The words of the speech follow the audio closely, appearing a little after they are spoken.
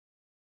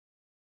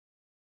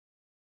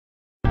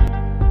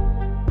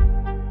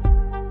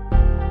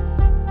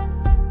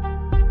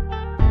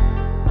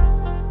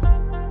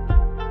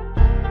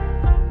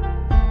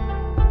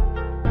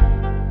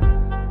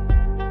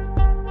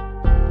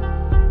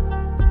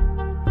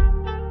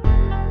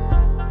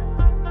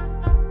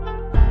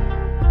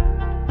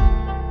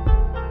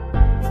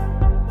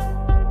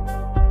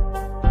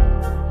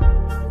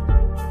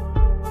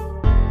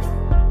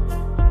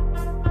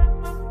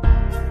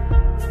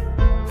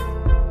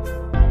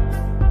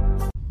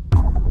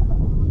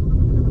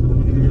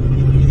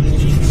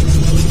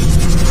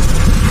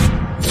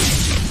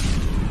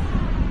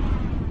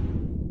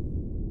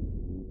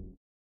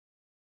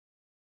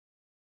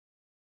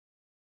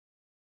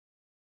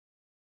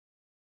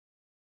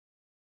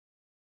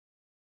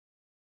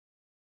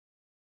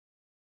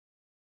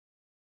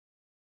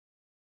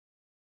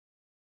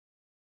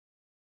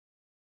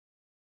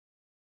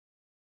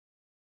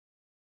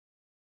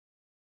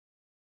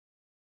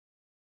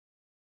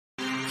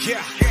Yeah,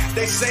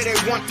 they say they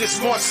want this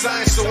more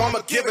science, so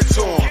I'ma give it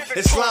to them.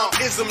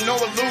 Islamism, no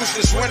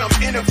illusions when I'm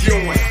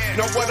interviewing.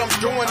 Know what I'm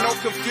doing, no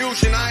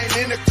confusion, I ain't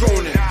into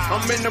cooning. I'm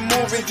in the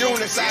moving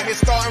units, out here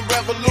starting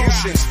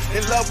revolutions.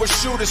 In love with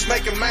shooters,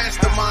 making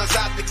masterminds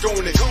out the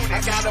goonies. I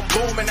got them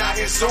booming out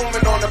here,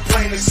 zooming on the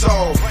plane of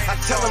soul. I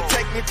tell them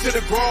take me to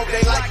the grove,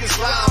 they like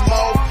Islam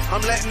mode.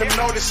 I'm letting them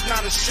know this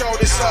not a show,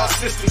 this all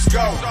systems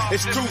go.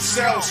 It's two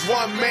selves,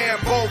 one man,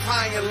 both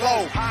high and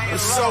low. I'm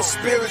so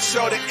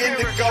spiritual, the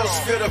indigos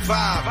feel the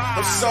vibe.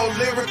 I'm so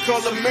lyrical,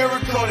 a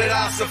miracle that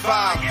I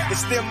survive.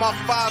 Extend my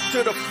 5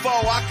 to the 4,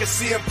 I can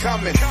see him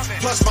coming.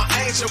 Plus my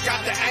angel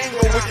got the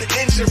angle with the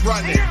engine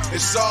running.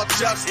 It's all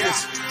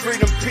justice,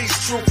 freedom,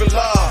 peace, truth, and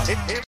love.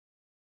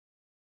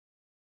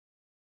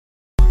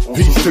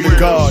 Peace to the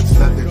gods.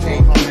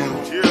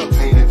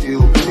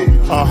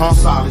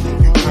 Solid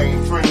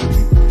Ukraine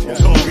friendly.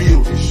 That's all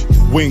real shit.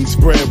 Wings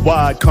spread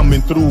wide,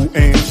 coming through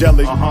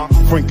angelic.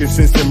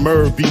 Frankincense and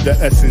myrrh be the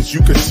essence, you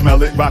can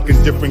smell it.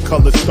 Rocking different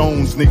color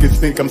stones, niggas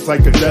think I'm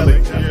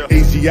psychedelic.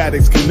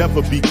 Asiatics can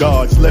never be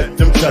gods, let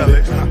them tell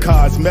it.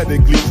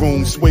 Cosmetically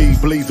groomed, suede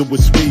blazer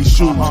with suede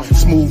shoes.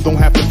 Smooth, don't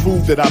have to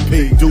prove that I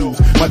paid dues.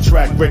 My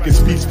track record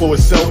speaks for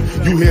itself.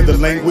 You hear the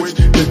language,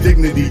 the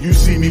dignity you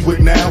see me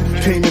with now.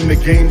 Came in the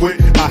game with,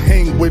 I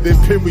hang with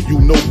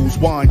imperial nobles,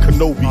 wine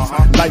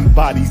Kenobis, light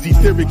bodies,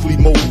 etherically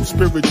mobile,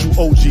 spiritual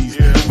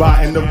OGs,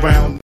 riding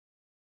around.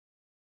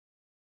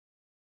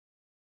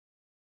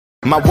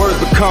 My words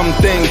become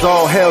things,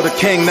 all hail the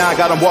king, now I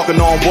got him walking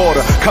on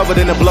water. Covered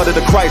in the blood of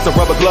the Christ, a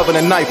rubber glove and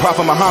a knife.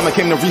 Prophet Muhammad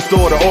came to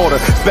restore the order.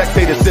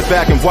 Spectators sit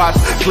back and watch,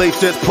 slave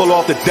ships pull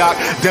off the dock.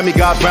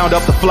 Demigods round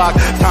up the flock,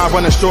 time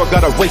running short,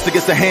 got a race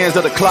against the hands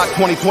of the clock.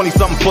 2020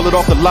 something, pull it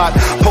off the lot.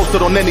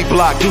 Posted on any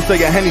block, you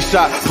say a Henny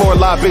shot. Pour a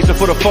libation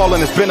for the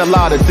fallen, it's been a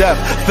lot of death.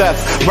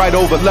 Theft, right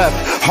over left,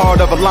 hard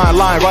of a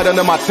line right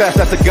under my chest.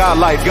 That's a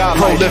godlike,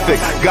 prolific,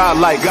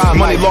 godlike.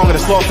 Money longer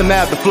than Slaughter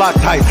Nav, the flock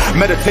tight.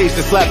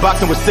 Meditation, slap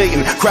boxing with Satan.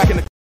 Cracking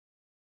the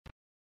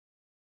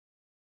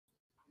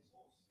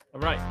all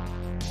right.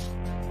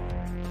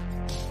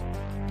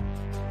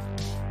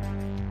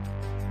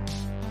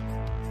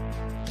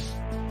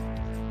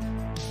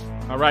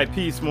 All right,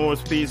 peace,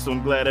 Moors, peace. So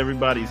I'm glad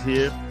everybody's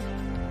here.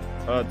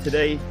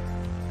 Today,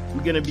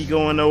 we're going to be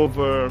going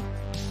over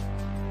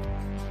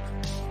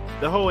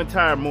the whole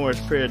entire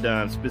Moorish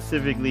paradigm,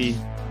 specifically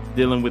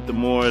dealing with the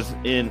Moors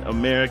in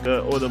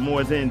America, or the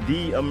Moors in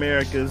the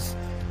Americas.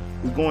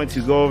 We're going to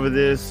go over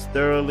this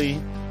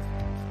thoroughly,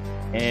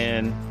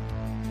 and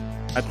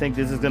I think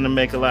this is going to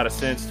make a lot of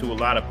sense to a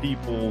lot of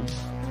people,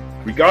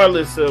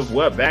 regardless of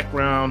what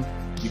background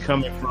you're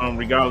coming from,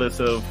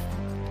 regardless of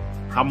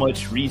how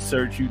much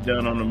research you've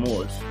done on the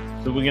Moors.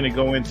 So we're going to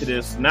go into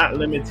this, not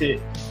limited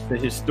to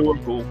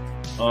historical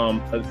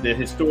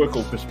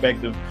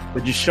perspective,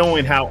 but just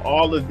showing how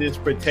all of this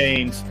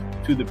pertains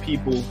to the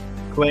people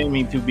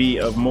claiming to be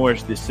of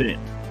Moorish descent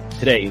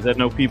today. As I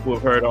know people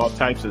have heard all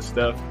types of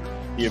stuff.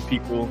 Hear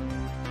people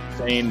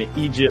saying that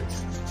Egypt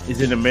is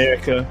in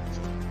America,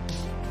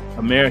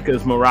 America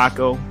is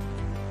Morocco,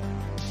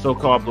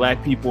 so-called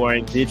black people are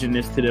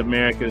indigenous to the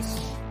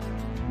Americas.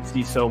 You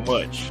see so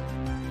much.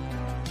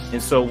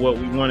 And so what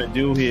we want to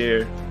do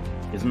here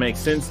is make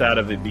sense out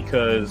of it,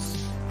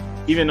 because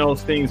even though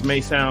those things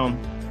may sound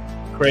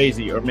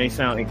crazy or may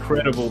sound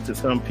incredible to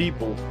some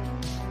people,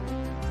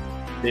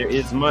 there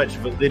is much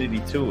validity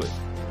to it.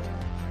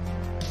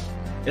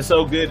 And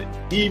so good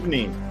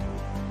evening.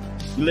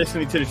 You're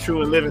listening to the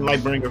True and Living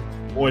Lightbringer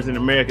Moors in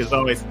America. As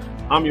always,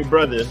 I'm your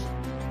brother,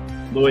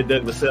 Lloyd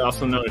Douglas,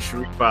 also known as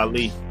Sharif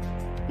Ali.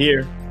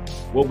 Here,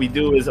 what we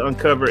do is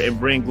uncover and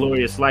bring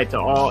glorious light to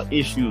all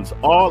issues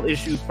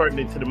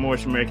pertinent to the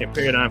Moorish American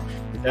paradigm.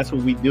 That's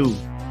what we do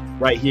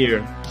right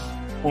here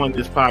on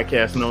this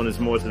podcast known as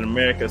Moors in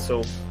America.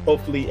 So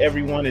hopefully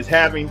everyone is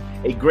having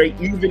a great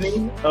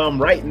evening.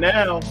 Right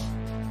now,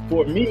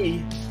 for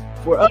me,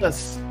 for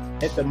us,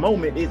 at the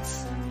moment,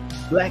 it's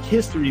Black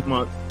History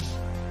Month.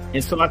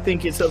 And so I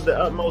think it's of the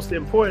utmost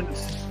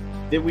importance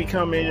that we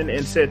come in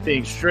and set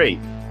things straight.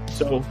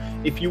 So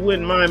if you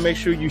wouldn't mind, make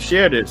sure you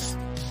share this.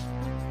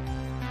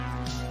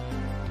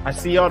 I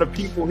see all the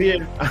people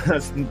here.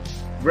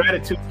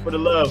 Gratitude for the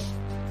love.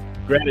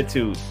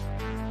 Gratitude.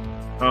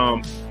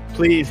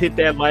 Please hit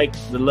that like,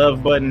 the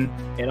love button,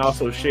 and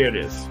also share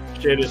this.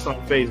 Share this on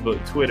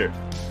Facebook, Twitter,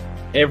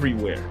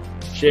 everywhere.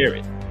 Share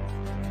it.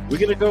 We're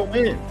going to go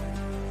in.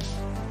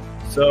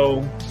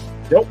 So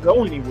don't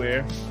go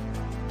anywhere.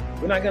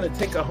 We're not going to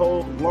take a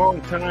whole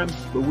long time,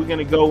 but we're going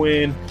to go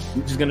in.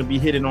 We're just going to be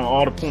hitting on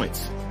all the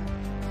points.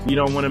 You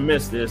don't want to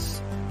miss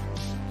this.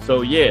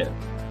 So yeah,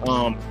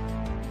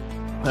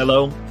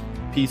 hello,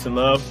 peace and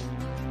love.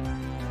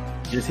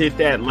 Just hit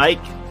that like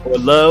or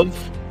love.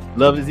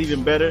 Love is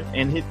even better.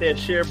 And hit that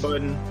share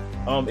button.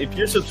 If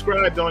you're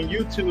subscribed on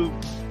YouTube,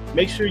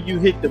 make sure you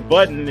hit the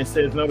button that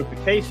says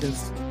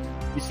notifications.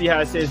 You see how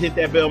it says hit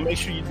that bell? Make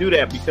sure you do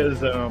that, because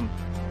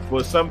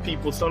for some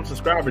people, some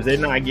subscribers, they're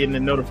not getting the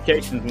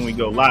notifications when we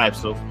go live.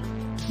 So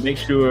make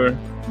sure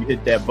you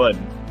hit that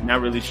button. Not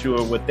really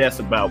sure what that's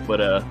about,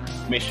 but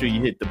make sure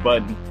you hit the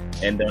button.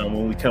 And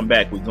when we come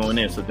back, we're going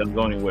in, so don't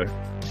go anywhere.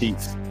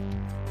 Peace.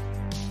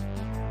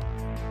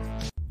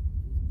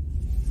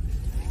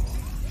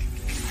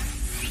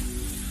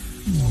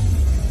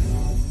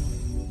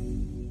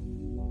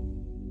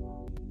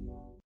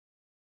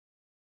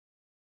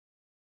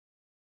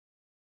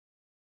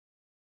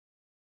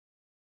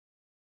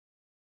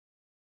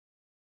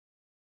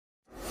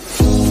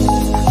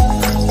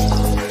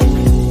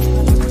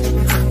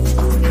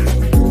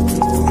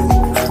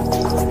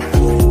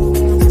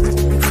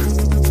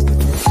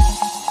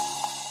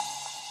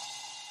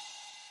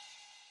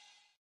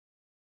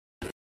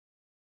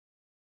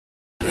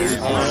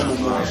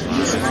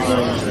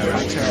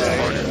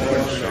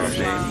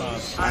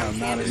 I am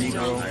not a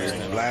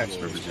Negro, black,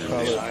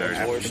 colored,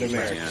 African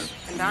American.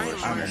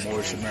 I'm a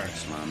Moorish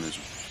American.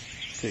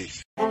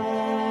 Peace.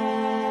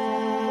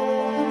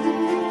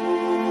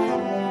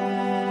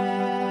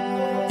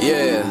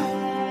 Yeah.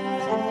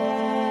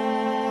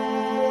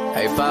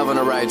 Hey, 5 on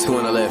the right, 2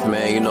 on the left,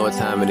 man. You know what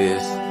time it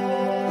is.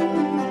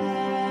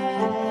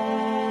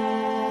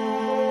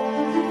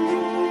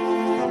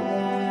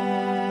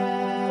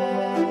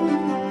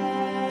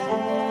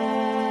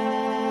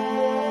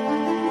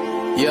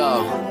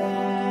 Yo.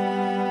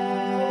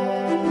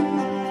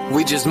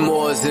 We just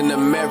Moors in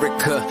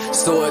America,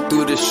 soar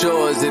through the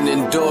shores and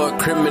endure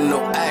criminal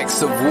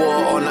acts of war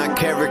on our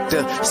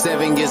character.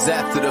 7 years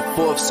after the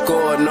 4th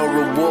score, no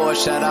reward.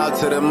 Shout out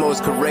to the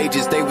most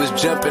courageous, they was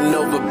jumping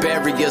over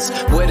barriers.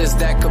 Where does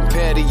that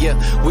compare to you?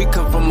 We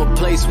come from a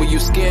place where you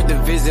scared to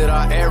visit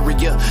our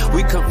area.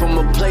 We come from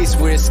a place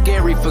where it's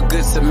scary for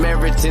good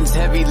Samaritans.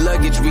 Heavy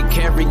luggage we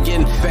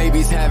carrying,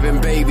 babies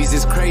having babies.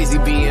 It's crazy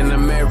being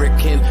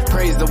American.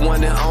 Praise the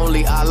one and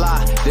only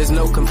Allah, there's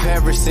no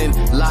comparison.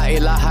 La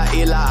ilaha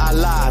illa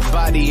Allah,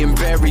 body and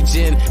buried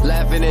gin.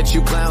 Laughing at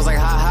you clowns like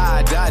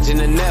ha-ha, dodging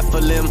the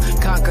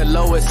Nephilim. Conquer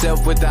lower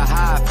self with the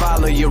high,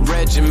 follow your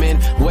regimen.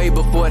 Way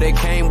before they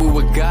came we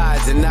were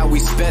gods and now we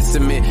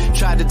specimen.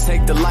 Tried to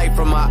take the light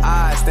from our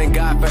eyes, thank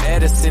God for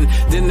Edison.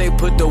 Then they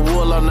put the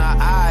wool on our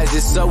eyes,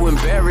 it's so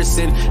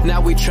embarrassing.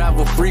 Now we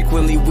travel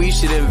frequently, we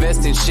should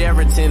invest in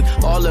Sheraton.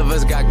 All of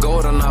us got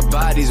gold on our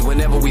bodies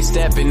whenever we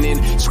stepping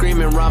in.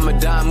 Screaming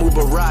Ramadan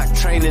Mubarak,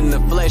 training the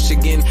flesh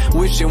again.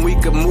 Wishing we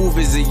could move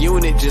as a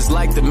unit just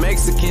like the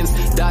Mexicans.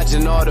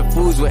 Dodging all the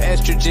foods with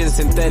estrogen,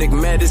 synthetic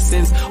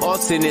medicines. All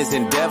sin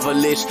isn't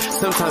devilish.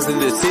 Sometimes the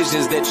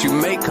decisions that you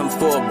make come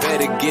for a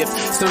better gift.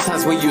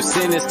 Sometimes when you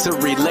sin is to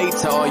relate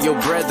to all your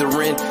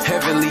brethren.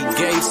 Heavenly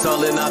gates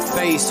all in our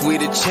face, we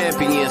the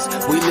champions.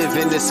 We live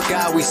in the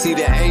sky, we see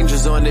the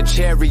angels on the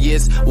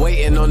chariots.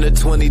 Waiting on the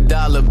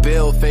 $20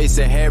 bill,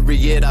 facing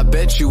Harriet. I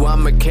bet you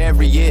I'ma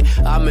carry it.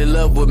 I'm in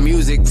love with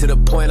music to the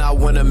point I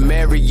wanna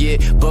marry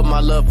it. But my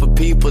love for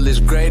people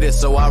is greater,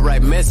 so I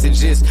write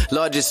messages.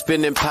 Largest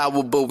spending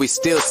power, but we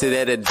still sit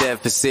at a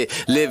deficit.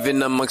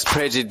 Living amongst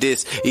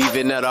prejudice,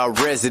 even at our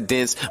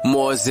residence.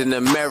 Moors in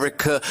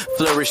America,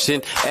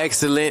 flourishing,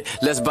 excellent.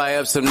 Let's buy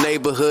up some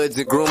neighborhoods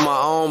and groom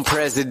our own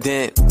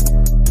president.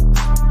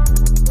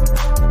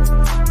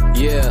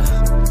 Yeah.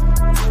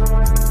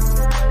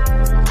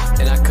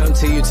 And I come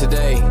to you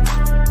today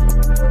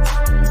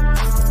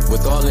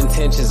with all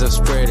intentions of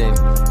spreading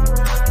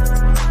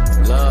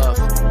love,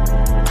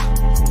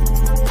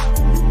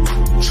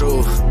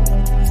 truth,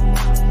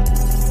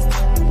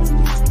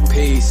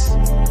 peace,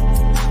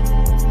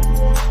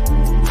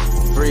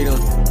 freedom,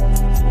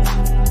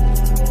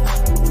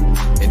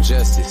 and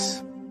justice.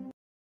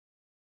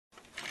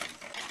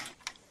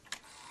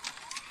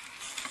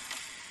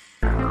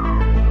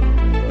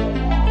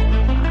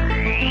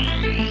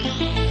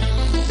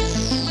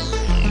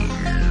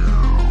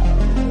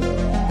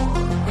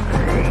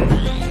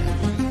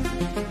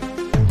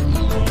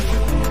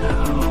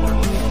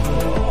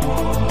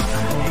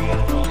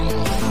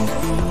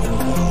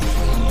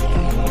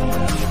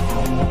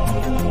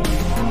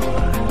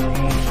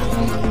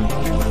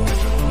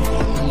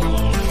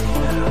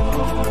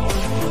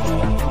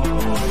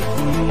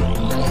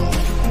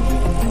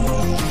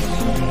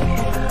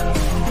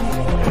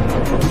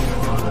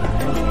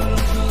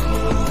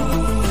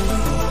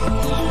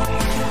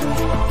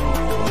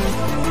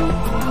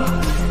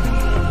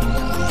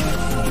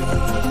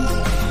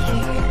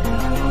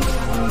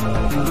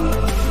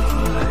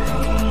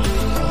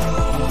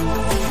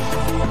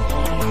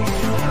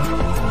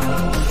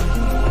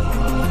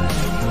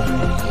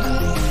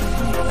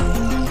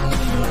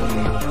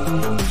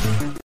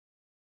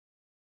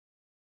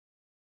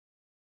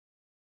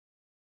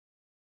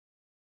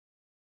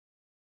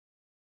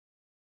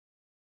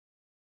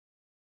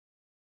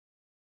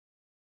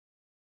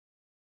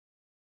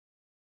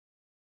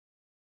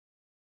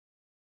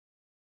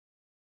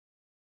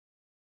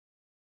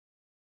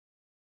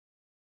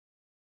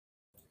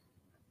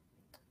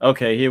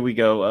 Okay, here we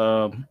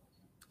go.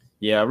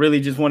 Yeah, I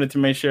really just wanted to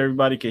make sure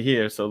everybody could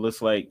hear. So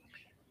looks like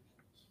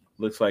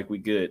we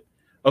good.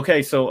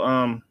 Okay, so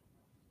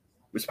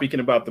we're speaking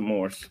about the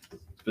Moors,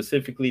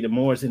 specifically the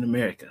Moors in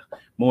America,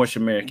 Moorish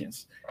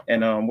Americans.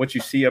 And what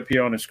you see up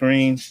here on the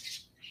screen,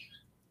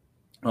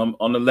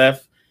 on the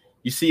left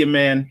you see a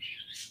man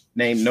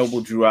named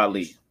Noble Drew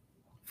Ali.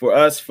 For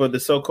us, for the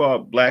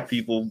so-called black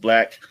people,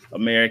 black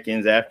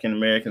Americans, African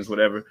Americans,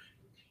 whatever,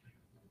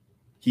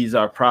 he's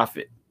our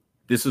prophet.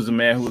 This was a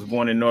man who was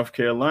born in North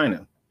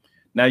Carolina.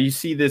 Now you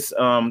see this.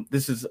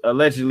 This is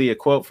allegedly a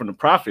quote from the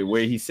prophet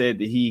where he said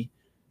that he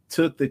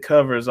took the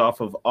covers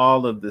off of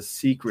all of the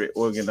secret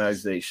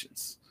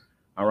organizations.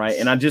 All right.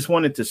 And I just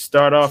wanted to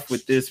start off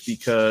with this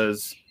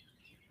because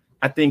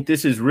I think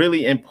this is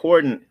really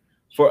important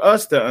for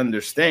us to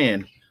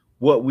understand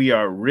what we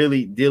are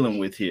really dealing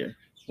with here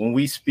when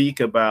we speak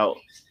about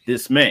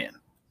this man.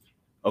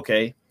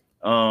 Okay.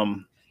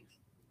 That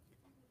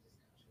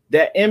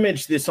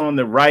image that's on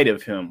the right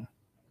of him,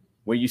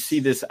 where you see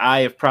this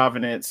eye of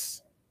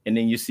providence, and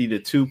then you see the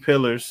two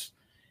pillars,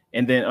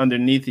 and then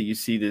underneath it, you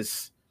see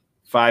this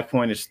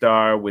 5-pointed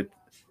star with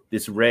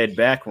this red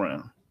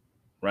background,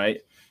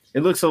 right?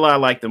 It looks a lot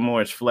like the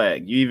Moorish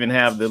flag. You even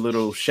have the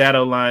little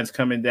shadow lines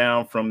coming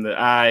down from the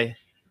eye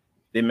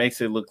that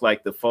makes it look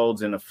like the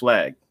folds in a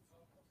flag.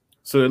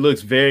 So it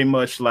looks very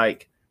much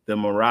like the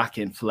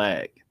Moroccan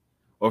flag,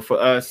 or for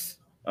us,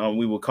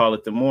 we will call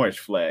it the Moorish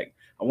flag.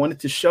 I wanted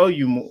to show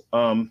you,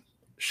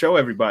 show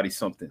everybody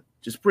something,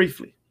 just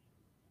briefly.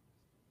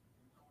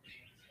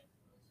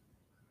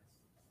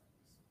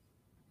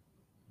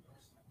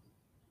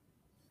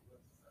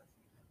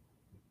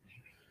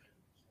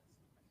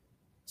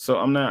 So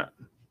I'm not,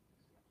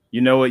 you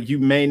know what, you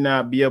may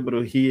not be able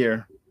to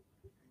hear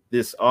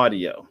this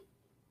audio,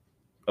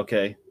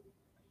 okay?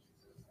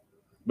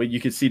 But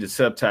you can see the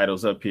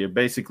subtitles up here.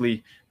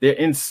 Basically, they're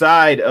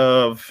inside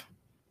of,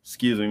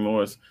 excuse me,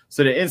 Morris.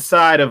 So they're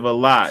inside of a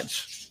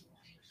lodge.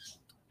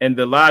 And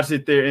the lodge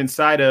that they're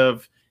inside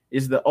of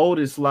is the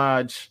oldest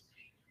lodge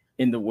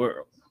in the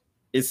world.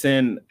 It's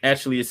in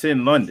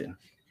London,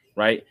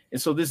 right?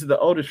 And so this is the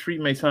oldest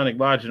Freemasonic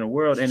lodge in the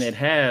world. And it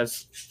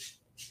has,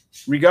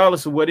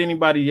 regardless of what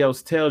anybody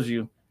else tells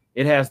you,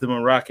 it has the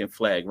Moroccan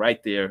flag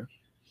right there.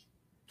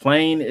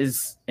 Plain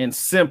is and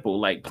simple,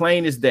 like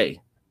plain as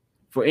day.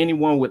 For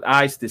anyone with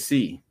eyes to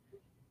see,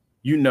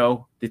 you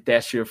know that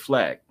that's your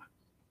flag.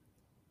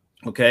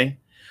 Okay,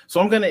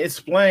 so I'm going to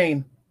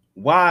explain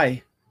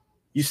why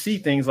you see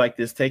things like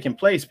this taking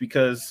place,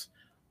 because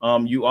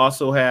you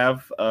also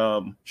have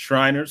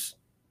Shriners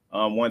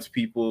once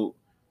people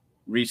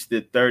reach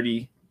the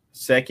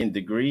 32nd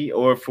degree,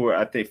 or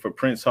I think for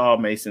Prince Hall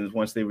Masons,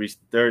 once they reach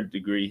the 3rd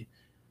degree,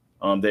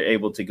 they're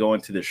able to go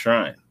into the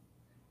shrine.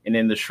 And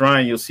in the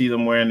shrine, you'll see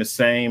them wearing the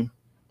same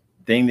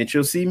thing that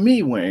you'll see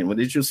me wearing,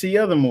 that you'll see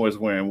other Moors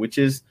wearing, which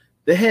is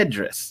the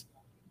headdress.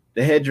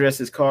 The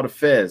headdress is called a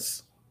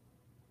fez.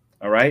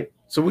 All right.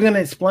 So we're going to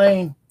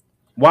explain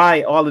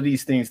why all of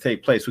these things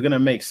take place. We're going to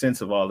make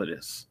sense of all of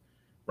this.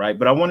 Right.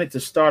 But I wanted to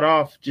start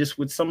off just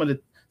with some of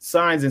the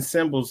signs and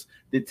symbols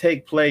that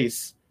take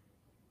place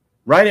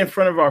right in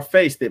front of our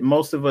face that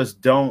most of us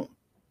don't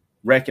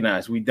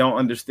recognize. We don't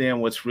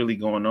understand what's really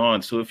going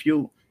on. So if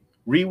you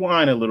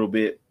rewind a little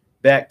bit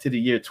back to the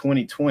year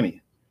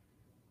 2020,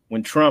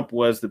 when Trump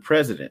was the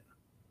president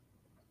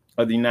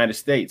of the United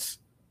States,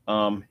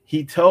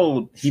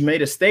 he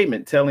made a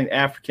statement telling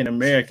African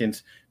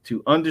Americans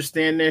to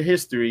understand their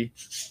history,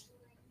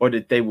 or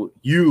that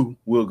you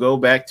will go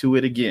back to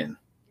it again.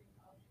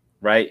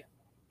 Right.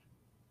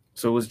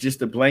 So it was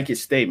just a blanket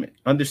statement.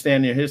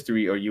 Understand your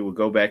history, or you will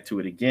go back to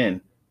it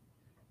again.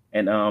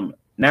 And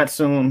not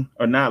soon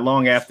or not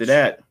long after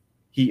that,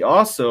 he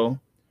also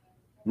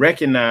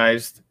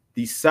recognized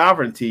the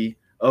sovereignty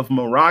of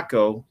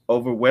Morocco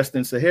over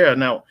Western Sahara.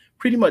 Now,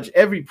 pretty much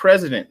every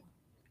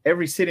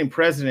sitting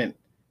president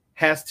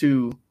has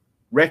to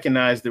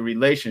recognize the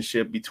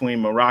relationship between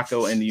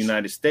Morocco and the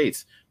United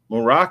States.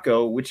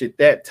 Morocco, which at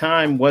that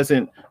time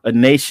wasn't a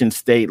nation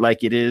state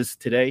like it is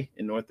today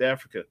in North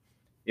Africa,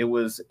 it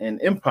was an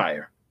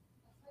empire.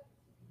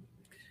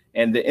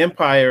 And the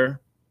empire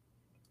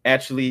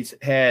actually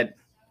had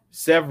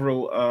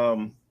several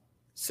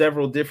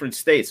different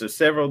states, or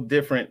several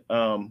different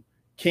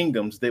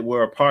kingdoms that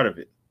were a part of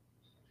it.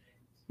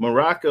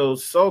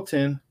 Morocco's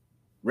Sultan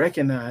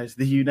recognized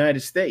the United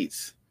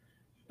States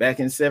back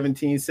in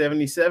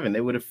 1777.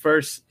 They were the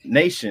first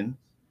nation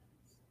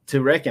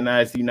to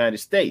recognize the United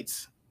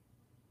States.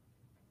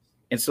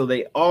 And so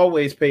they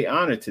always pay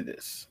honor to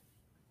this.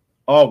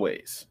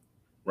 Always.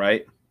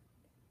 Right.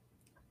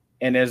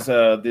 And as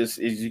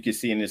you can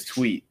see in this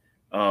tweet,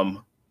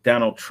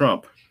 Donald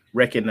Trump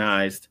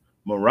recognized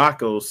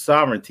Morocco's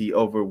sovereignty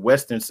over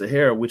Western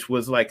Sahara, which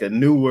was like a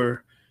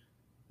newer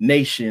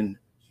nation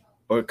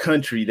or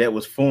country that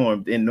was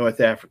formed in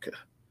North Africa.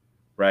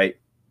 Right.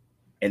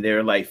 And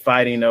they're like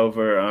fighting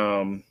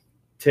over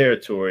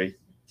territory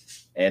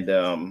and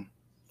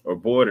or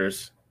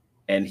borders.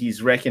 And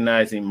he's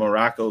recognizing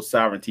Morocco's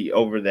sovereignty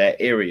over that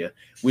area,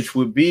 which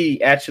would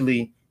be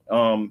actually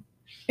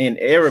in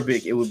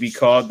Arabic, it would be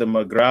called the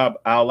Maghreb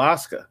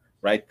al-Aqsa,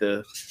 right?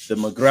 The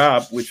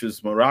Maghreb, which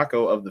was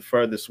Morocco of the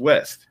furthest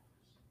west.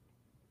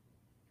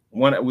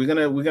 We're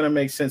gonna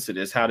make sense of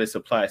this, how this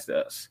applies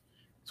to us.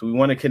 So we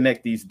want to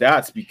connect these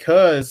dots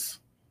because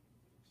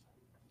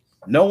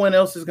No one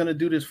else is going to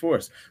do this for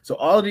us. So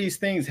all of these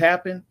things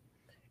happen,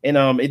 and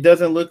it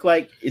doesn't look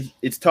like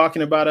it's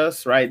talking about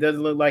us, right? It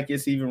doesn't look like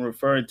it's even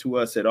referring to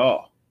us at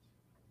all,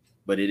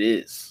 but it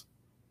is.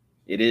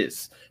 It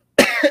is.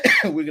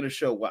 We're going to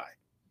show why.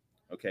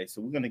 Okay,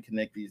 so we're going to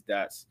connect these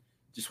dots.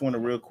 Just want to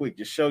real quick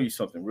just show you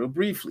something real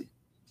briefly,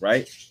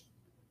 right?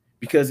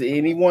 Because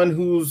anyone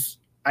who's,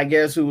 I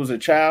guess, who was a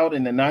child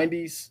in the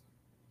 90s,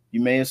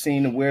 you may have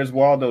seen the Where's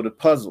Waldo, the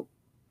puzzle,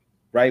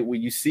 right? Where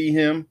you see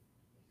him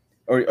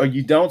or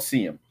you don't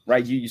see him,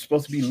 right? You're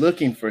supposed to be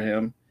looking for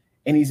him,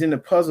 and he's in the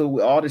puzzle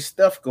with all this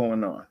stuff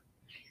going on,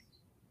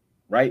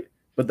 right?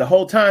 But the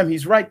whole time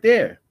he's right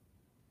there,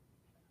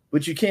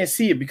 but you can't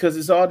see it because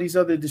there's all these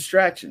other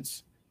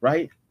distractions,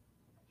 right?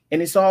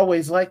 And it's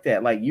always like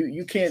that. Like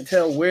you can't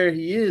tell where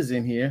he is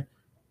in here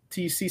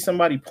till you see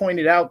somebody point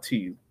it out to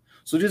you.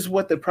 So this is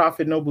what the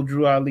Prophet Noble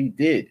Drew Ali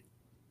did.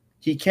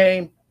 He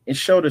came and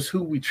showed us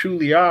who we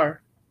truly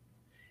are.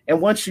 And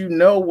once you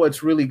know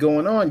what's really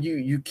going on,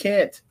 you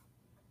can't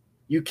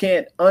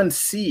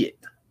unsee it.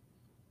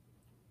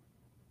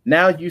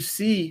 Now you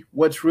see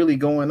what's really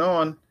going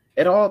on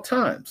at all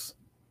times.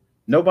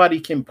 Nobody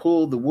can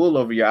pull the wool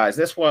over your eyes.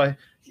 That's why,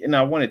 and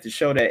I wanted to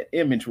show that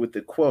image with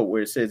the quote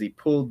where it says he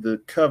pulled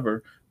the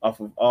cover off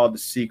of all the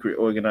secret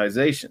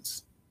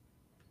organizations,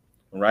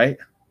 right?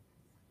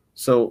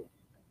 So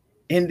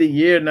in the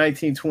year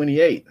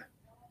 1928,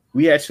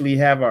 we actually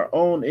have our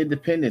own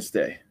Independence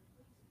Day,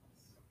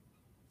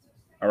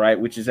 all right,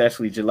 which is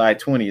actually July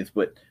 20th.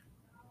 But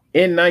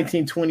in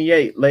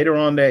 1928, later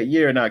on that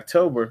year in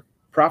October,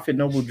 Prophet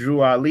Noble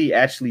Drew Ali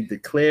actually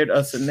declared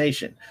us a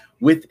nation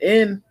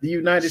within the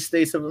United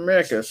States of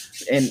America,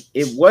 and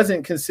it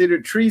wasn't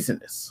considered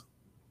treasonous.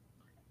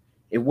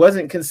 It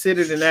wasn't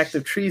considered an act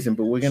of treason,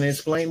 but we're going to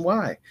explain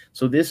why.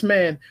 So this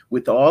man,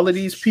 with all of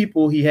these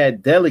people, he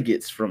had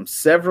delegates from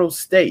several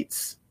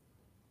states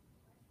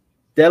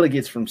that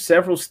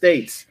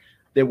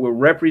were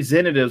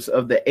representatives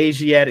of the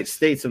Asiatic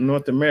states of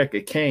North America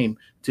came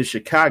to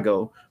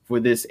Chicago for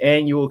this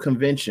annual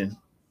convention,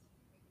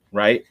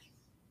 right?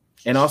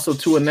 And also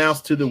to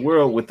announce to the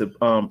world with the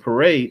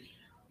parade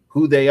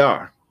who they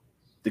are,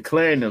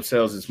 declaring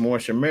themselves as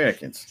Moorish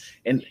Americans.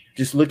 And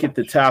just look at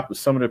the top of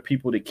some of the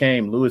people that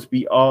came. Louis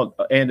B.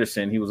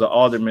 Anderson, he was an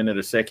alderman of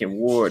the 2nd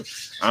Ward.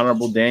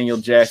 Honorable Daniel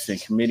Jackson,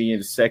 committee in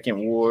the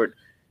 2nd Ward.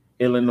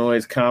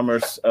 Illinois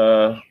Commerce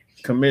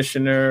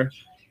Commissioner.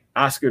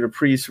 Oscar the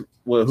Priest,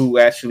 who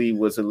actually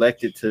was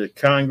elected to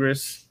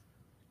Congress.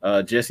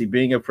 Jesse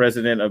Binga,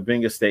 president of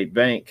Binga State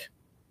Bank.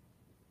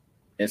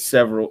 And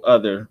several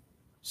other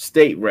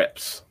state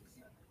reps.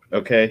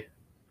 Okay?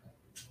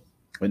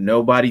 But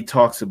nobody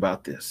talks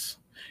about this.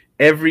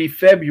 Every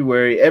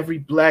February, every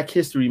Black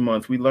History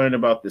Month, we learn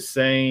about the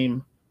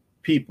same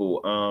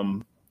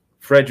people.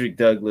 Frederick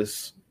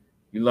Douglass,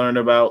 you learn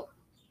about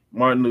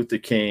Martin Luther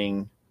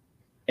King,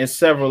 and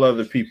several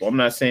other people. I'm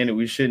not saying that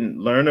we shouldn't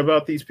learn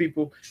about these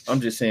people.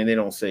 I'm just saying they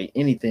don't say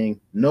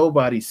anything.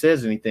 Nobody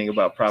says anything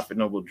about Prophet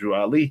Noble Drew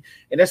Ali.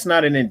 And that's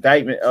not an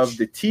indictment of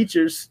the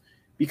teachers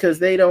because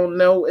they don't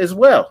know as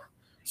well.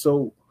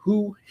 So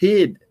who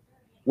hid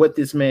what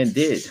this man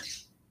did?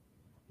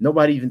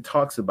 Nobody even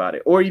talks about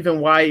it, or even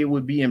why it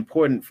would be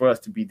important for us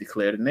to be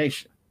declared a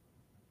nation.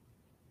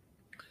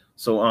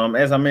 So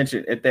as I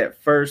mentioned, at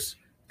that first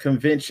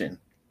convention,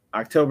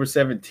 October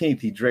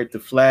 17th, he draped the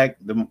flag,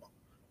 the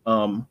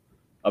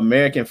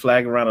American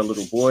flag around a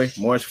little boy,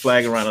 Moorish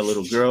flag around a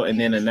little girl, and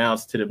then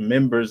announced to the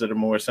members of the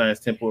Moorish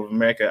Science Temple of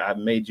America, I've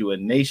made you a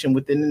nation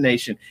within the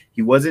nation.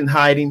 He wasn't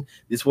hiding.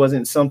 This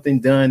wasn't something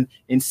done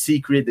in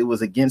secret that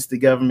was against the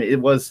government. It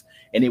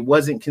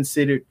wasn't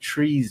considered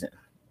treason.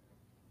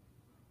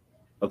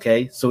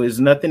 Okay, so there's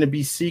nothing to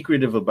be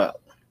secretive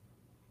about.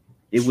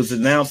 It was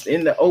announced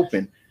in the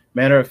open.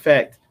 Matter of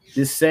fact,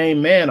 this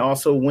same man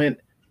also went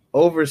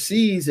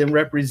overseas and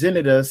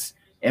represented us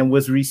and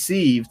was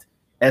received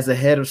as a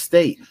head of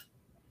state.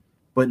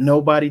 But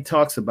nobody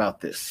talks about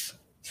this.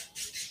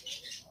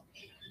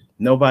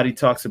 Nobody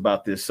talks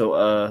about this.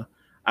 So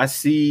I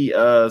see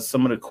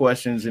some of the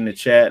questions in the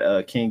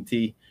chat, King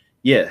T.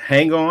 Yeah,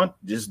 hang on.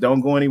 Just don't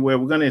go anywhere.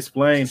 We're going to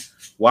explain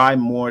why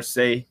Moors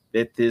say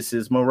that this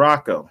is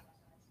Morocco.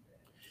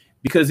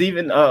 Because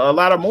even a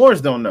lot of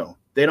Moors don't know.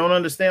 They don't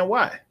understand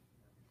why.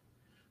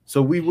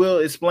 So we will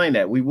explain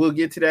that. We will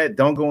get to that.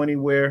 Don't go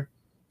anywhere.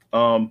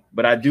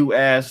 But I do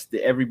ask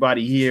that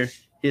everybody here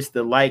hits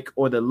the like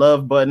or the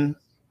love button.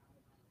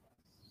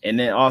 And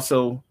then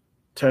also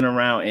turn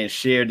around and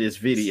share this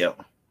video.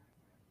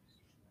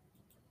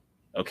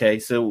 Okay,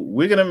 so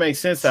we're going to make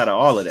sense out of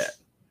all of that.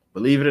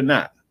 Believe it or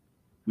not,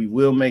 we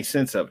will make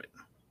sense of it.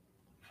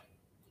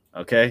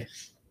 Okay,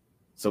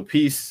 so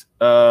peace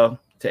to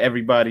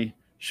everybody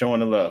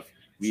showing the love.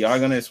 We are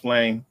going to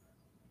explain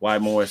why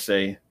Moors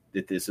say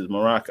that this is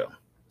Morocco.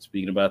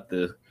 Speaking about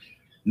the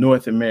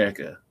North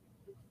America.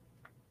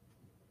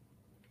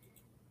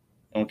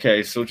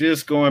 Okay, so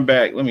just going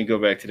back, let me go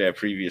back to that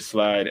previous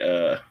slide.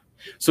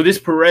 So this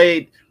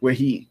parade where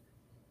he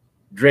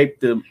draped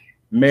the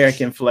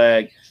American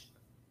flag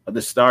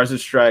the stars and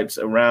stripes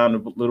around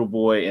the little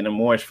boy and a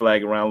Moorish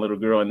flag around a little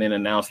girl, and then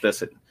announced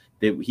us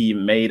that he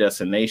made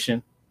us a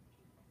nation,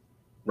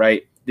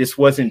 right? This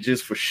wasn't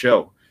just for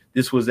show.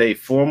 This was a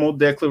formal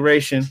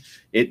declaration.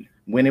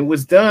 When it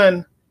was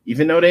done,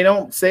 even though they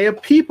don't say a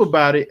peep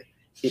about it,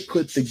 it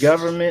put the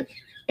government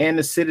and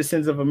the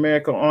citizens of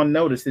America on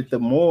notice that the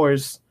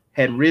Moors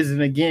had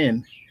risen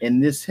again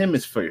in this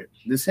hemisphere,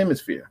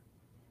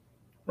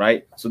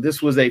 right? So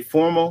this was a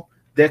formal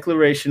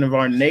declaration of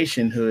our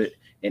nationhood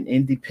and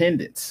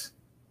independence.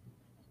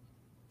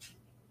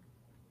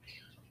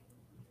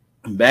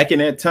 Back in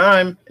that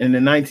time, in the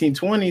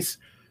 1920s,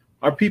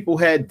 our people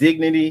had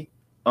dignity.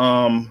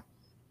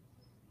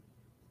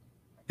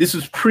 This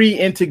was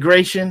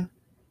pre-integration.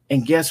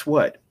 And guess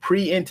what?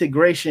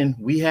 Pre-integration,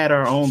 we had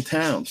our own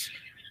towns.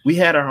 We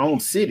had our own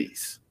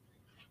cities.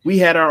 We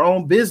had our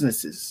own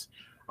businesses,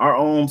 our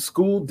own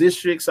school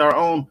districts, our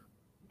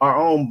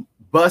own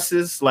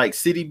buses, like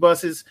city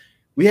buses.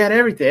 We had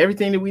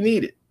everything that we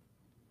needed.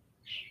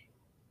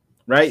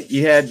 Right?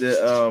 You had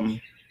the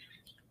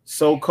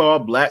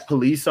so-called black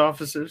police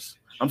officers.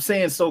 I'm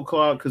saying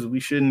so-called because we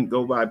shouldn't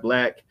go by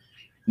black,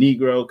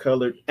 Negro,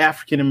 colored,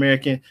 African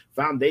American,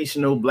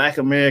 foundational Black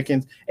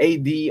Americans,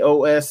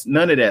 ADOS,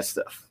 none of that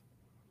stuff.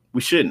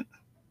 We shouldn't.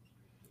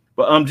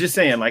 But I'm just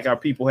saying, like, our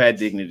people had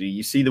dignity.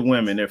 You see the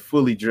women, they're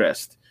fully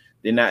dressed.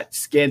 They're not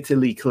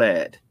scantily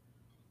clad,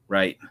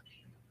 right?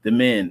 The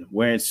men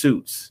wearing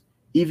suits,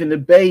 even the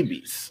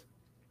babies,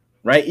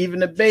 right? Even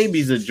the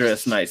babies are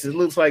dressed nice. It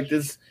looks like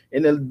this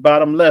in the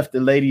bottom left, the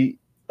lady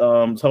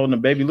holding a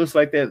baby, looks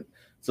like that.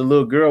 It's a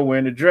little girl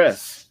wearing a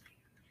dress.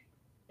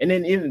 And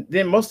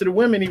then most of the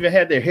women even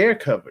had their hair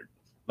covered,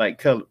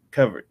 like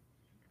covered,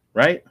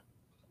 right?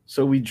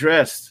 So we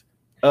dressed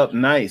up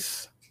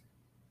nice.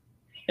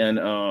 And,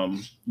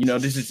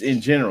 this is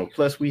in general.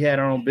 Plus, we had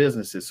our own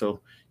businesses.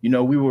 So,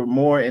 we were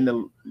more in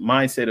the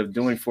mindset of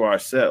doing for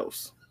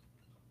ourselves,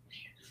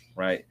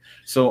 right?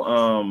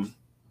 So,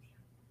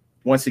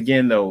 once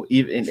again, though,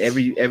 even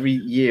every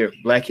year,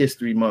 Black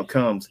History Month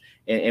comes,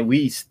 and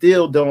we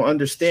still don't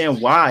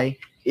understand why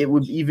it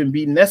would even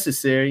be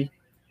necessary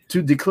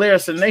to declare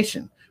us a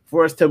nation,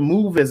 for us to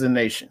move as a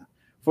nation,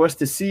 for us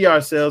to see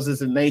ourselves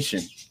as a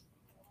nation,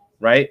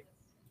 right?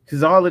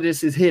 Because all of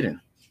this is hidden.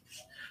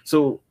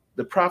 So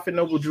the Prophet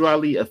Noble Drew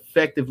Ali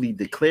effectively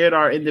declared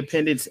our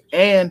independence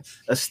and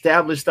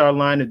established our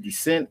line of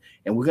descent.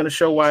 And we're going to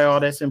show why all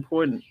that's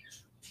important.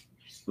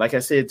 Like I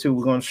said, too,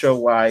 we're going to show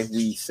why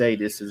we say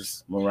this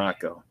is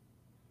Morocco,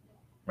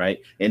 right?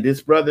 And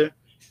this brother,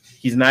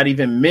 he's not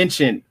even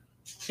mentioned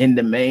in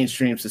the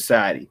mainstream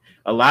society.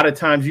 A lot of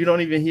times you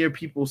don't even hear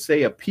people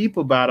say a peep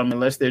about him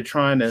unless they're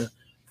trying to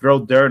throw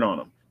dirt on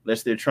him,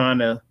 unless they're trying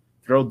to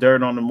throw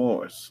dirt on the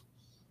Moors,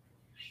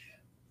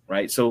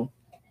 right? So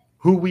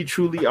who we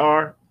truly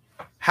are,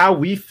 how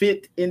we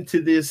fit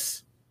into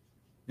this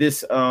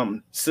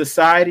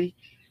society,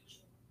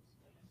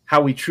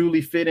 how we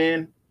truly fit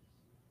in,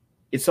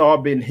 it's all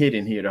been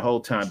hidden here the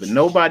whole time. But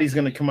nobody's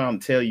going to come out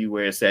and tell you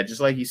where it's at.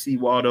 Just like you see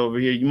Waldo over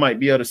here, you might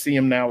be able to see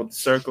him now with the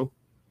circle,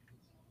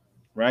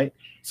 right?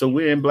 So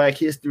we're in Black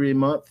History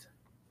Month.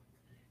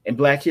 And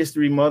Black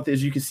History Month,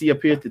 as you can see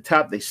up here at the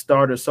top, they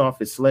start us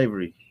off as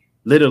slavery.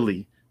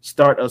 Literally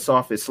start us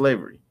off as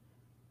slavery.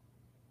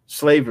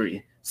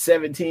 Slavery,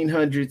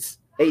 1700s,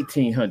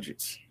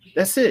 1800s.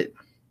 That's it.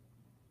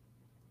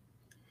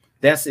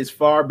 That's as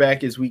far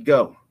back as we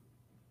go.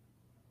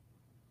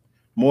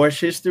 Moorish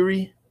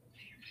history,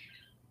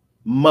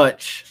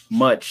 much,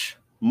 much,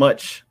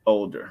 much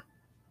older.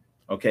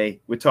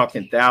 Okay, we're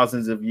talking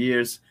thousands of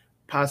years,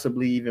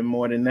 possibly even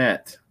more than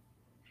that.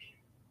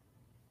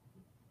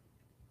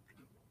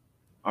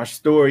 Our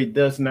story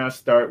does not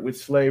start with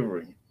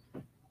slavery.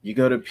 You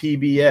go to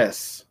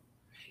PBS,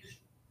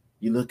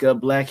 you look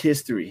up Black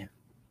history.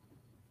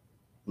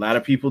 A lot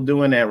of people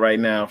doing that right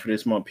now for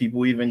this month.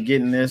 People even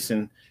getting this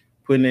and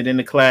putting it in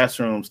the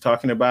classrooms,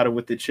 talking about it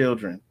with the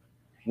children.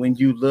 When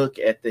you look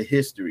at the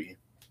history,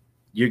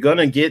 you're going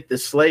to get the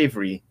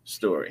slavery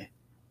story,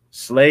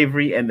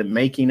 slavery and the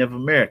making of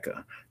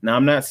America. Now,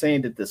 I'm not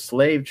saying that the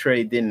slave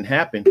trade didn't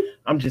happen.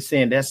 I'm just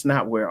saying that's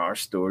not where our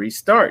story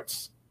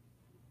starts.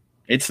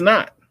 It's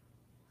not.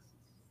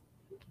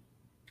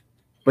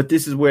 But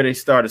this is where they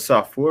start us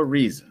off for a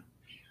reason.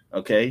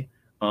 Okay.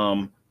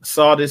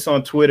 Saw this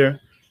on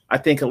Twitter. I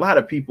think a lot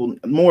of people,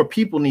 more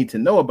people need to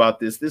know about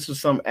this. This was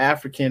some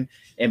African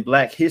and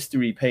Black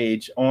history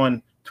page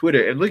on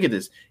Twitter. And look at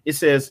this. It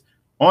says,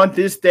 on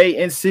this day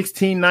in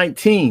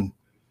 1619,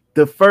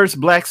 the first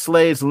Black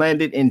slaves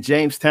landed in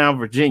Jamestown,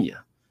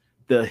 Virginia.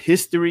 The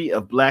history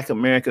of Black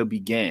America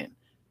began.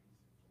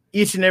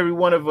 Each and every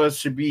one of us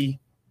should be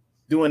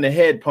doing the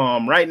head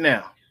palm right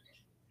now.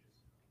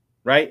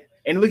 Right?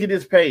 And look at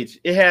this page.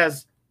 It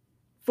has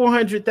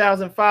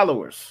 400,000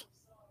 followers.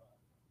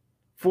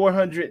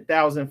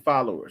 400,000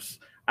 followers.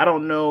 I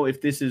don't know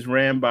if this is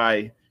ran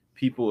by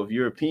people of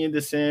European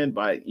descent,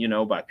 by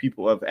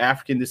people of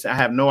African descent. I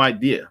have no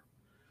idea.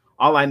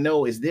 All I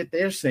know is that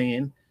they're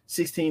saying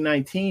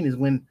 1619 is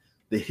when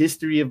the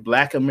history of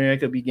Black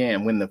America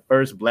began when the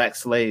first Black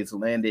slaves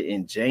landed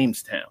in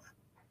Jamestown.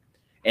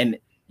 And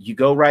you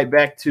go right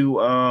back to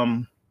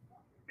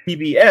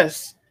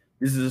PBS.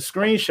 This is a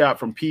screenshot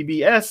from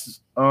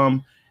PBS.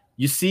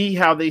 You see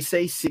how they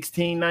say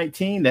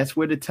 1619? That's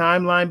where the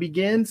timeline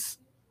begins,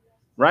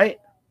 right?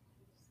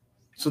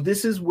 So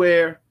this is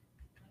where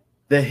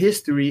the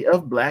history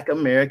of Black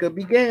America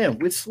began,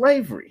 with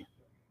slavery,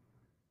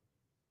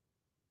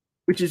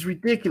 which is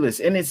ridiculous.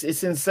 And it's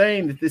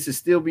insane that this is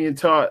still being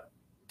taught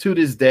to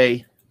this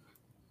day,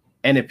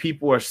 and that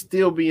people are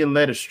still being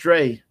led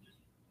astray.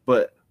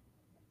 But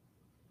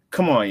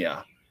come on,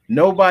 y'all.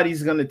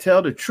 Nobody's going to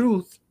tell the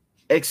truth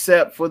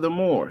except for the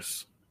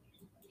Moors.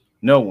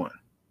 No one.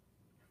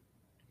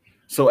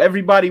 So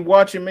everybody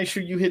watching, make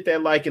sure you hit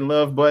that like and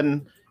love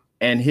button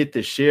and hit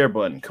the share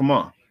button. Come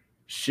on.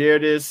 Share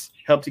this.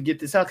 Help to get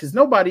this out, because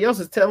nobody else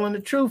is telling the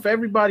truth.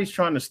 Everybody's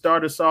trying to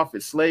start us off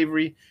at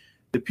slavery.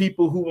 The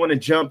people who want to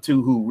jump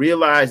to, who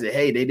realize that,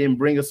 hey, they didn't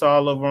bring us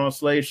all over on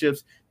slave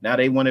ships. Now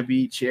they want to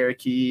be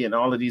Cherokee and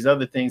all of these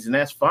other things. And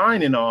that's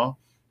fine and all.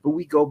 But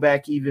we go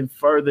back even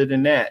further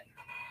than that.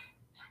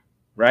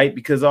 Right?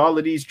 Because all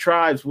of these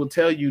tribes will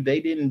tell you they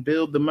didn't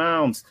build the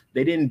mounds.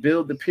 They didn't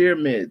build the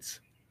pyramids.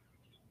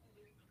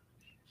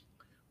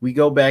 We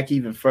go back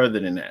even further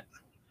than that.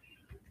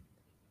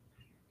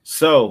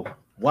 So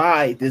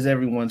why does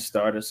everyone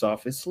start us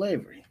off as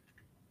slavery?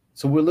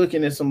 So we're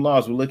looking at some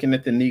laws. We're looking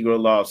at the Negro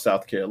Law of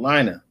South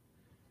Carolina.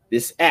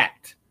 This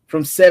act from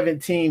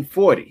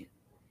 1740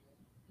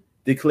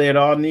 declared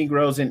all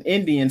Negroes and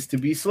Indians to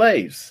be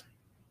slaves.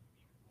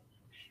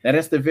 Now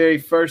that's the very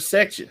first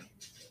section.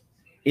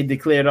 It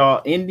declared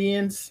all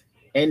Indians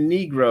and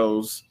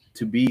Negroes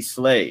to be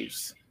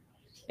slaves.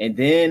 And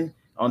then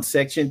on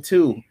section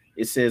 2,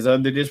 it says,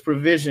 under this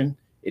provision,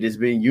 it has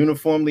been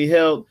uniformly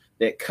held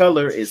that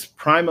color is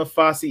prima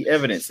facie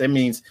evidence. That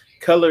means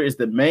color is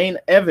the main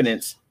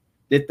evidence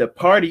that the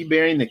party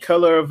bearing the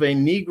color of a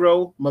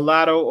Negro,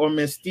 mulatto, or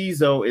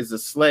mestizo is a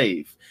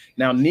slave.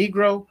 Now,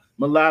 Negro,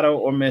 mulatto,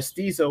 or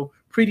mestizo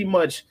pretty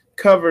much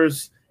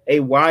covers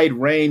a wide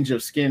range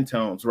of skin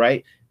tones,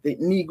 right? The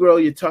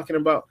Negro you're talking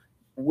about,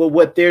 well,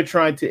 what they're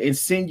trying to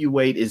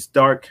insinuate is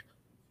dark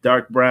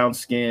brown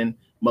skin.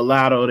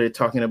 Mulatto, they're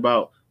talking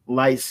about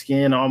light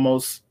skin,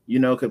 almost,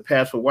 could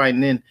pass for white.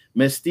 And then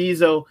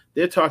mestizo,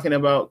 they're talking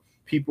about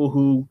people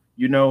who,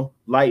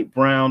 light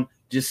brown,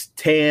 just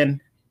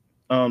tan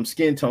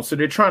skin tone. So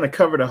they're trying to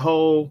cover the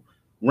whole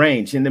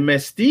range. And the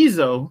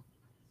mestizo,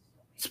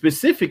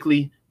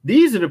 specifically,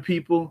 these are the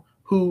people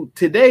who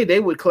today they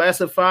would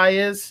classify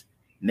as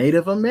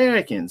Native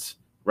Americans,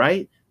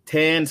 right?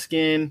 Tan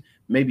skin,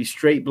 maybe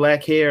straight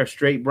black hair,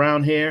 straight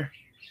brown hair.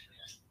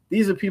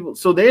 These are people.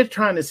 So they're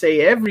trying to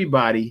say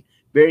everybody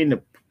bearing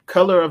the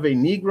color of a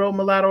Negro,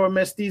 mulatto, or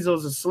mestizo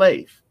is a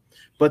slave.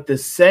 But the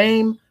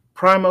same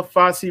prima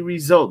facie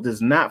result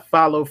does not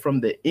follow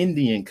from the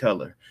Indian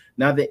color.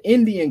 Now, the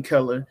Indian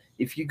color,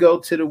 if you go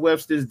to the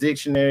Webster's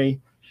Dictionary,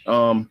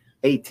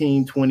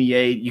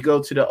 1828, you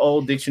go to the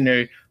old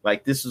dictionary,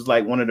 like this was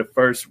like one of the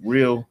first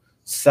real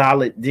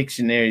solid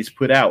dictionaries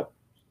put out.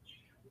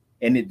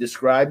 And it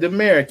described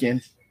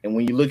American. And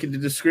when you look at the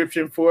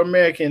description for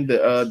American,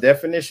 the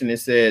definition, it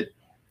said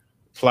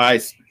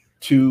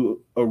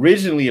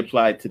originally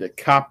applied to the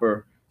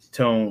copper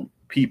tone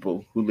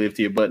people who lived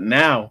here, but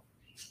now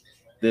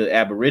the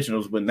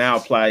Aboriginals, but now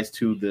applies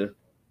to the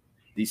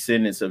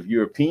descendants of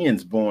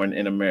Europeans born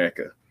in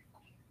America.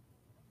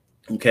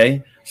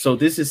 Okay, so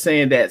this is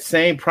saying that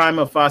same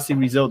prima facie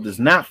result does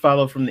not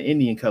follow from the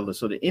Indian color.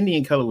 So the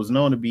Indian color was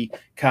known to be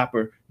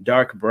copper,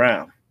 dark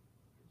brown.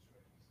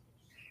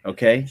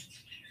 Okay,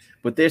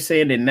 but they're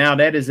saying that now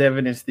that is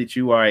evidence that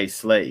you are a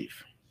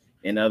slave.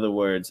 In other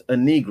words, a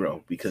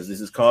Negro, because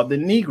this is called the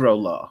Negro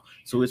Law.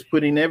 So it's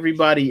putting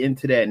everybody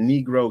into that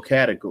Negro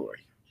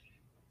category.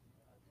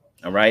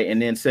 All right.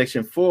 And then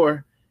section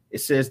 4, it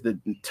says the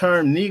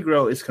term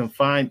Negro is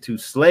confined to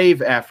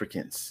slave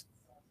Africans.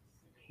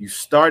 You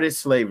started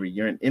slavery.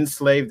 You're an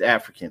enslaved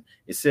African.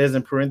 It says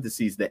in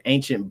parentheses, the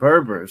ancient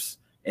Berbers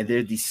and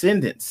their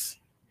descendants.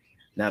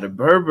 Now, the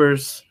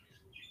Berbers,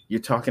 you're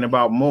talking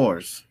about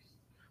Moors,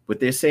 but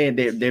they're saying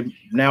they're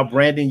now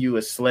branding you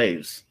as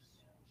slaves.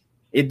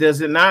 It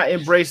does not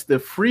embrace the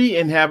free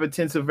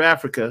inhabitants of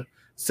Africa,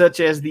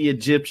 such as the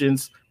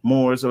Egyptians,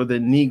 Moors, or the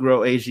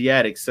Negro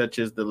Asiatics, such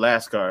as the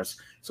Lascars.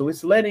 So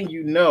it's letting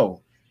you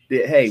know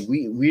that, hey,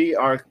 we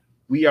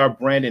are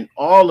branding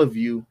all of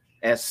you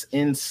as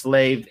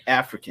enslaved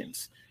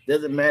Africans.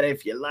 Doesn't matter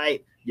if you're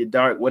light, you're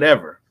dark,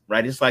 whatever,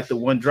 right? It's like the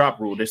one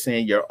drop rule. They're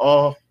saying you're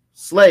all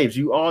slaves.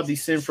 You all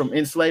descend from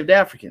enslaved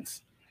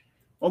Africans.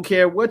 Don't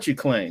care what you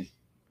claim.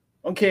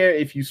 Don't care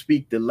if you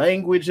speak the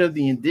language of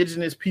the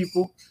indigenous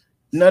people.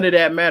 None of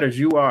that matters.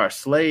 You are a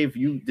slave.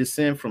 You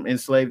descend from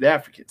enslaved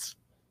Africans.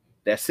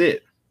 That's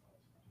it.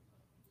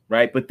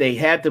 Right? But they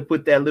had to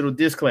put that little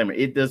disclaimer.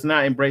 It does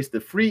not embrace the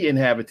free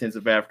inhabitants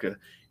of Africa.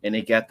 And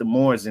they got the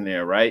Moors in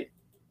there, right?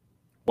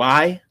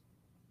 Why?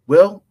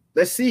 Well,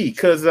 let's see.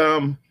 Because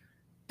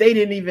they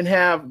didn't even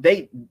have,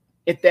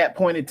 at that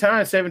point in time,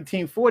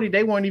 1740,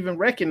 they weren't even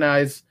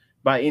recognized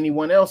by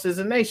anyone else as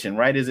a nation,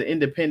 right? As an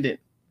independent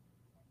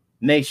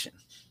nation.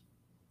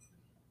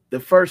 The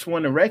first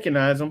one to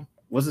recognize them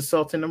was the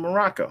Sultan of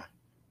Morocco.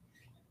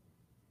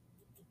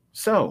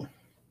 So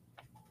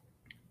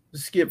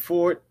let's skip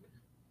forward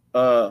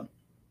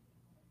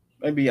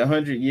maybe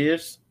 100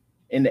 years.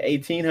 In the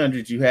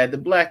 1800s, you had the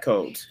Black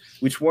Codes,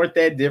 which weren't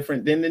that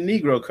different than the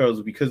Negro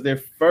Codes because they're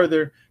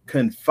further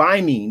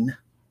confining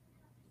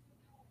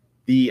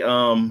the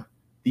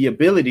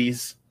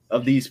abilities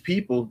of these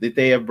people that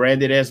they have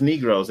branded as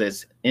Negroes,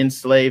 as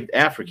enslaved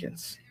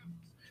Africans,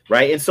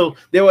 right? And so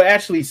there were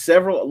actually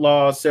several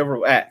laws,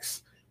 several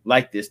acts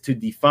like this to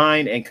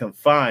define and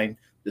confine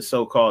the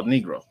so-called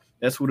Negro.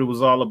 That's what it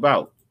was all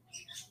about.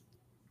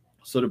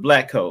 So the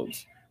Black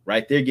Codes,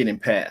 right, they're getting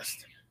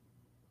passed.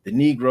 The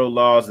Negro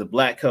laws, the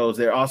Black Codes,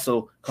 they're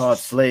also called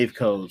slave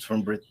codes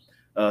from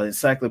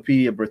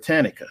Encyclopedia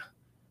Britannica.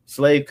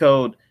 Slave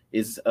code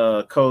is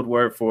a code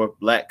word for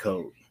Black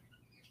Code,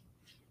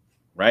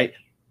 right?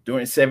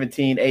 During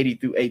 1780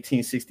 through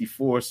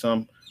 1864,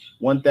 some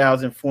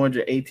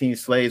 1,418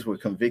 slaves were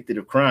convicted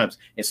of crimes.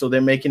 And so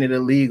they're making it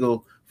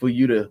illegal for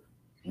you to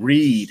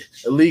read,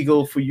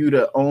 illegal for you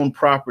to own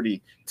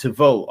property, to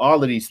vote,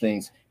 all of these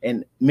things.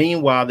 And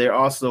meanwhile, they're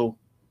also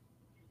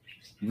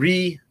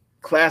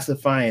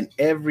reclassifying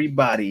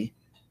everybody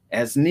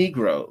as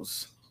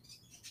Negroes.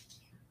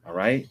 All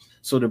right.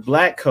 So the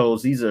Black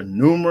Codes, these are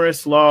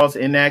numerous laws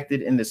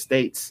enacted in the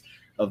states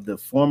of the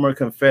former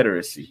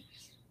Confederacy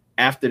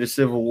after the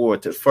Civil War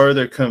to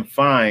further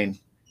confine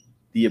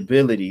the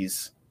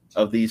abilities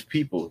of these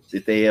people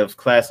that they have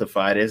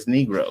classified as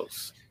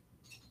Negroes.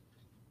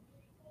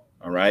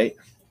 All right.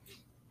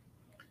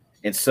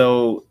 And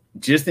so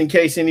just in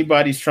case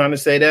anybody's trying to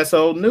say that's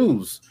old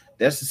news,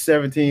 that's the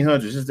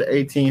 1700s, it's the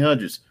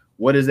 1800s.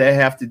 What does that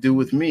have to do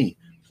with me?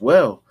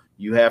 Well,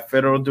 you have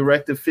Federal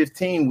Directive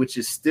 15, which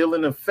is still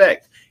in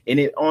effect. And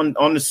it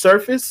on the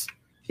surface,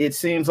 it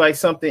seems like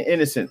something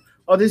innocent.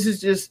 Oh, this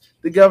is just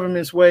the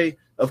government's way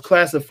of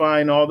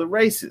classifying all the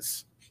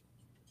races,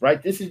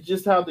 right? This is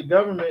just how the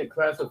government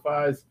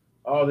classifies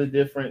all the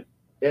different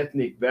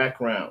ethnic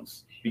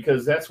backgrounds,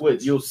 because that's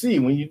what you'll see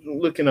when you're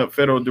looking up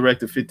Federal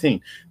Directive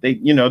 15.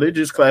 They're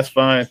just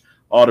classifying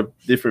all the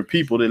different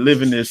people that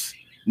live in this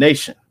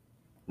nation,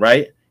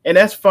 right? And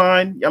that's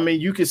fine. I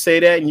mean, you could say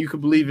that and you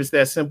could believe it's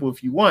that simple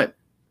if you want.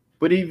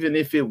 But even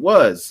if it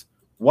was,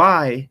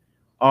 why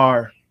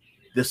are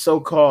the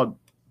so-called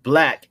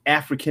Black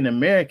African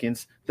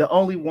Americans the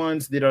only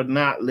ones that are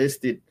not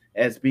listed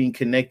as being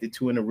connected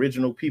to an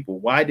original people?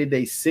 Why did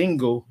they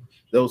single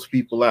those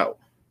people out?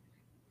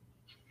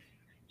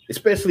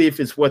 Especially if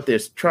it's what they're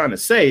trying to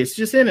say. It's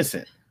just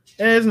innocent.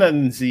 There's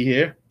nothing to see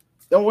here.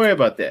 Don't worry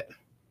about that.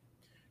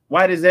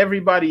 Why does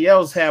everybody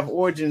else have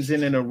origins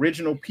in an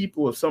original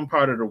people of some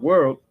part of the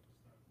world,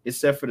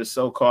 except for the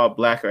so-called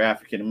Black or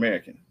African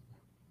American?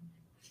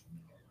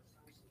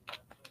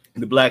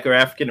 The Black or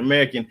African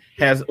American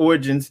has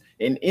origins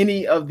in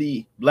any of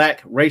the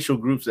Black racial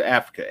groups of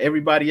Africa.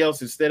 Everybody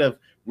else, instead of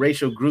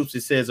racial groups,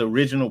 it says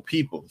original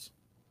peoples.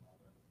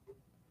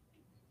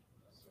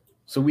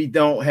 So we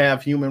don't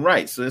have human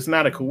rights. So it's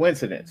not a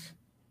coincidence,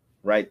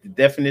 right? The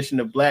definition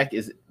of Black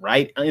is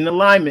right in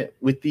alignment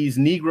with these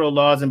Negro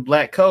laws and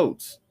Black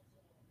codes.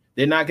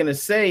 They're not going to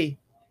say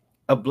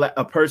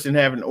a person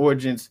having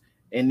origins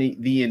in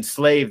the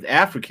enslaved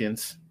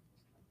Africans.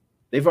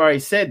 They've already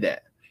said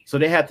that. So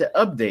they had to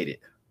update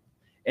it.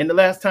 And the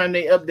last time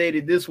they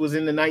updated this was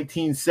in the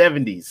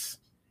 1970s,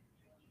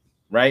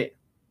 right?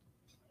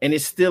 And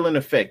it's still in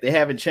effect. They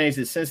haven't changed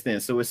it since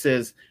then. So it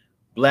says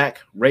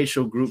Black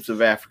racial groups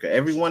of Africa.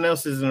 Everyone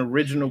else is an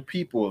original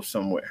people of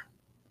somewhere.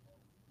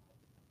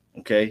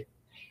 Okay.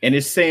 And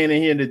it's saying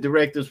in here the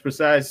directives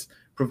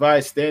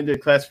provide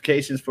standard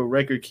classifications for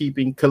record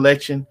keeping,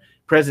 collection,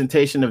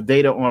 presentation of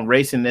data on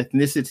race and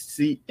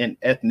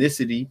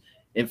ethnicity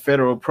in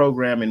federal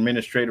program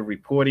administrative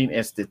reporting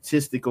and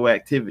statistical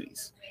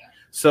activities.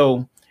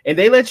 So, and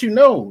they let you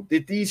know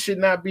that these should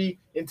not be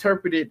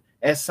interpreted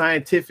as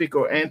scientific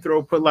or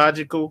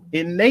anthropological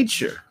in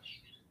nature.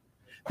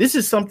 This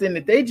is something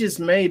that they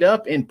just made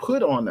up and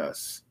put on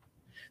us.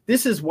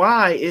 This is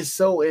why it's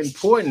so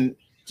important.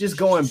 Just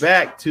going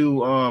back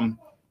to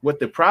what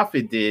the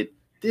prophet did,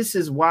 this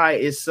is why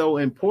it's so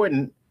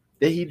important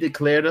that he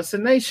declared us a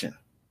nation.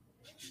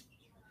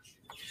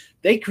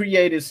 They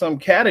created some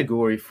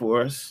category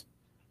for us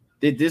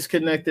that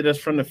disconnected us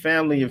from the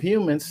family of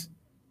humans.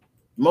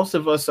 Most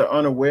of us are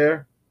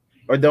unaware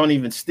or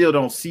still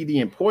don't see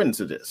the importance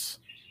of this,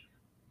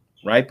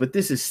 right? But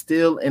this is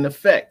still in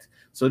effect.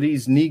 So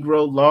these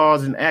Negro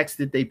laws and acts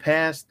that they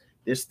passed,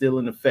 they're still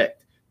in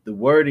effect. The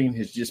wording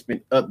has just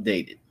been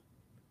updated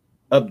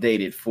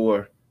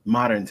for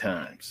modern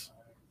times.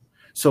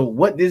 So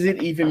what does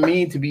it even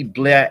mean to be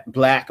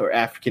black or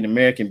African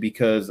American?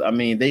 Because I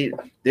mean,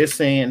 they're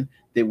saying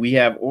that we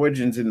have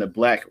origins in the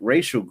Black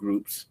racial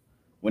groups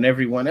when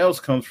everyone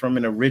else comes from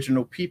an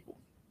original people.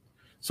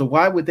 So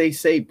why would they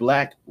say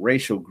Black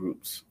racial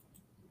groups?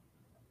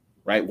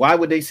 right? Why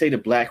would they say the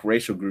black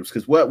racial groups?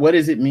 Because what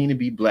does it mean to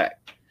be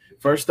black?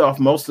 First off,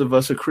 most of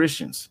us are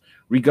Christians,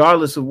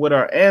 regardless of what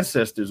our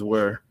ancestors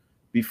were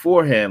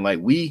beforehand. Like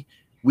we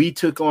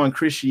took on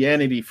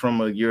Christianity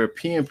from a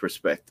European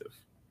perspective,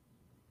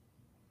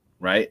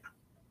 right?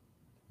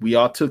 We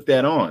all took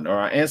that on, or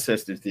our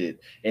ancestors did.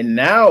 And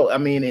now, I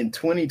mean, in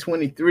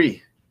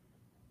 2023,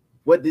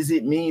 what does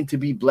it mean to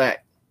be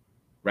black,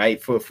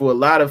 right? For a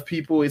lot of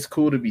people, it's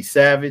cool to be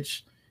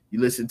savage.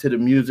 You listen to the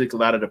music, a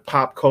lot of the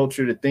pop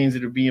culture, the things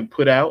that are being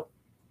put out,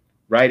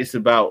 right? It's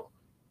about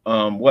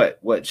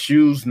what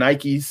shoes,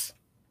 Nikes,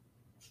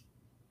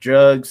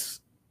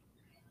 drugs,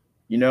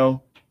 you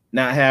know,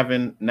 not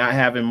having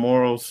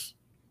morals,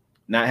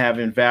 not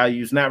having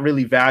values, not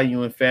really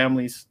valuing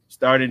families,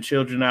 starting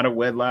children out of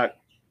wedlock,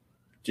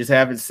 just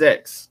having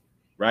sex,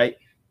 right?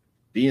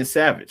 Being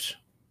savage.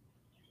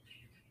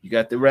 You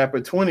got the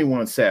rapper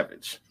 21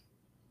 Savage,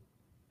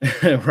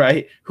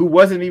 right? Who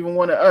wasn't even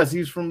one of us. He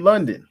was from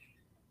London,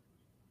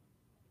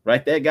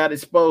 right? That got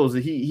exposed.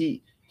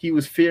 He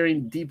was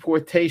fearing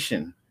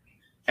deportation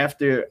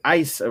after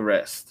ICE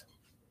arrest,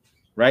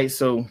 right?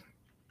 So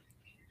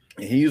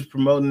he was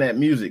promoting that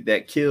music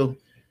that kill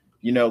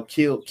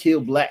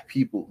black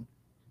people,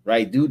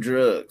 right? Do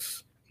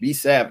drugs, be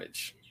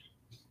savage.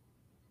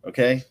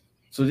 Okay,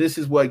 so this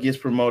is what gets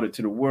promoted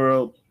to the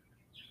world.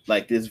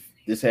 Like this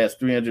has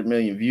 300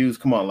 million views.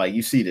 Come on, like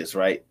you see this,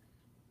 right?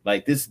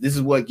 Like this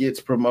is what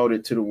gets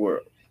promoted to the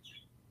world.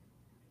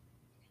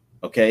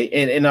 Okay,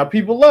 and our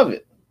people love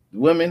it.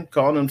 Women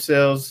call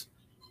themselves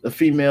a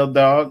female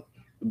dog.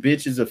 A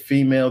bitch is a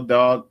female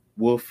dog,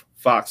 wolf,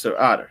 fox, or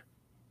otter,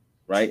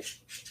 right?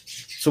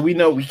 So we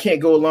know we can't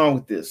go along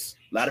with this.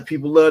 A lot of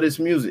people love this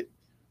music,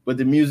 but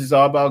the music's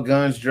all about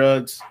guns,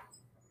 drugs,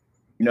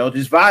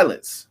 just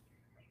violence.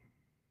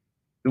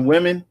 The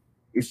women,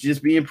 it's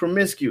just being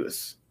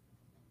promiscuous.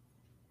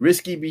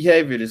 Risky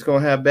behavior that's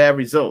going to have bad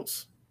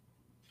results.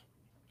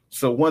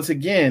 So once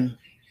again,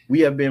 we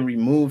have been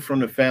removed from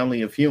the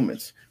family of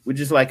humans. We're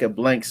just like a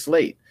blank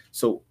slate.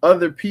 So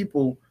other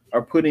people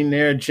are putting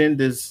their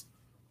agendas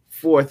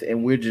forth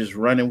and we're just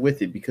running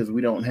with it because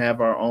we don't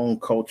have our own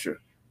culture.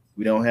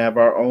 We don't have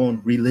our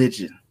own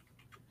religion.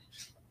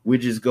 We're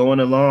just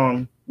going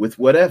along with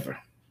whatever.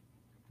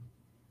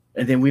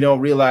 And then we don't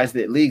realize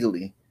that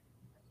legally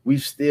we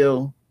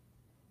still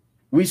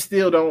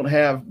don't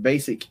have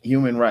basic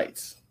human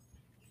rights,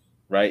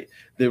 right?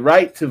 The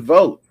right to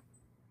vote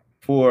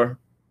for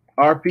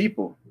our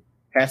people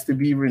has to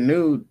be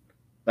renewed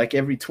like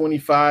every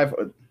 25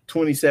 or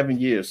 27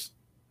 years.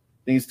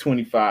 I think it's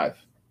 25.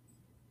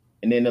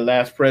 And then the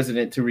last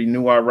president to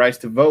renew our rights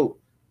to vote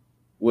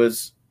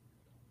was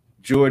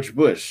George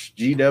Bush,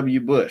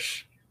 G.W.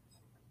 Bush,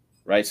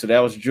 right? So that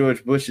was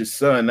George Bush's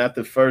son, not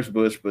the first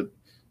Bush, but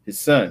his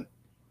son.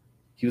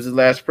 He was the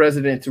last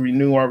president to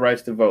renew our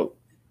rights to vote,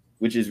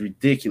 which is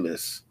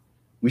ridiculous.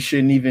 We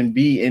shouldn't even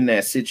be in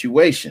that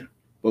situation,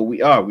 but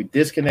we are. We're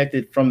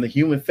disconnected from the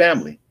human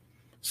family.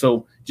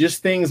 So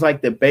just things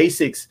like the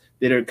basics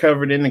that are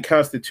covered in the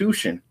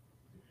Constitution,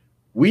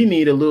 we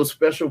need a little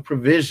special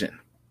provision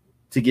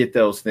to get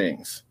those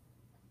things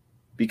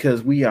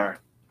because we are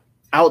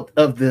out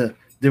of the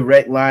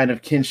direct line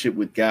of kinship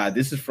with God.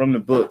 This is from the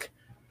book,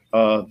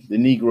 The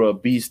Negro, a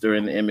Beast, or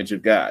in the Image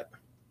of God.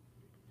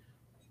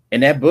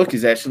 And that book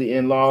is actually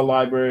in law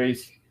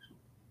libraries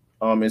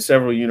in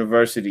several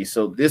universities.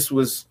 So this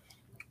was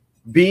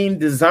being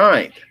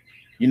designed,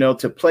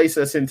 to place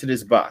us into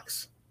this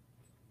box.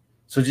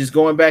 So just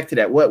going back to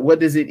that, what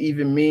does it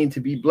even mean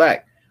to be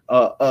black?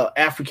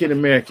 African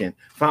American,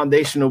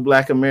 foundational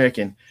Black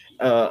American,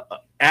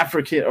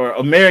 African or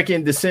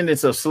American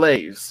descendants of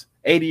slaves,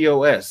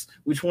 ADOS,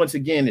 which once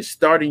again is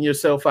starting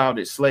yourself out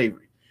as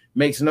slavery.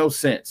 Makes no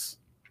sense.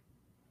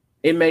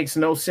 It makes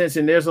no sense.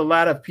 And there's a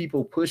lot of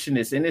people pushing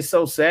this. And it's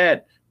so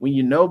sad when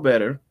you know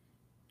better.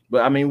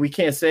 But I mean, we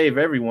can't save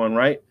everyone,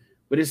 right?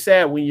 But it's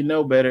sad when you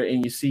know better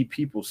and you see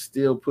people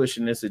still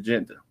pushing this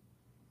agenda,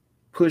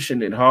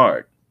 pushing it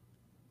hard.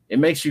 It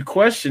makes you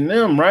question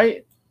them,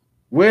 right?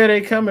 Where are they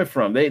coming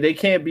from? They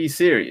can't be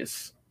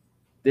serious.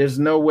 There's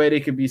no way they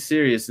could be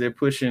serious. They're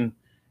pushing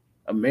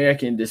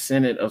American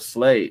descendant of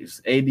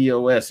slaves,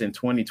 ADOS, in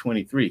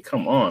 2023.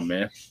 Come on,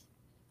 man.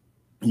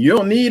 You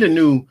don't need a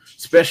new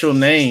special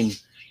name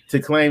to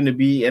claim to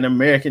be an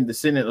American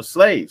descendant of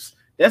slaves.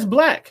 That's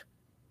black.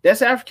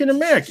 That's African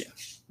American,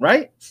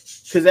 right?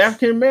 Because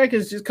African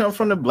Americans just come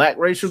from the black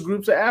racial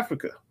groups of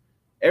Africa.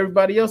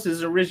 Everybody else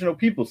is original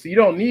people. So you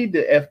don't need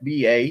the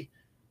FBA,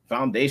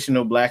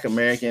 Foundational Black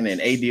American,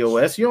 and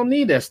ADOS. You don't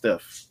need that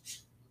stuff.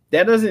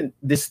 That doesn't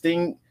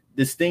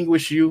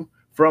distinguish you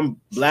from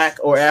black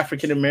or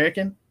African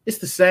American. It's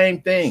the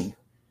same thing.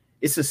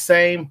 It's the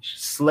same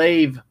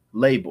slave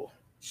label,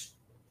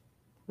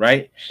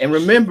 right? And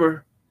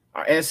remember,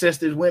 our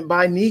ancestors went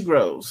by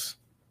Negroes.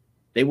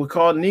 They were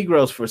called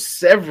Negroes for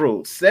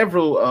several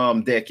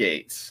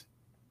decades,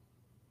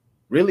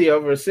 really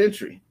over a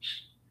century.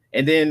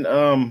 And then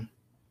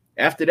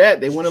after that,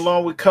 they went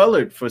along with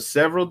colored for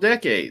several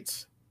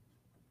decades.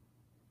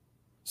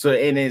 So,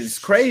 and it's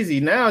crazy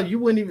now. You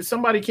wouldn't even,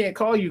 somebody can't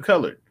call you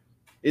colored.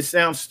 It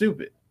sounds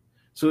stupid.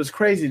 So it's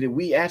crazy that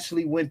we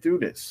actually went through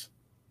this,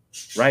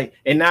 right?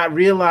 And not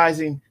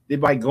realizing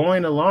that by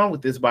going along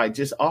with this, by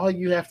just all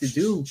you have to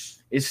do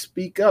is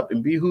speak up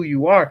and be who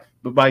you are.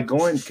 But by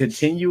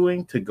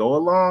continuing to go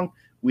along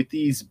with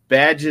these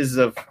badges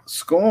of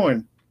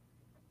scorn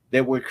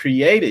that were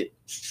created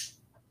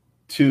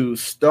to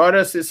start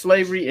us in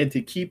slavery and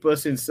to keep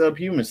us in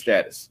subhuman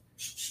status,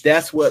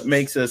 that's what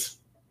makes us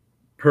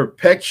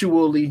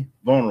perpetually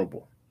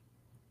vulnerable.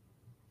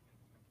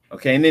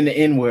 Okay, and then the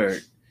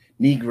N-word,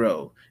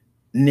 Negro,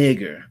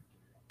 nigger.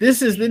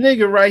 This is the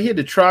nigger right here,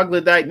 the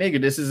troglodyte nigger.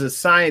 This is a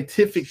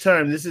scientific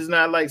term. This is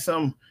not like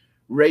some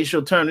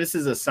racial term. This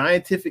is a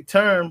scientific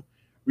term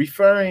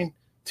referring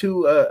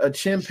to a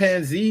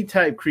chimpanzee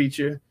type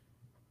creature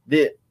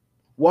that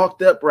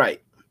walked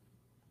upright.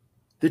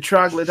 The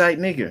troglodyte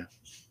nigger.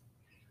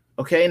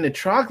 Okay, and the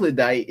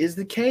troglodyte is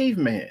the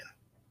caveman.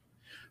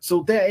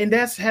 So that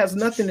has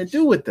nothing to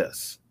do with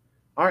us.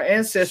 Our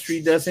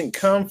ancestry doesn't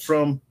come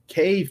from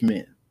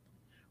cavemen,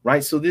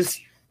 right? So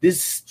this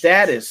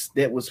status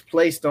that was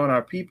placed on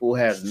our people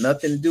has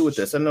nothing to do with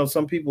us. I know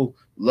some people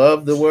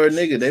love the word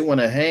nigger. They want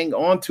to hang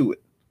on to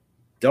it.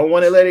 Don't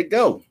want to let it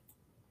go.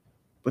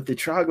 But the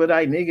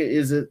troglodyte nigger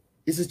is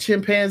a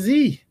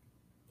chimpanzee,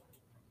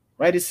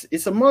 right?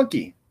 It's a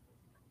monkey.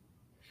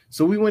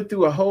 So we went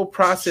through a whole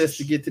process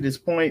to get to this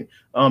point.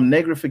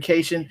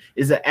 Negrification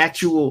is an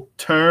actual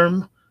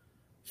term,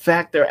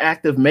 fact or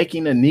act of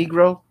making a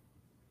Negro,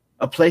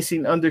 a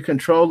placing under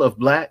control of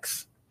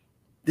blacks.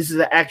 This is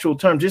an actual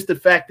term. Just the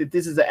fact that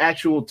this is an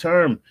actual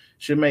term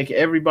should make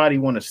everybody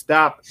want to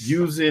stop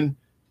using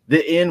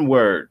the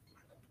N-word,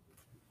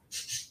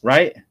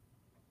 right?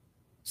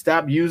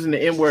 Stop using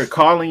the N-word,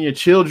 calling your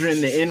children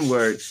the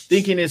N-word,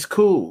 thinking it's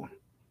cool.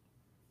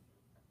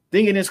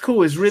 Thinking it's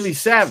cool is really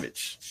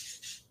savage.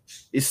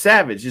 It's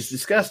savage. It's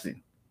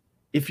disgusting.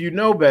 If you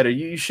know better,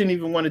 you shouldn't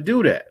even want to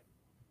do that,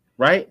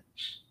 right?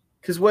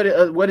 Because what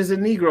is a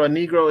Negro? A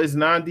Negro is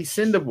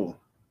non-descendable.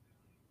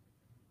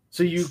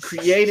 So you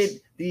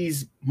created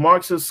these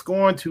marks of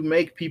scorn to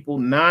make people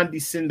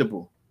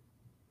non-descendable.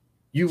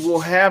 You will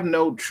have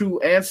no true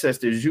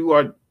ancestors. You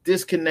are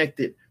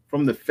disconnected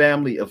from the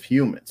family of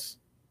humans,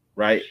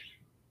 right?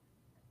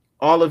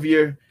 All of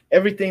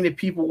everything that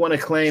people want to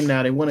claim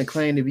now, they want to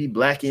claim to be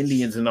Black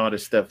Indians and all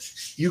this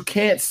stuff. You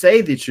can't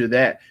say that you're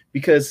that,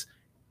 because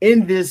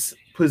in this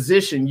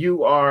position,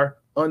 you are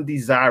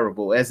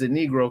undesirable. As a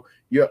Negro,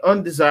 you're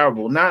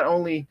undesirable, not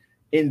only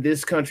in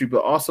this country,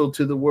 but also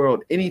to the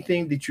world.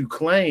 Anything that you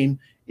claim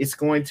is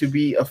going to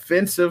be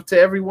offensive to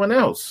everyone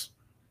else,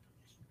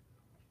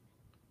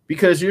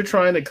 because you're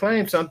trying to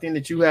claim something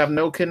that you have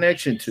no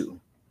connection to,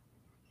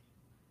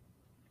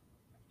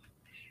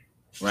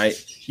 right?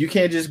 You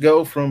can't just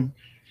go from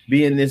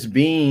being this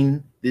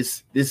being,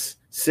 this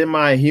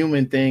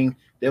semi-human thing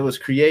that was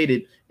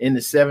created in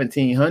the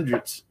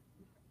 1700s,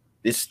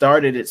 that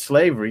started at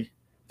slavery,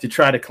 to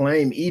try to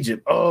claim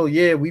Egypt. Oh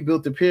yeah, we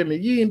built the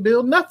pyramid. You didn't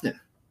build nothing.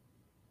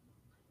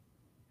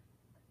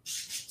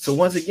 So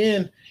once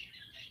again,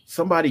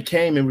 somebody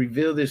came and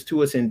revealed this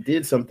to us and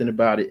did something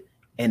about it,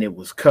 and it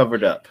was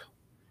covered up.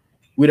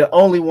 We're the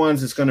only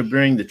ones that's going to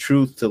bring the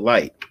truth to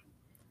light.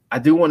 I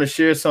do want to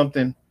share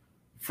something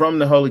from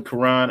the Holy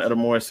Quran of the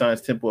Moorish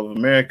Science Temple of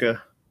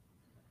America.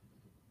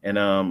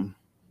 And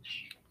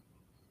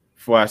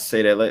before I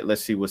say that,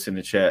 let's see what's in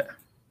the chat.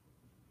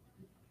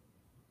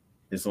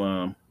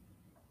 Islam.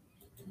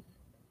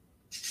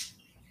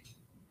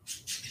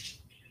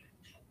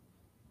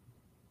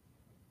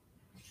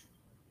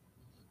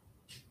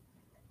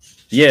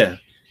 Yeah,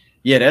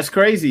 that's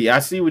crazy. I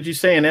see what you're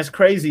saying. That's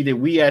crazy that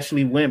we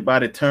actually went by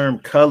the term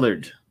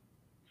colored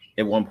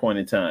at one point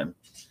in time.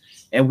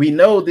 And we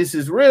know this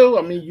is real.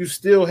 I mean, you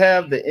still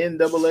have the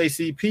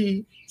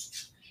NAACP,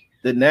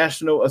 the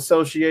National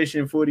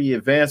Association for the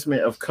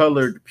Advancement of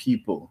Colored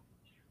People.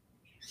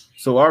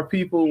 So our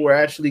people were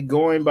actually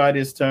going by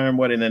this term,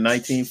 in the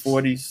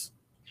 1940s,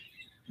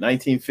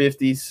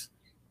 1950s.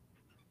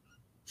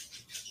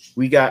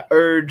 We got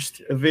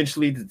urged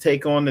eventually to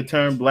take on the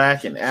term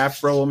Black and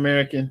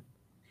Afro-American.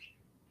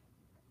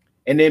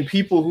 And then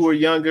people who are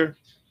younger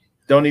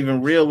don't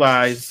even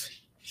realize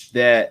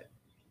that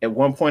at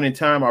one point in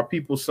time, our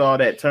people saw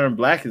that term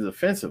Black as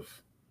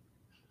offensive,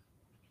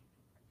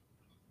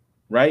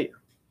 right?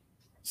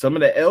 Some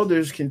of the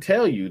elders can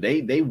tell you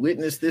they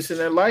witnessed this in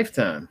their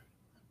lifetime.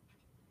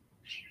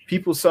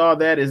 People saw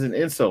that as an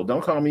insult.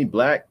 Don't call me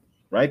Black,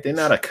 right? They're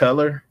not a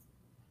color.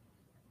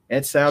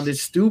 That sounded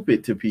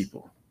stupid to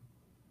people.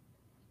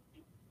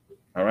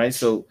 All right,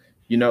 so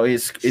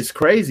it's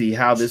crazy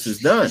how this is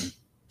done.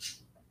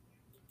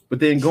 But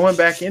then going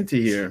back into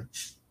here,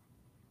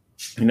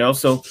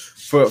 so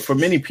for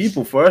many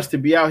people, for us to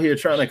be out here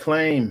trying to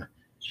claim,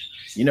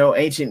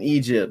 ancient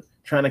Egypt,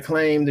 trying to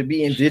claim to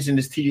be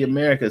indigenous to the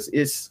Americas,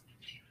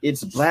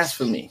 it's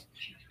blasphemy.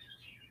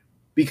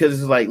 Because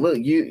it's like, look,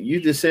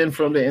 you descend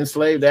from the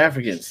enslaved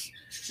Africans.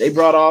 They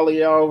brought all of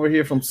y'all over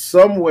here from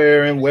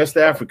somewhere in West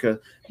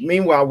Africa.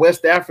 Meanwhile,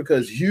 West Africa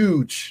is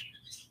huge.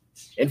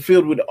 and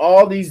filled with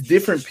all these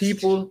different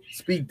people,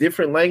 speak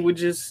different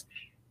languages,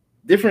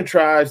 different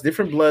tribes,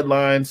 different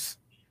bloodlines.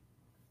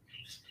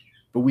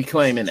 But we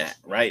claiming that,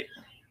 right?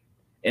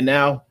 And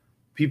now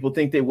people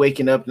think they're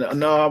waking up.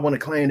 No, I want to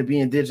claim to be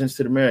indigenous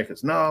to the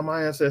Americas. No,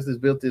 my ancestors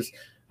built this.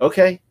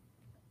 Okay,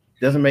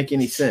 doesn't make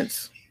any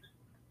sense.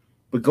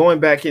 But going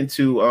back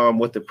into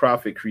what the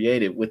prophet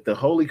created with the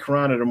Holy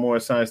Quran of the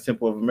Moorish Science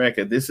Temple of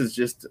America, this is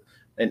just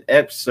an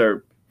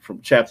excerpt from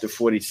chapter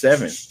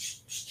 47.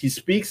 He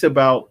speaks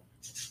about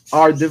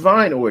our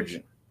divine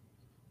origin,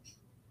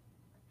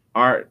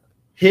 our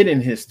hidden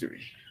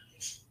history.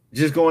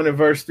 Just going to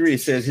verse 3,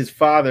 it says his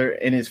father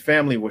and his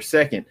family were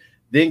second.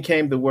 Then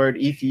came the word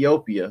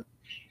Ethiopia,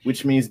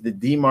 which means the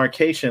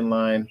demarcation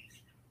line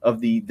of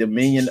the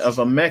dominion of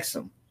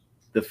Amexem,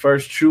 the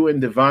first true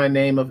and divine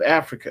name of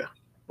Africa,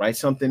 right?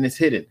 Something is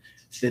hidden.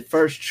 The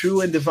first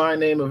true and divine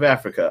name of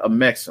Africa,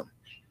 Amexem,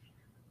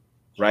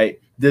 right?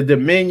 The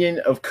dominion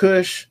of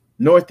Kush,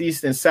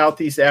 Northeast and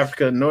Southeast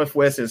Africa,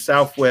 Northwest and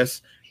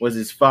Southwest was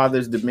his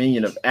father's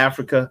dominion of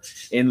Africa.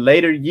 In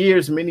later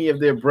years, many of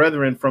their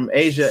brethren from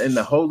Asia and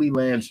the Holy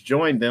Lands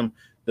joined them.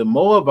 The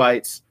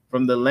Moabites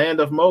from the land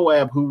of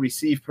Moab, who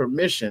received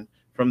permission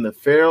from the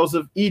pharaohs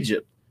of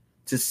Egypt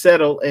to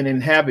settle and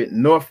inhabit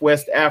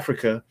Northwest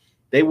Africa.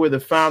 They were the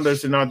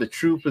founders and are the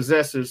true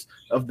possessors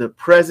of the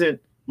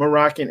present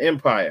Moroccan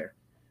Empire.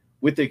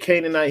 With the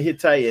Canaanite,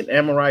 Hittite, and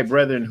Amorite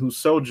brethren who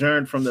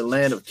sojourned from the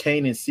land of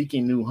Canaan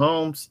seeking new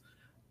homes,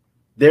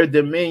 their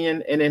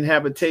dominion and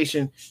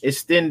inhabitation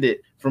extended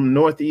from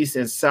Northeast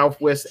and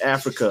Southwest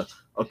Africa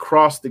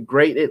across the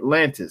great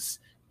Atlantis,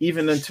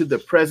 even unto the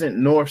present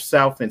North,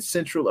 South, and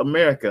Central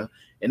America,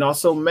 and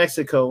also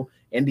Mexico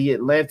and the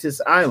Atlantis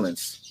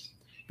Islands,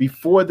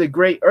 before the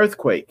great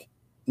earthquake,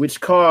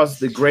 which caused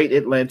the great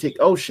Atlantic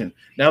Ocean.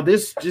 Now,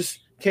 this,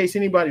 just in case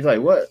anybody's like,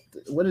 what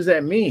does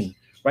that mean?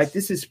 Right?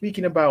 This is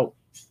speaking about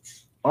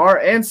our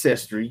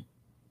ancestry,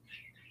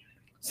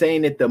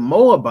 saying that the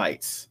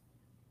Moabites,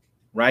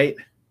 right,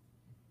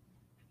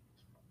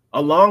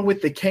 along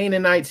with the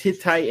Canaanites,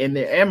 Hittite, and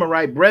the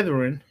Amorite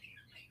brethren,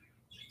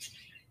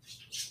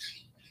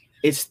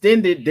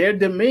 extended their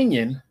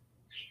dominion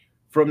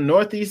from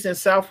Northeast and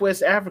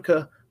Southwest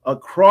Africa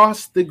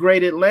across the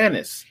Great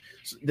Atlantis.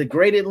 The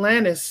Great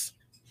Atlantis,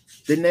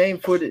 the name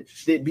for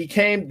that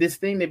became this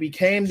thing that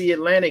became the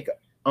Atlantic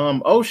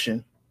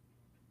Ocean,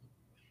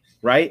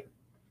 right?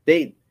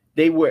 They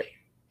were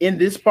in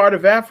this part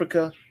of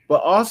Africa,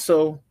 but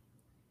also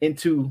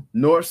into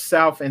North,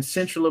 South, and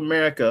Central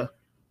America,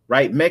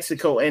 right?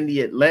 Mexico and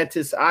the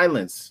Atlantis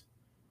Islands.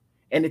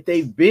 And that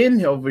they've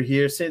been over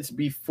here since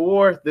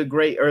before the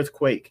great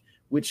earthquake,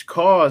 which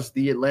caused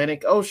the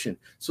Atlantic Ocean.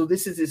 So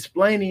this is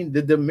explaining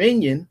the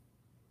dominion,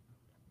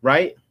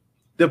 right?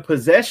 The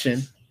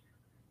possession,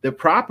 the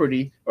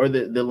property, or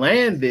the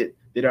land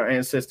that our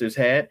ancestors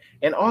had,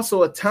 and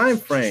also a time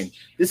frame.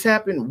 This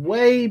happened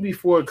way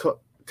before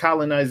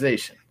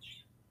colonization,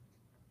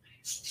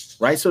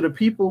 right? So the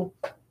people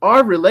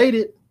are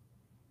related,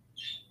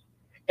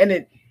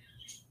 and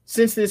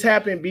since this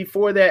happened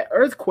before that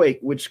earthquake,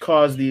 which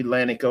caused the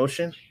Atlantic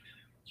Ocean,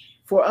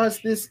 for us,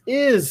 this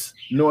is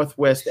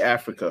Northwest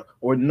Africa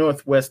or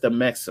Northwest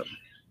Amexem.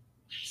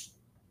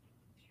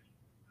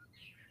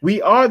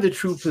 We are the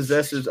true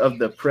possessors of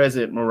the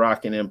present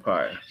Moroccan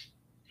Empire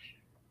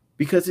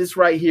because it's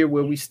right here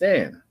where we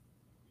stand.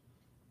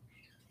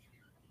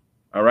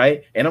 All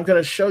right. And I'm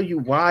going to show you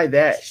why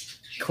that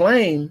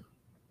claim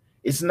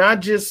is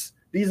not just,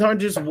 these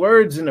aren't just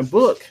words in a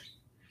book.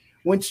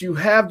 Once you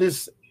have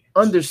this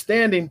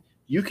understanding,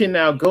 you can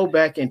now go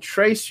back and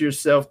trace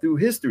yourself through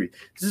history.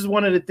 This is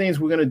one of the things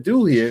we're going to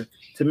do here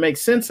to make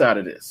sense out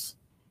of this.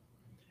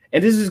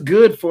 And this is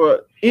good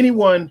for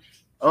anyone,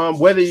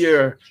 whether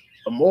you're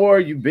a Moor,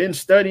 you've been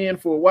studying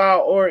for a while,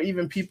 or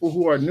even people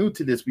who are new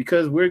to this,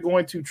 because we're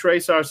going to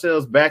trace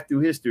ourselves back through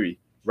history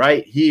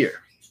right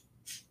here.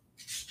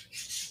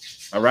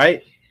 All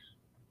right.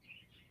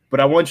 But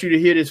I want you to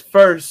hear this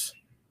first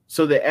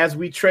so that as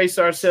we trace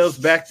ourselves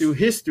back through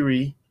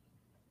history,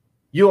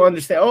 you'll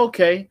understand,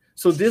 okay,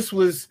 so this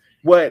was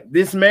what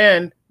this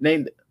man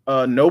named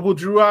Noble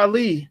Drew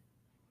Ali,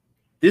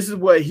 this is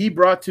what he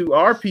brought to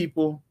our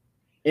people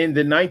in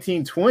the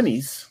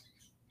 1920s,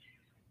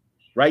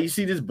 right? You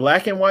see this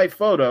black and white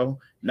photo,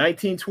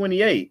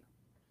 1928.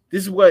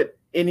 This is what,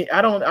 and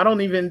I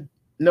don't even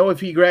know if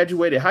he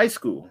graduated high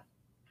school,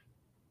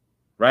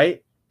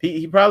 right?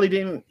 He probably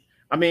didn't.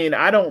 I mean,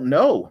 I don't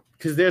know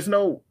because there's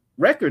no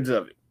records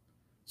of it.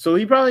 So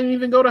he probably didn't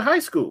even go to high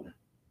school.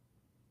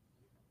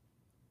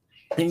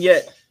 And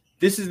yet,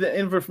 this is the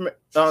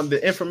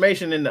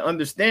information and the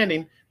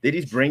understanding that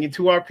he's bringing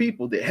to our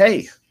people that,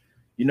 hey,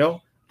 you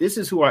know, this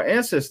is who our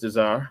ancestors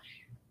are.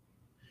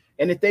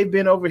 And that they've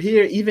been over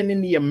here, even in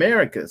the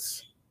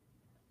Americas,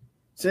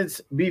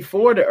 since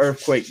before the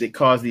earthquake that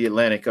caused the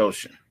Atlantic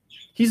Ocean.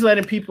 He's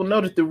letting people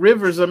know that the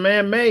rivers are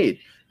man-made.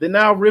 The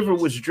Nile River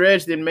was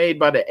dredged and made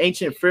by the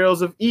ancient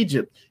pharaohs of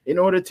Egypt in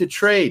order to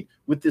trade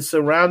with the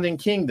surrounding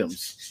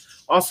kingdoms.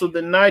 Also,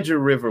 the Niger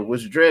River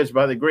was dredged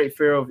by the great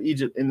pharaoh of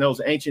Egypt in those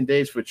ancient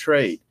days for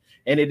trade.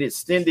 and it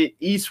extended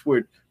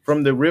eastward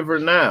from the river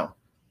Nile,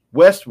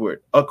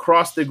 westward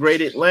across the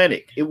great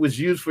Atlantic. It was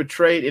used for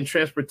trade and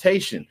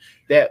transportation.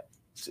 That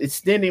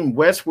extending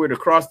westward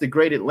across the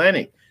great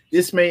Atlantic.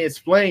 This may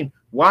explain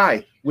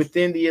why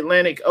within the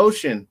Atlantic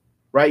Ocean,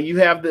 right, you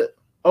have the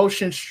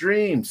ocean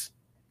streams,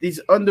 these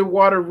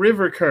underwater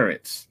river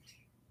currents.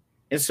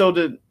 And so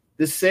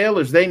the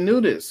sailors, they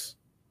knew this.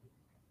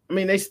 I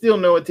mean, they still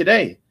know it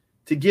today,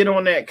 to get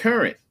on that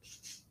current,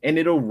 and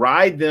it'll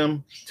ride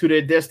them to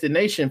their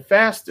destination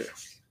faster.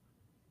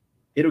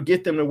 It'll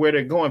get them to where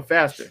they're going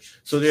faster.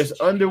 So there's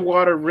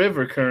underwater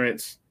river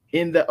currents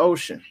in the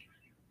ocean.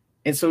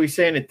 And so he's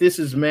saying that this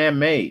is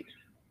man-made.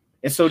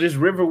 And so this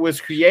river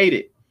was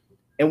created.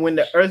 And when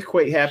the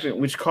earthquake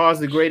happened, which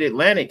caused the great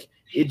Atlantic,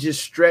 it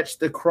just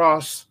stretched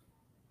across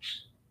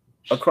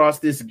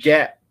this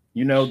gap,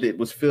 you know, that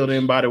was filled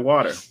in by the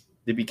water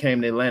that became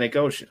the Atlantic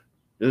Ocean.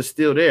 It was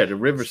still there. The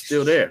river's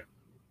still there.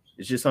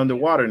 It's just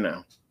underwater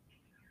now.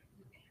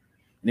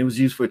 And it was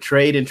used for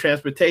trade and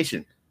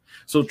transportation.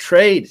 So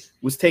trade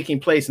was taking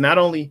place not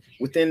only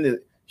within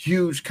the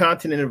huge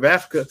continent of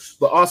Africa,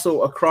 but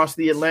also across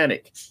the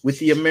Atlantic with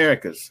the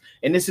Americas.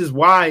 And this is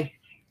why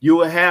you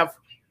will have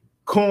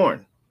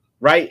corn,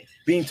 right,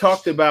 being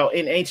talked about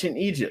in ancient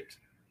Egypt.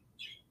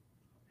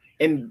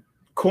 And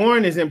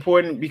corn is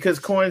important because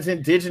corn is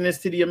indigenous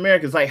to the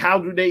Americas. Like, how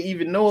do they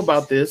even know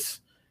about this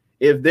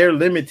if they're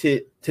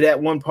limited to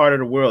that one part of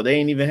the world? They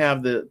ain't even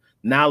have the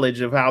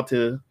knowledge of how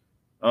to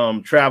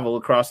travel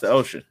across the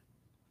ocean.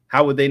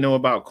 How would they know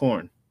about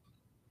corn?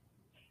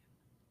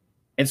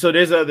 And so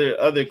there's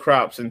other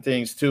crops and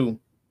things too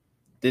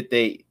that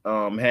they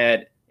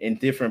had in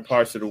different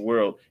parts of the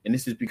world. And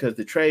this is because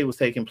the trade was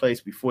taking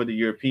place before the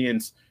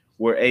Europeans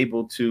were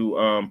able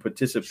to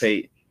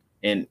participate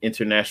in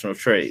international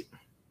trade.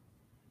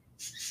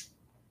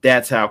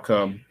 That's how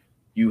come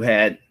you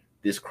had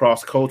this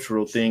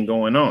cross-cultural thing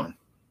going on.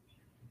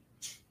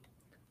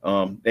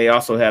 They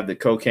also have the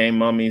cocaine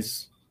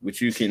mummies,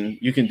 which you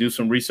can do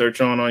some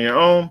research on your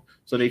own.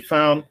 So they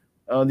found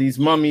these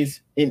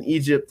mummies in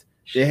Egypt.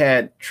 They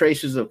had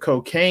traces of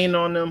cocaine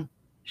on them,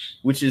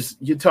 which is,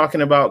 you're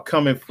talking about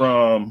coming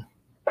from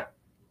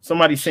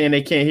somebody saying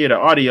they can't hear the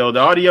audio. The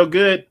audio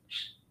good?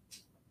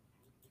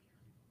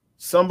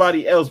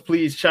 Somebody else,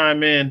 please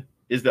chime in.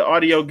 Is the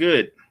audio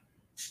good?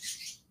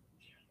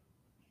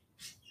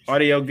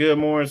 Audio good,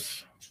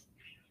 Morris?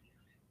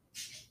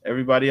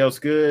 Everybody else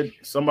good?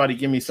 Somebody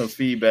give me some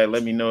feedback.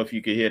 Let me know if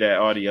you can hear that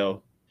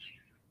audio.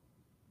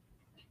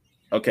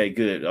 Okay,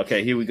 good.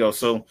 Okay, here we go.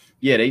 So,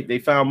 yeah, they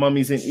found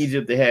mummies in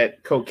Egypt. They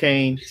had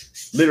cocaine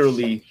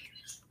literally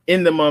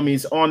in the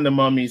mummies, on the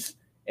mummies.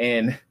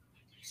 And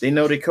they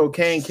know that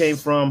cocaine came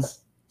from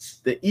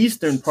the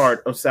eastern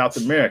part of South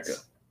America.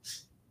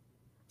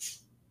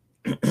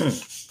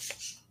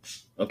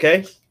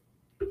 Okay?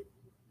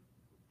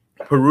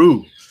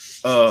 Peru,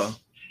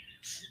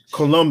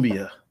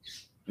 Colombia,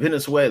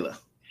 Venezuela,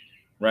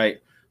 right?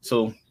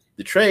 So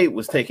the trade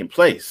was taking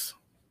place.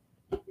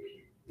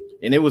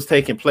 And it was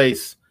taking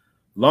place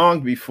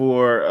long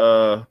before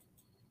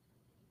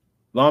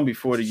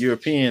the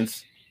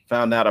Europeans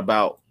found out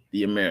about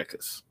the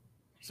Americas.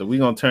 So we're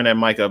going to turn that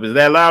mic up. Is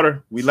that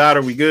louder? We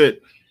louder? We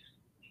good?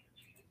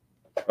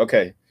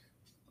 Okay.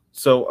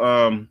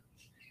 So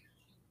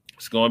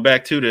just going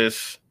back to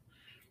this.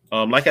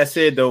 Like I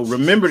said, though,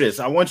 remember this.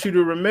 I want you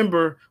to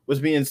remember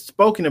what's being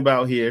spoken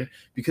about here,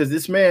 because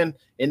this man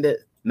in the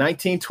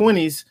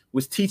 1920s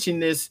was teaching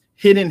this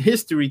hidden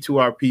history to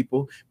our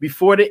people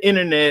before the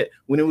internet,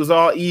 when it was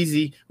all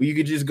easy, where you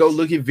could just go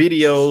look at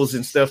videos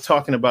and stuff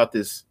talking about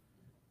this,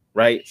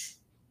 right?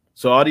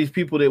 So all these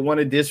people that want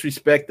to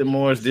disrespect the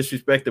Moors,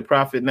 disrespect the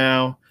prophet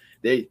now,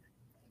 they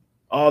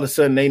all of a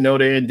sudden they know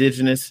they're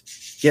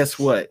indigenous. Guess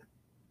what?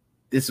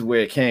 This is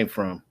where it came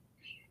from.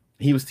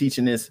 He was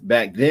teaching this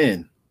back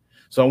then.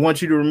 So I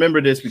want you to remember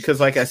this, because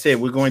like I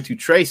said, we're going to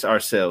trace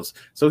ourselves.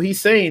 So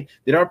he's saying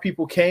that our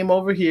people came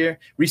over here,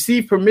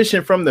 received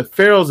permission from the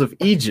pharaohs of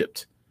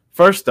Egypt.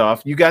 First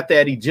off, you got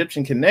that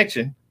Egyptian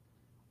connection,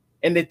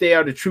 and that they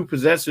are the true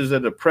possessors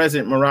of the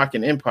present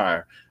Moroccan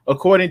Empire.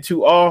 According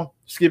to all,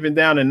 skipping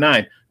down to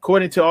 9,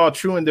 according to all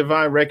true and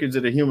divine records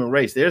of the human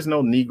race, there's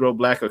no Negro,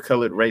 black, or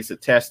colored race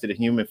attached to the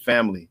human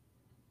family.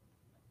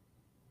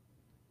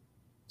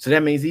 So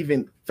that means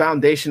even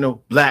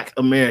foundational Black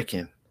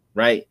American,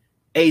 right?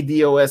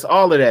 ADOS,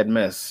 all of that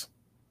mess.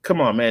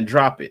 Come on, man,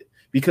 drop it.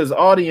 Because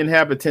all the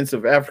inhabitants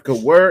of Africa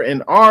were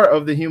and are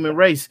of the human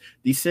race,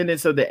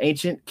 descendants of the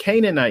ancient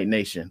Canaanite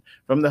nation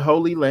from the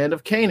holy land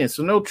of Canaan.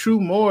 So no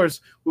true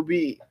Moors will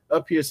be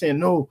up here saying,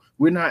 no,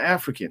 we're not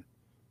African.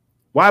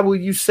 Why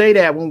would you say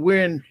that when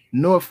we're in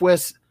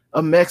Northwest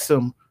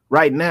Amexem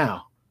right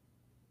now?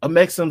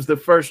 Amexem's the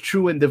first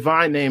true and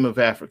divine name of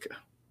Africa.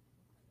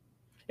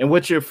 And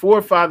what your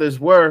forefathers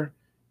were,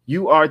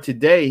 you are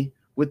today,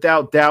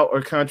 without doubt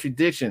or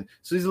contradiction.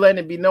 So he's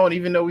letting it be known,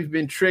 even though we've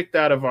been tricked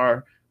out of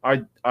our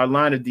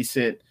line of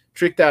descent,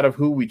 tricked out of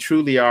who we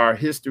truly are,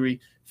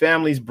 history,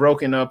 families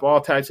broken up,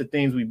 all types of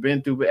things we've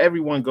been through, but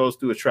everyone goes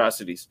through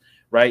atrocities,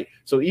 right?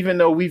 So even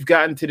though we've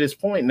gotten to this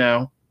point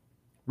now,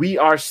 we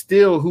are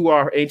still who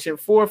our ancient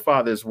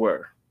forefathers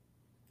were.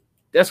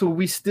 That's what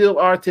we still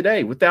are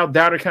today, without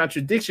doubt or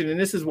contradiction. And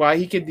this is why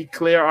he can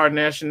declare our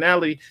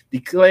nationality,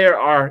 declare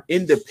our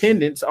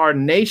independence, our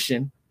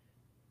nation,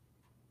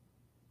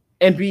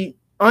 and be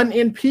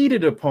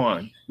unimpeded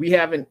upon. We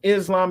have an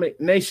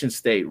Islamic nation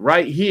state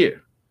right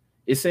here.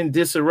 It's in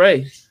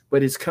disarray,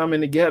 but it's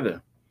coming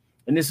together.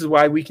 And this is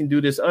why we can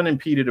do this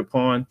unimpeded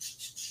upon.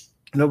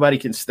 Nobody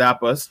can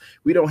stop us.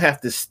 We don't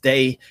have to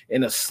stay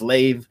in a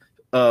slave,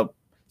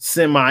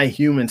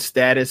 semi-human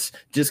status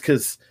just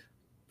because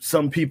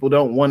some people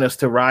don't want us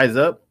to rise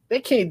up. They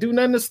can't do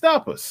nothing to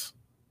stop us.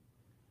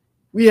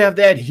 We have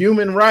that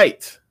human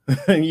right,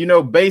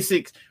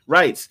 basic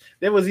rights.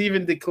 That was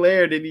even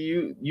declared in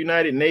the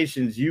United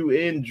Nations,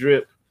 UN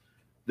DRIP,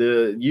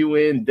 the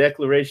UN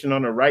Declaration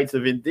on the Rights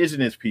of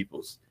Indigenous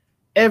Peoples.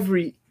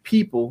 Every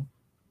people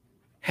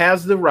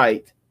has the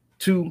right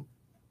to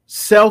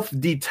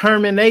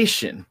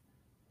self-determination,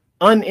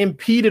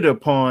 unimpeded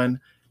upon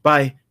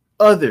by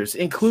others,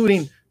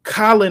 including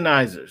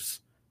colonizers.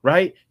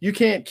 Right? You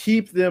can't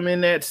keep them in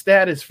that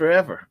status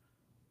forever.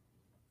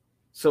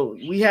 So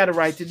we had a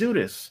right to do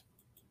this.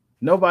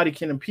 Nobody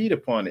can impede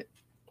upon it.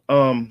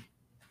 And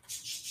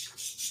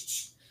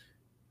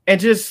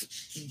just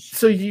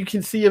so you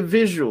can see a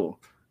visual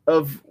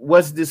of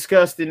what's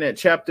discussed in that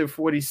chapter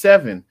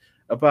 47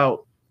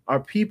 about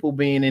our people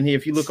being in here.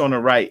 If you look on the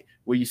right,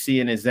 where you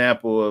see an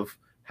example of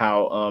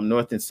how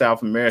North and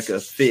South America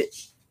fit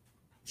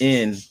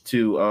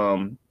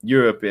into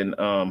Europe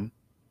and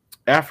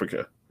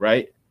Africa,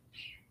 right?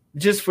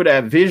 Just for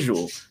that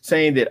visual,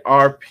 saying that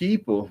our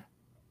people,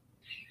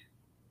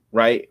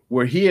 right,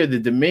 were here, the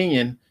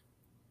Dominion,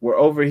 were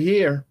over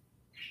here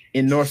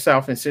in North,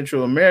 South, and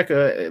Central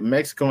America,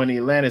 Mexico, and the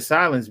Atlantic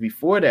Islands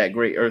before that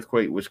great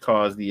earthquake which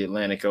caused the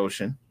Atlantic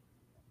Ocean.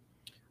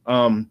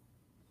 There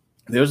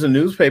was a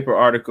newspaper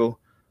article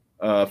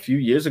a few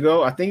years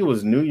ago, I think it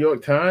was New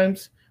York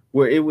Times,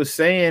 where it was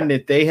saying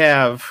that they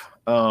have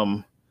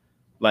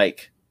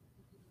like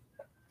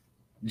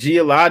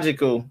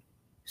geological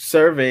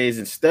surveys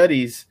and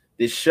studies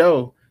that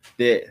show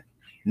that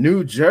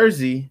New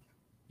Jersey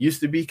used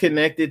to be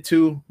connected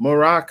to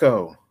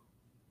Morocco.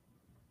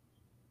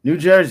 New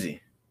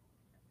Jersey.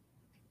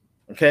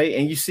 Okay,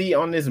 and you see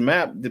on this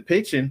map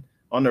depiction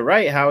on the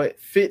right how it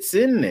fits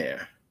in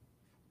there.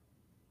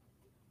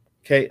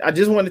 Okay, I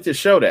just wanted to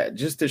show that,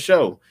 just to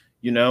show,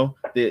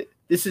 that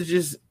this is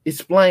just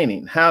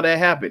explaining how that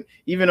happened.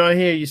 Even on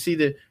here, you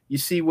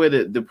see where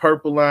the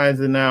purple line is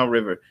the Nile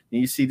River.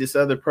 And you see this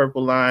other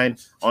purple line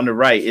on the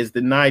right is the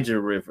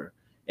Niger River,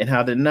 and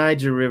how the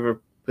Niger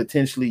River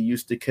potentially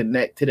used to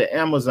connect to the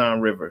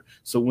Amazon River.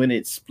 So when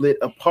it split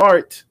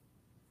apart,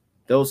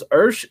 those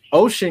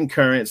ocean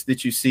currents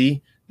that you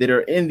see that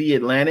are in the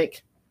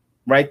Atlantic,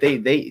 right?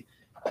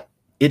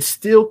 It's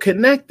still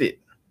connected.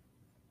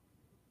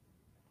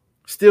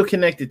 Still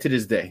connected to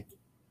this day.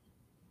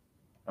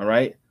 All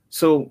right.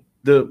 So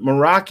the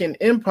Moroccan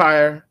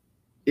Empire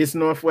is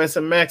northwest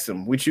of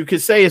Maxim, which you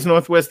could say is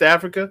Northwest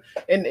Africa.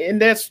 And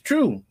that's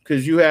true,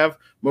 because you have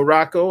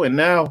Morocco, and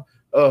now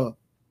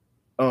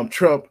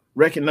Trump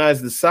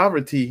recognized the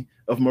sovereignty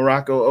of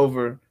Morocco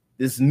over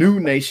this new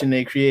nation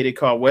they created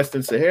called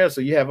Western Sahara.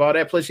 So you have all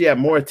that. Plus you have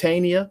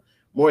Mauritania.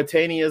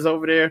 Mauritania is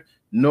over there,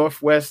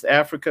 Northwest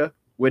Africa,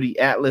 where the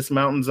Atlas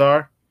Mountains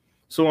are.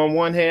 So on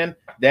one hand,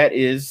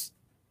 that's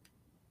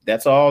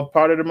all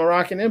part of the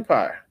Moroccan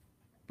Empire.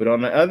 But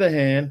on the other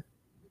hand,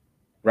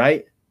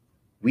 right,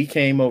 we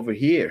came over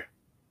here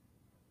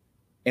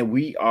and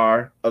we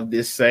are of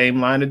this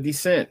same line of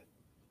descent.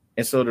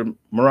 And so the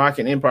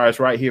Moroccan Empire is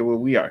right here where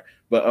we are.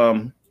 But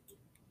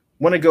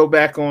want to go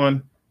back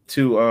on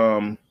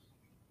to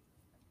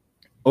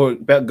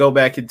go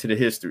back into the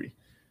history.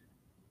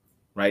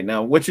 Right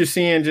now, what you're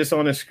seeing just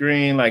on the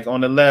screen, like on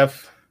the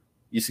left,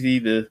 you see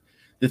the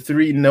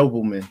three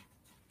noblemen.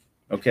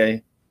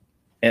 Okay.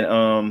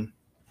 And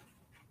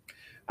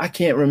I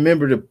can't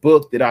remember the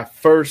book that I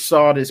first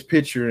saw this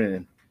picture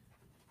in,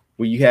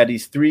 where you had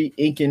these three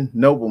Incan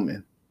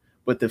noblemen.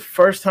 But the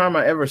first time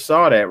I ever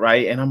saw that,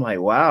 right, and I'm like,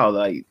 wow,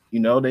 like,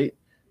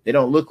 they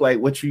don't look like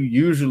what you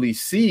usually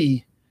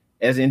see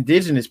as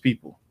indigenous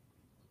people.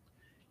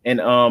 And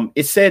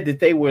it said that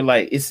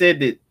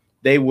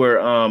they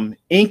were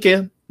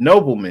Inca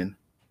noblemen,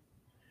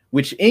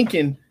 which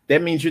Incan,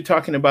 that means you're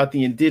talking about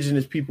the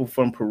indigenous people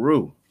from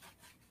Peru.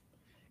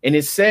 And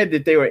it said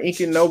that they were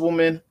Incan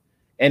noblemen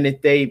and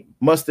that they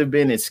must have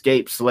been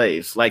escaped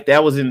slaves. Like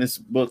that was in this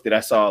book that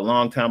I saw a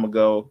long time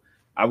ago.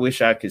 I wish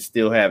I could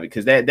still have it,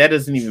 because that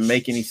doesn't even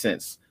make any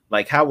sense.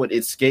 Like, how would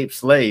escaped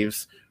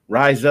slaves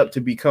rise up to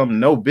become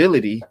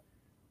nobility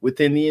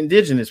within the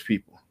indigenous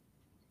people?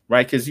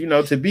 Right? Because,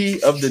 to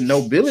be of the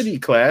nobility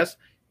class,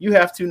 you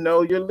have to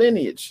know your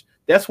lineage.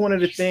 That's one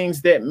of the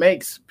things that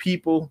makes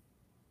people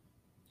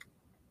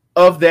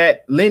of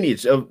that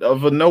lineage,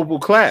 of a noble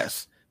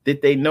class,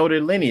 that they know their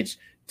lineage.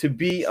 To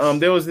be,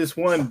 there was this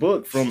one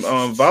book from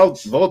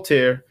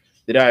Voltaire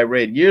that I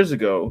read years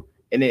ago,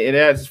 and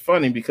it's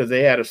funny because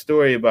they had a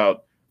story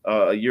about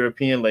a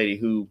European lady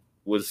who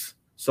was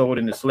sold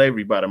into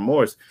slavery by the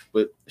Moors.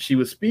 But she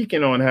was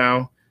speaking on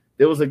how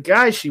there was a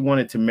guy she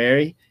wanted to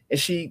marry, and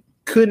she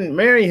couldn't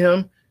marry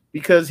him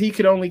because he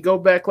could only go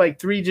back like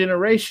 3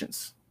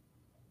 generations.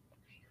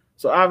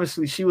 So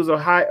obviously she was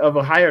of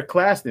a higher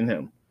class than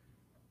him,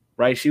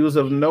 right? She was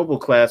of noble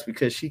class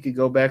because she could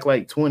go back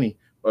like 20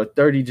 or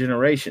 30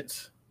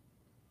 generations.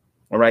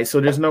 All right.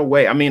 So there's no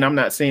way. I mean, I'm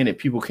not saying that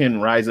people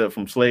can rise up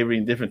from slavery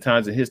in different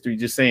times in history,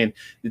 just saying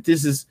that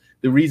this is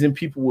the reason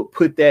people would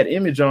put that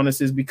image on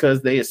us is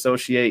because they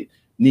associate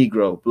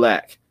Negro,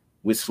 black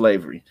with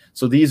slavery.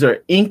 So these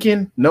are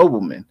Incan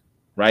noblemen,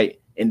 right?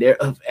 And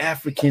they're of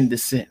African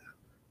descent,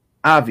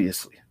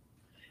 obviously.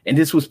 And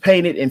this was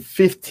painted in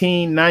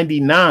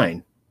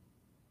 1599.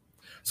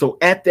 So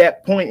at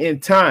that point in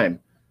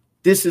time,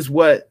 this is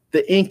what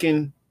the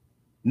Incan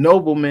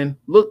noblemen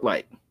looked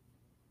like.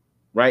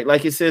 Right,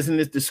 like it says in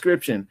this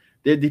description,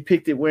 they're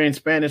depicted wearing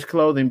Spanish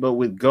clothing, but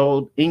with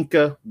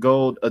Inca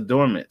gold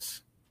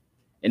adornments,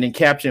 and then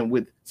captioned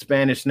with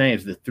Spanish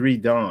names, the 3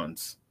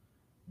 Dons,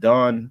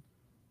 Don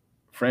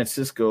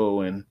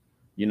Francisco, and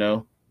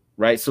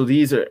right. So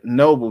these are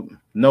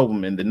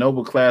noblemen, the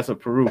noble class of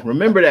Peru.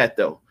 Remember that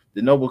though,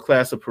 the noble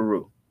class of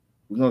Peru.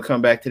 We're gonna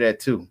come back to that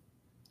too.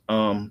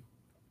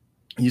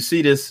 You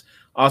see this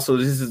also.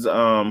 This is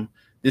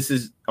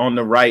on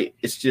the right.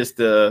 It's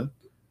just a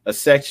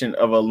section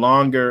of a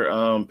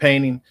longer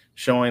painting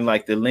showing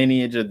like the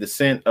lineage of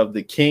descent of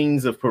the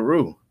kings of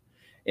Peru.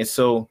 And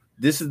so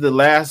this is the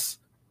last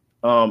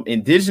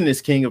indigenous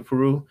king of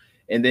Peru.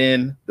 And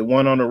then the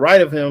one on the right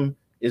of him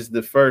is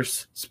the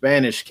first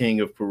Spanish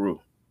king of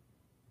Peru.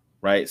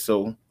 Right.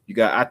 So you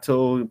got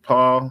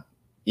Atahualpa,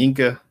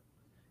 Inca,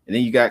 and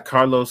then you got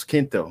Carlos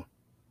Quinto,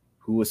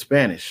 who was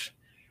Spanish.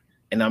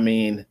 And I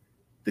mean,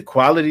 the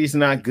quality is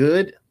not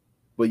good,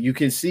 but you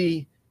can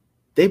see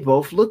they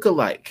both look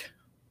alike.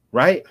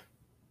 Right?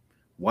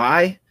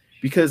 Why?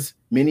 Because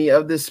many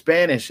of the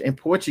Spanish and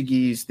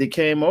Portuguese that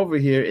came over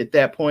here at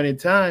that point in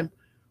time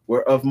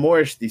were of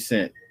Moorish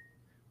descent.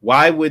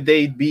 Why would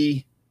they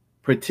be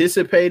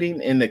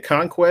participating in the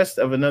conquest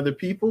of another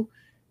people?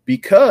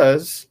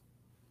 Because,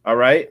 all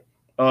right,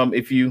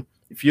 if you're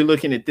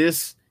looking at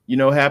this,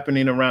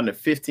 happening around the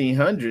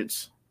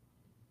 1500s,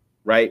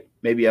 right?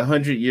 Maybe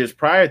 100 years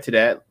prior to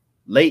that,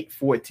 late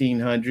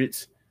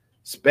 1400s,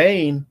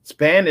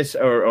 Spanish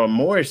or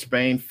Moorish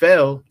Spain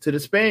fell to the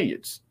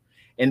Spaniards,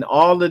 and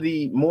all of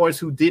the Moors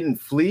who didn't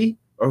flee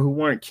or who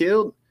weren't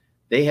killed,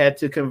 they had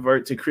to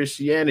convert to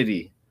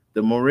Christianity.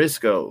 The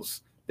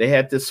Moriscos, they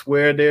had to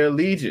swear their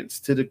allegiance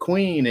to the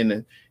Queen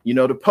and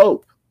the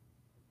Pope,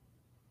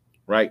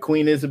 right?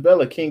 Queen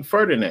Isabella, King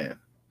Ferdinand.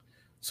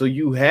 So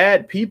you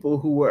had people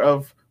who were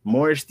of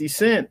Moorish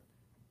descent,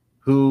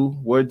 who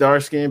were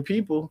dark-skinned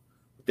people.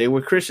 They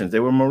were Christians. They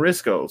were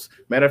Moriscos.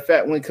 Matter of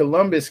fact, when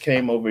Columbus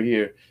came over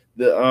here,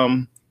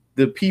 the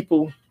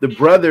people, the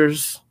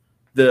brothers,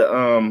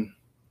 the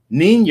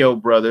Nino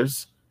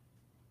brothers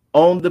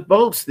owned the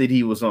boats that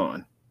he was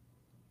on.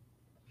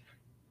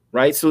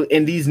 Right? So,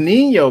 and these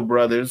Nino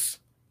brothers,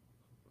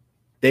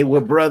 they were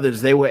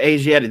brothers. They were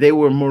Asiatic. They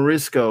were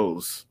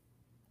Moriscos.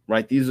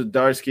 Right? These are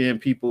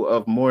dark-skinned people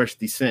of Moorish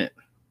descent.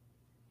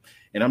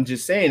 And I'm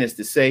just saying this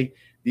to say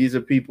these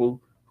are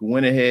people who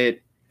went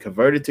ahead,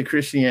 converted to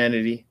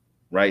Christianity,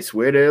 right?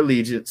 Swear their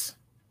allegiance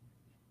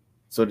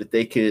so that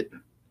they could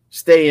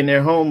stay in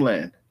their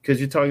homeland. Because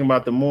you're talking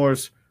about the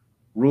Moors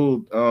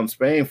ruled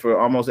Spain for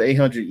almost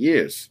 800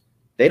 years.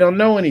 They don't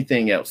know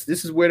anything else.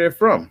 This is where they're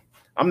from.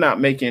 I'm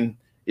not making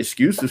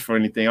excuses for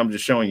anything. I'm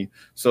just showing you.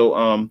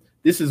 So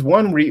this is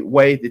one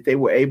way that they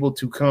were able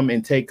to come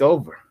and take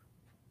over,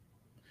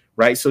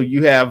 right? So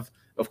you have,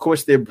 of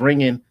course, they're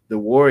bringing the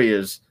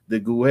warriors, the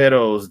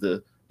guerreros,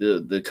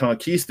 the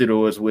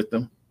conquistadors with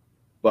them.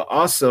 But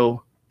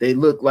also they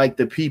look like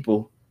the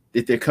people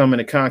that they're coming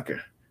to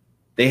conquer.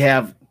 They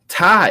have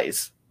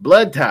ties,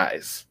 blood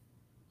ties.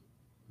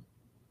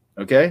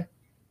 Okay.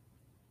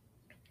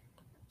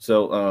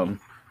 So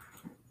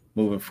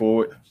moving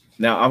forward.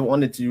 Now I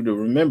wanted you to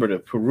remember the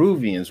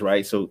Peruvians,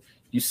 right? So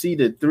you see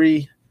the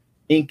 3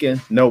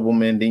 Incan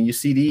noblemen, then you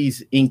see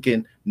these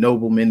Incan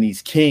noblemen,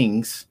 these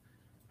kings.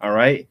 All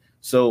right.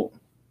 So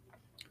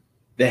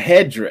the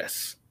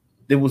headdress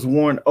that was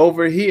worn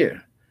over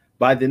here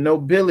by the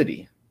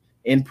nobility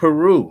in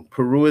Peru.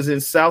 Peru is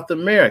in South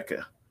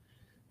America.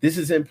 This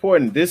is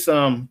important. This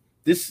on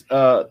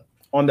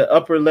the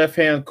upper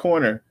left-hand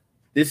corner,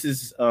 this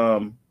is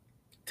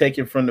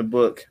taken from the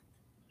book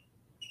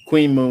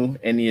Queen Mu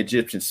and the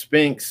Egyptian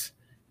Sphinx,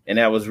 and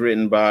that was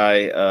written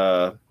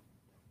by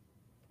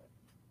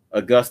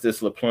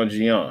Augustus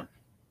Laplangian.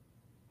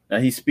 Now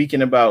he's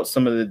speaking about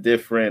some of the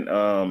different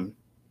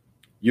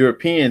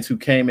Europeans who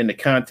came into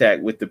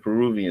contact with the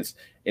Peruvians,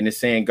 and it's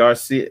saying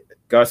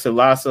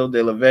Garcilaso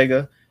de la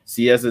Vega,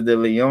 Cieza de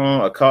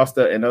Leon,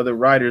 Acosta, and other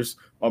writers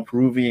on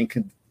Peruvian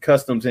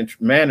customs and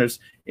manners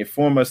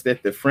inform us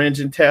that the fringe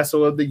and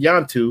tassel of the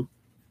Yantu,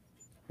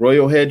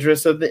 royal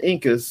headdress of the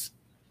Incas,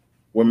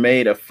 were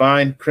made of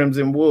fine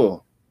crimson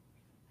wool.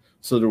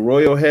 So the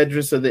royal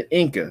headdress of the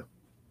Inca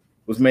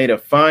was made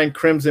of fine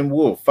crimson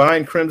wool.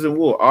 Fine crimson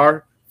wool.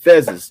 Our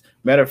fezzes.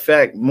 Matter of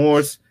fact,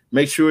 Morris,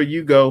 make sure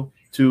you go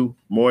to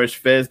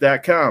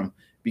MorrisFez.com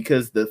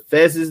because the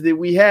fezzes that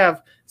we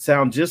have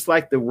sound just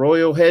like the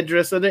royal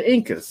headdress of the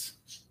Incas.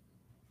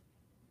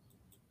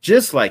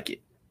 Just like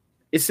it.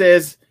 It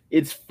says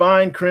it's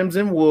fine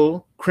crimson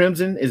wool.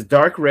 Crimson is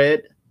dark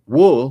red.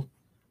 Wool,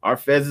 our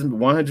fez is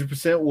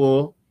 100%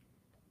 wool.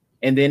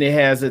 And then it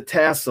has a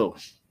tassel.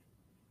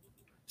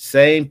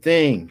 Same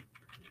thing.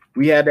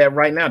 We have that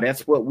right now.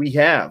 That's what we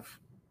have.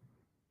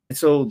 And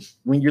so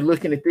when you're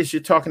looking at this,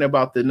 you're talking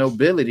about the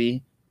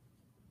nobility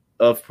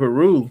of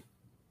Peru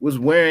was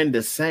wearing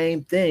the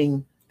same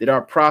thing that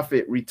our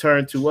prophet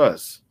returned to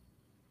us.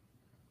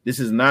 This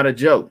is not a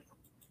joke.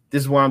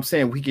 This is why I'm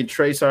saying we can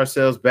trace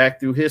ourselves back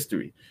through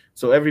history.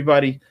 So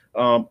everybody,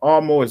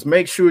 all Moors,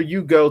 make sure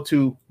you go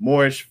to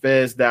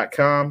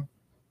MorrisFez.com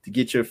to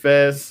get your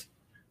fez.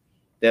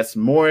 That's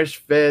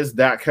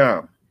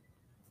MorrisFez.com.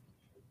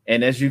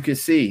 And as you can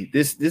see,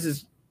 this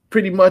is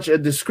pretty much a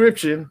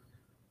description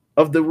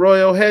of the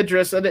royal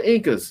headdress of the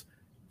Incas.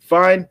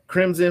 Fine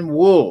crimson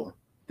wool.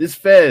 This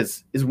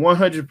fez is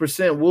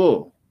 100%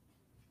 wool.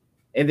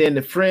 And then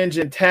the fringe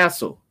and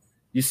tassel.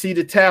 You see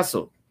the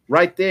tassel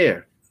right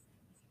there.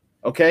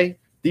 Okay?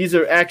 These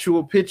are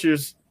actual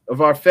pictures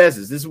of our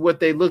fezzes. This is what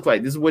they look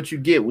like. This is what you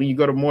get when you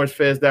go to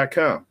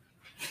MorrisFez.com.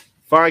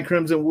 Fine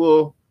crimson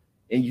wool,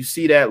 and you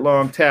see that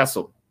long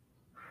tassel.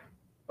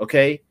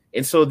 Okay?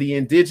 And so the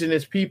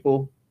indigenous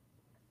people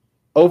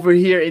over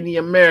here in the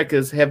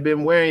Americas have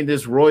been wearing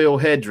this royal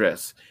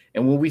headdress.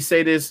 And when we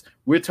say this,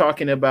 we're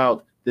talking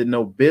about the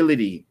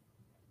nobility.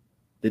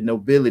 The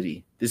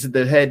nobility. This is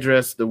the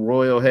headdress, the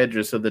royal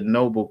headdress of the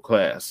noble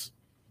class.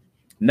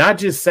 Not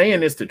just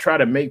saying this to try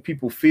to make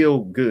people feel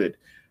good.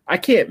 I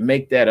can't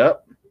make that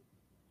up.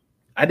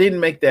 I didn't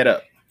make that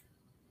up.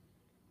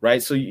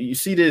 Right? So you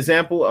see the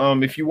example.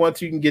 If you want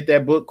to, you can get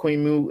that book,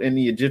 Queen Mu and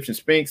the Egyptian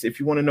Sphinx. If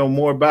you want to know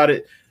more about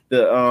it,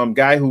 the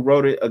guy who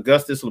wrote it,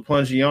 Augustus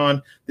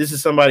Leplongeon, this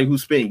is somebody who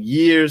spent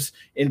years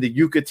in the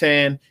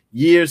Yucatan,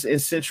 years in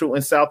Central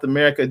and South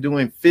America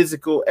doing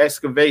physical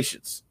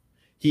excavations.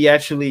 He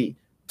actually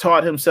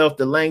taught himself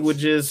the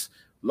languages,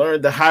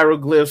 learned the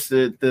hieroglyphs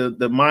that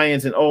the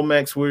Mayans and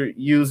Olmecs were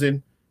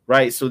using,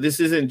 right? So this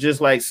isn't just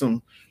like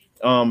some,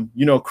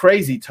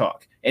 crazy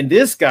talk. And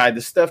this guy,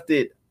 the stuff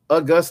that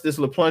Augustus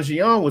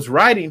Leplongeon was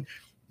writing,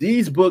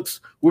 these books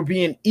were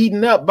being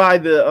eaten up by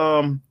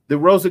the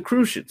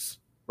Rosicrucians.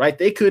 Right?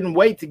 They couldn't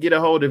wait to get a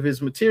hold of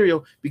his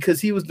material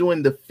because he was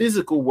doing the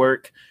physical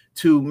work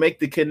to make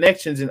the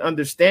connections and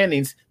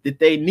understandings that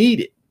they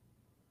needed.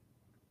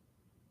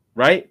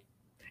 Right?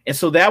 And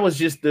so that was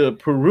just the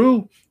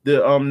Peru,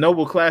 the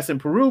noble class in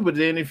Peru. But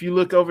then if you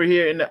look over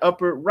here in the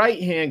upper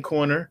right-hand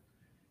corner,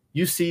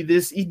 you see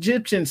this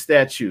Egyptian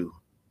statue.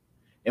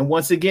 And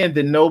once again,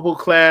 the noble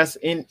class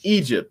in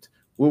Egypt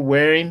were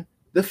wearing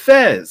the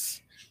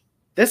fez.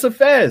 That's a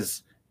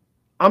fez.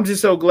 I'm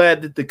just so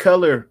glad that the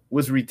color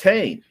was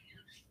retained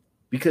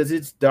because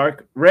it's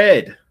dark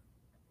red.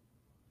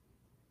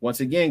 Once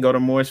again, go to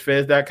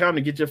MorrisFez.com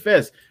to get your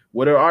fez.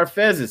 What are our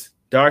fezes?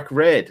 Dark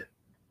red.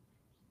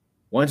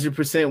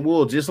 100%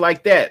 wool, just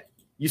like that.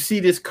 You see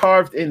this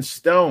carved in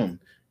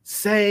stone.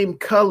 Same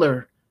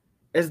color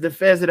as the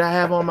fez that I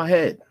have on my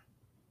head.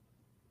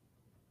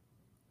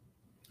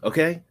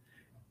 Okay?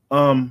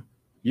 You're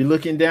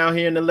looking down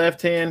here in the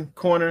left-hand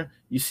corner.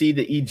 You see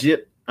the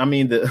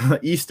the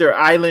Easter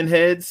Island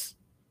heads.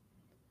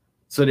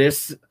 So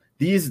there's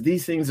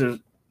these things are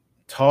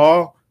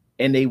tall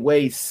and they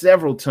weigh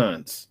several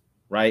tons,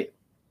 right?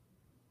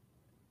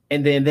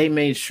 And then they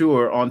made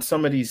sure on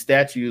some of these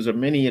statues or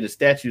many of the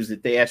statues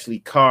that they actually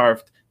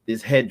carved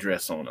this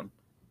headdress on them,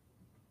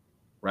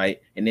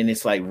 right? And then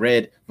it's like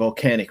red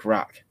volcanic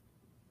rock.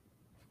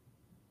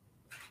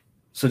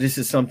 So this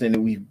is something that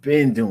we've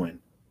been doing.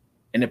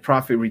 And the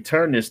prophet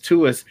returned this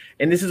to us.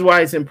 And this is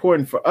why it's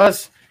important for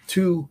us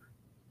to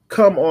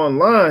come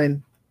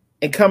online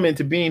and come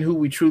into being who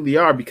we truly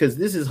are, because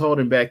this is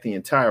holding back the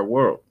entire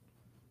world,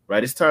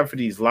 right? It's time for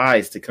these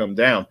lies to come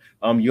down.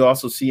 You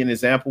also see an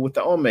example with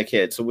the Olmec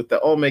head. So with the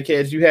Olmec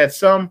heads, you had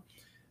some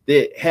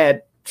that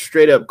had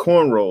straight up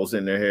cornrows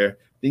in their hair.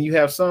 Then you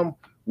have some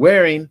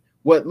wearing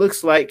what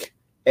looks like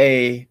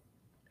a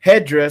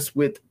headdress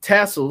with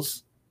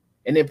tassels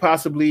and then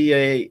possibly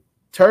a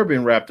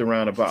turban wrapped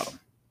around the bottom.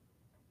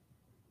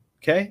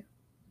 Okay.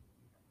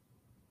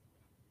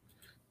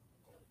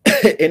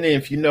 And then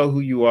if you know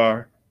who you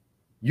are,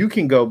 you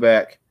can go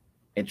back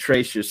and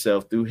trace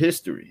yourself through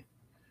history.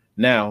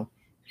 Now,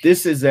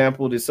 this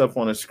example that's up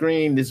on the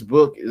screen, this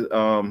book is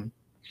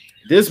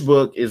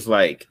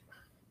like,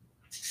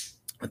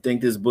 I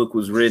think this book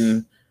was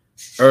written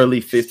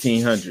early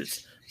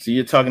 1500s. So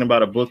you're talking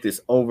about a book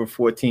that's over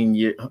 500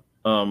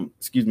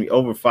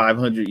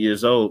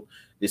 years old.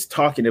 It's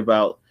talking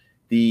about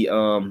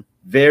the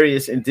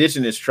various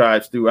indigenous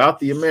tribes throughout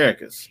the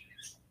Americas,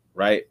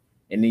 right?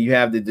 And then you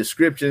have the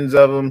descriptions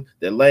of them,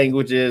 their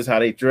languages, how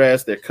they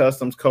dress, their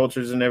customs,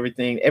 cultures, and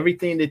everything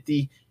that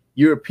the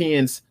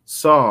Europeans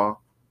saw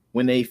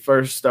when they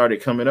first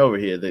started coming over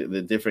here,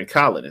 the different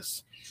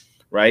colonists,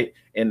 right?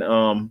 And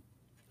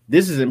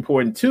this is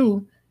important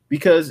too,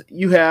 because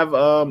you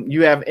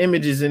have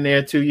images in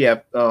there too. You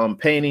have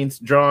paintings,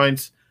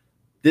 drawings.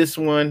 This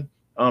one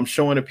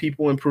showing the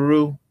people in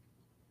Peru,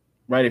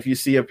 right? If you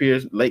see up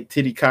here, Lake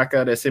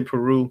Titicaca, that's in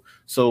Peru.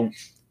 So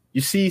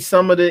you see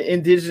some of the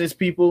indigenous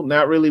people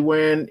not really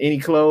wearing any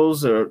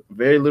clothes or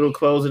very little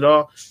clothes at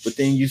all. But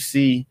then you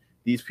see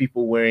these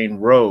people wearing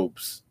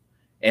robes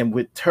and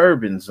with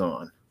turbans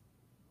on.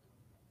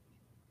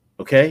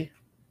 Okay?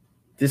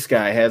 This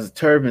guy has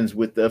turbans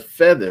with a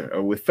feather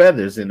or with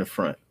feathers in the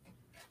front,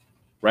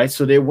 right?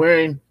 So they're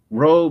wearing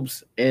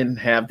robes and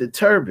have the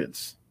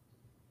turbans.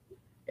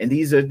 And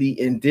these are the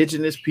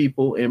indigenous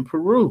people in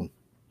Peru.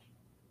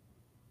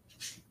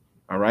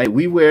 All right,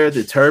 we wear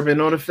the turban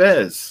or the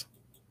fez.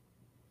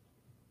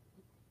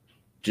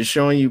 Just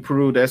showing you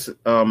Peru, that's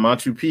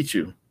Machu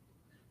Picchu.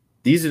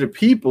 These are the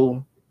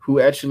people who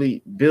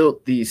actually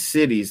built these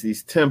cities,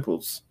 these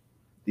temples,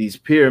 these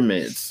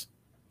pyramids,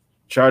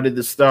 charted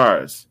the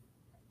stars,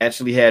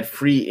 actually had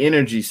free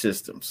energy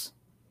systems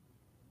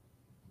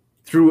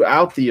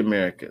throughout the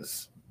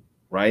Americas,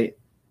 right?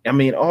 I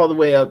mean, all the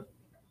way up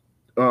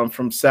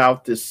from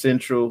South to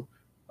Central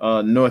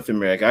North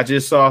America. I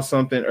just saw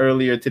something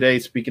earlier today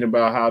speaking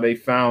about how they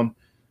found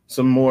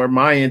some more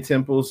Mayan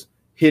temples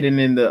hidden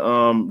in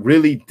the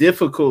really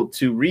difficult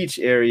to reach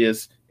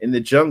areas in the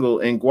jungle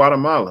in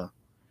Guatemala.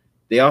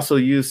 They also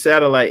use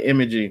satellite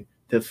imaging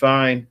to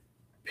find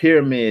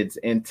pyramids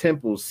and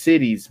temples,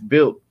 cities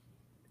built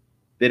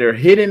that are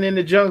hidden in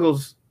the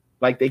jungles.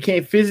 Like they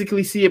can't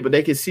physically see it, but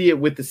they can see it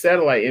with the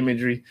satellite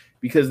imagery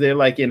because they're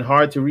like in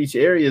hard to reach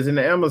areas in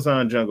the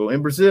Amazon jungle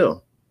in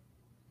Brazil.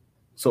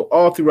 So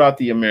all throughout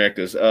the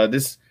Americas,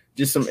 this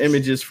just some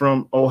images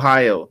from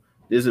Ohio.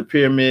 There's a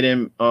pyramid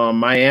in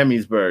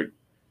Miamisburg.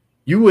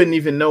 You wouldn't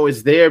even know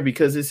it's there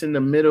because it's in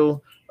the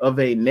middle of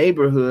a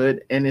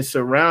neighborhood and it's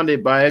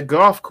surrounded by a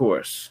golf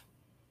course,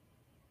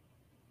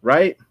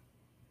 right?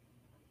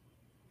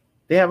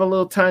 They have a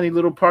little tiny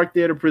little park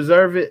there to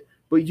preserve it,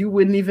 but you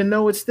wouldn't even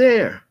know it's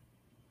there.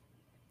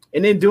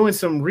 And then doing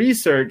some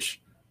research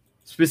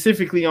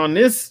specifically on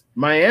this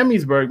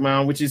Miamisburg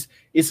mound, which is,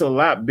 it's a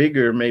lot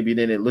bigger maybe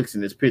than it looks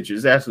in this picture.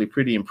 It's actually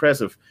pretty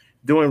impressive.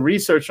 Doing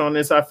research on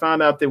this, I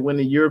found out that when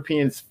the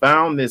Europeans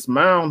found this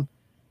mound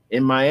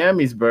in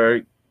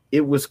Miamisburg,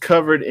 it was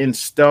covered in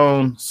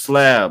stone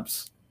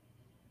slabs.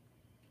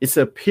 It's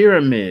a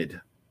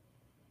pyramid.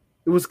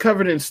 It was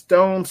covered in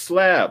stone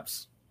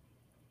slabs.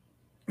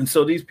 And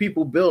so these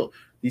people built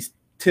these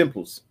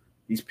temples,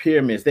 these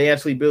pyramids. They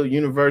actually built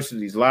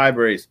universities,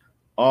 libraries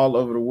all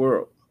over the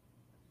world.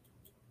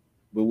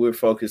 But we're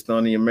focused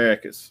on the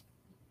Americas.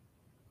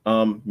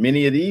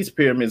 Many of these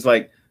pyramids,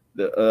 like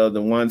the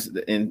ones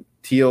in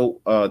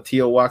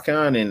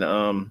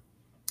Teotihuacan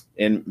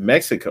in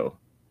Mexico,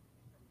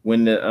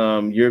 when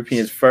the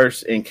Europeans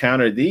first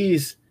encountered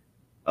these,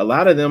 a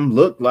lot of them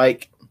looked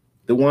like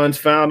the ones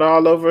found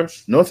all over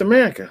North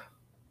America,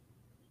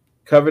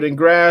 covered in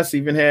grass,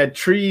 even had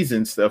trees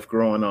and stuff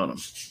growing on them,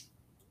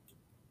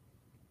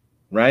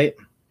 right?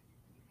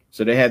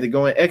 So they had to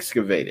go and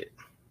excavate it.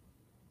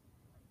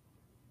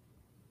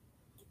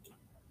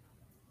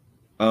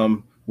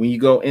 When you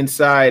go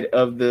inside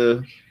of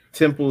the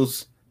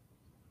temples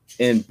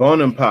in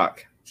Bonampak,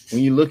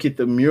 when you look at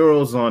the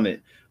murals on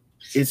it,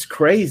 it's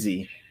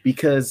crazy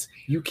because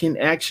you can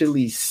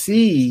actually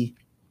see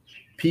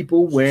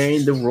people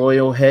wearing the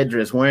royal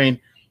headdress, wearing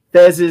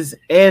fezzes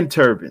and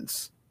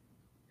turbans.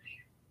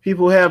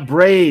 People have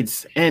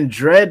braids and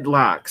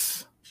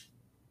dreadlocks.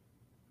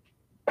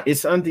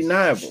 It's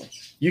undeniable.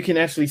 You can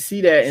actually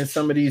see that in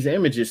some of these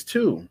images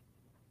too,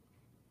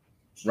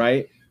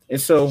 right? And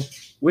so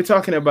we're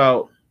talking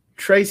about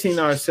tracing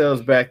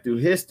ourselves back through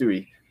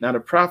history. Now, the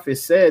prophet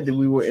said that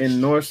we were in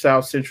North,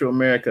 South, Central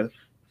America.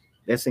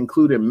 That's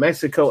included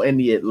Mexico and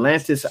the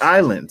Atlantis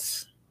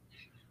Islands.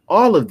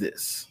 All of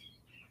this,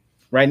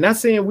 right? Not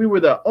saying we were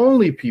the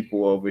only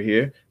people over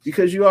here,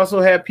 because you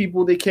also had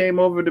people that came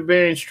over the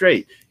Bering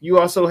Strait. You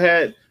also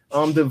had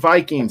the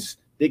Vikings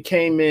that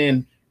came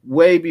in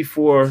way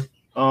before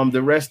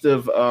the rest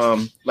of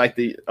like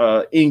the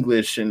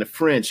English and the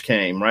French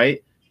came,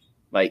 right?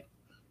 Like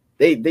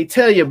they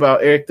tell you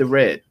about Eric the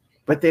Red,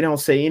 but they don't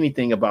say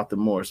anything about the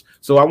Moors.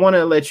 So I want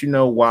to let you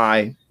know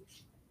why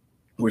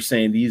we're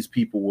saying these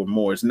people were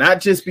Moors, not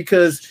just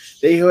because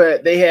they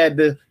had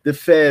the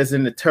fez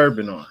and the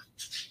turban on,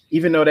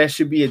 even though that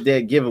should be a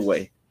dead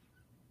giveaway.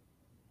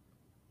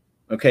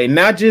 Okay,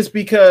 not just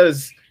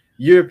because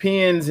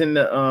Europeans in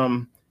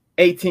the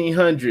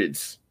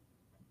 1800s,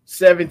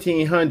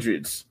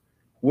 1700s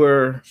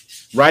were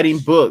writing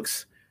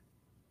books,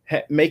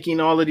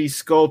 making all of these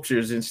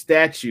sculptures and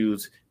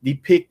statues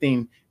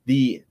depicting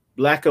the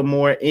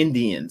Blackamoor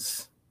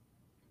Indians,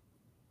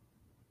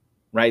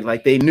 right?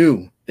 Like they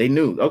knew,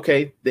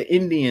 okay, the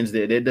Indians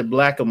they're the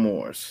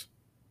Blackamoors.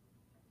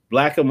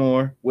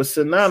 Blackamoor was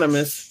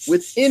synonymous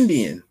with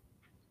Indian.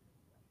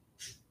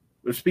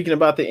 We're speaking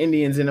about the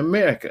Indians in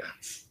America.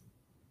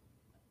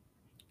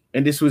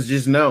 And this was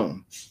just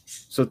known.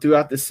 So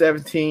throughout the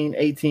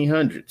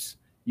 1800s,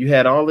 you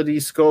had all of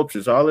these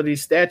sculptures, all of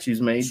these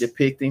statues made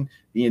depicting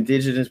the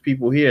indigenous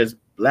people here as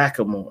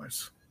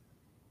blackamoors.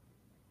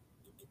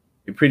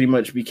 It pretty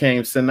much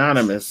became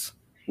synonymous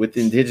with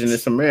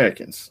indigenous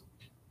Americans.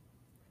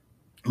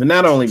 But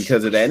not only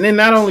because of that, and then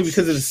not only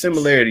because of the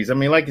similarities. I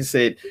mean, like I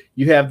said,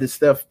 you have this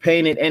stuff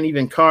painted and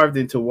even carved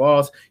into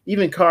walls,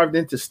 even carved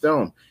into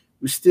stone.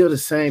 We're still the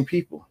same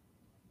people,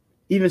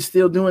 even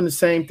still doing the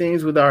same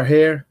things with our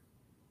hair,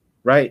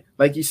 right?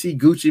 Like you see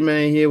Gucci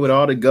Mane here with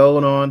all the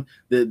gold on.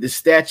 The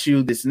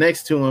statue that's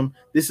next to him,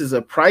 this is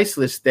a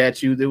priceless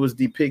statue that was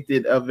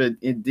depicted of an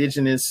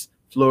indigenous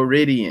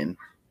Floridian,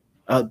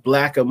 a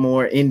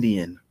Blackamoor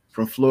Indian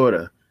from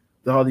Florida,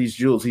 with all these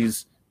jewels.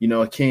 He's, you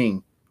know, a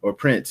king or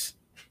prince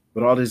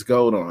with all this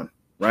gold on,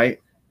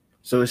 right?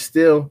 So it's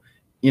still,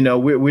 you know,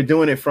 we're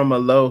doing it from a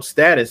low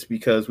status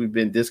because we've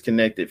been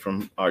disconnected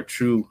from our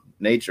true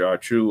nature, our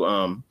true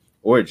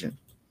origin,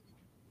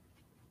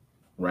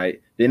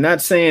 right? They're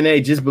not saying,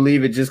 hey, just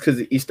believe it just because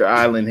of Easter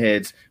Island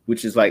heads,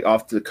 which is like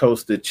off the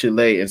coast of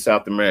Chile in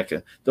South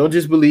America. Don't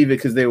just believe it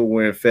because they were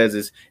wearing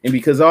fezzes and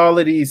because all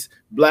of these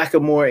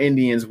Blackamoor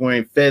Indians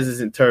wearing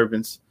fezzes and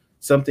turbans,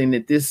 something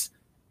that this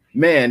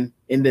man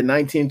in the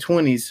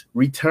 1920s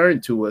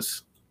returned to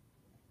us.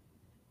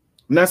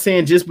 I'm not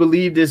saying just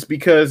believe this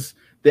because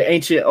the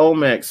ancient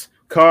Olmecs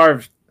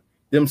carved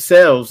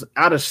themselves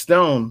out of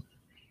stone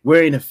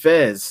wearing a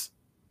fez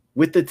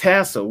with the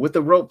tassel, with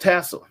the rope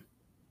tassel,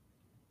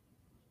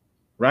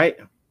 right?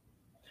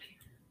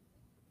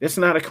 That's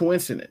not a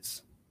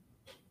coincidence.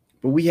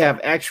 But we have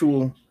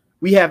actual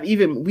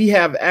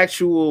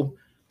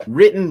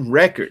written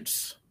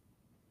records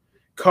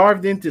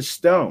carved into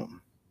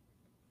stone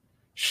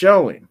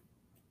showing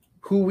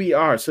who we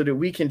are so that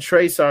we can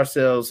trace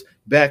ourselves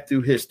back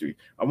through history.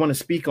 I want to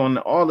speak on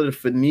all of the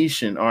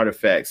Phoenician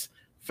artifacts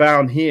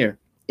found here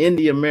in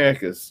the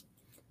Americas.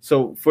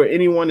 So for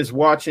anyone that's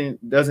watching,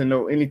 doesn't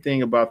know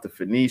anything about the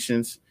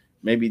Phoenicians,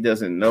 maybe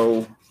doesn't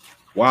know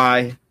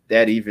why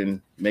that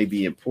even may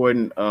be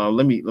important.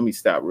 Let me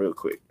stop real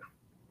quick.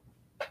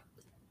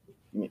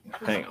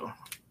 Hang on.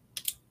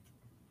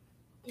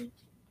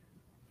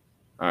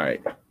 All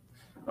right.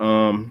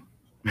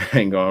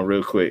 Hang on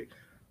real quick.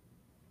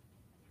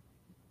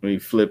 Let me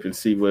flip and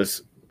see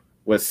what's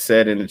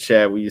said in the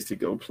chat. We used to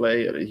go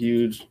play at a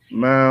huge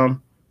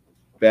mound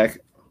back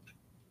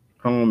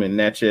home in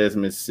Natchez,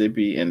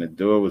 Mississippi, and the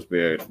door was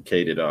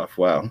barricaded off.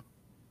 Wow.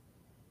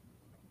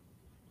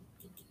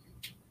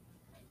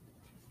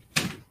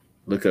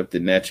 Look up the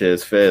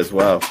Natchez Fez.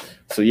 Wow.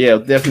 So yeah,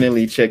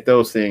 definitely check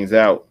those things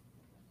out.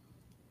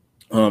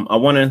 I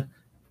want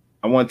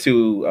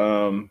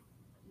to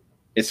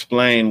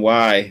explain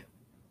why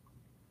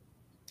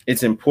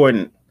it's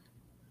important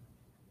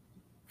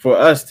for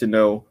us to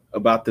know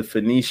about the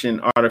Phoenician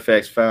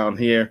artifacts found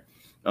here,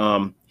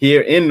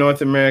 here in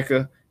North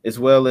America, as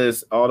well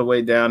as all the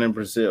way down in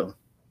Brazil.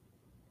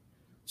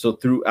 So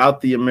throughout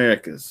the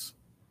Americas,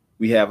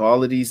 we have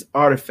all of these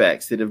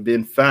artifacts that have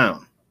been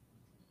found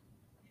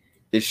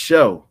that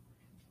show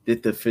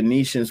that the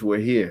Phoenicians were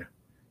here.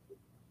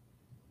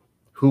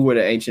 Who were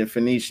the ancient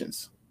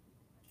Phoenicians,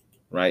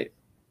 right?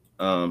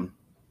 When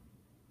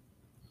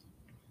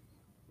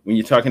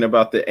you're talking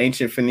about the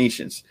ancient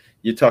Phoenicians,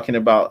 you're talking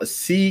about a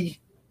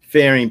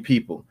seafaring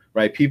people,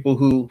 right? People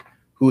who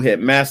had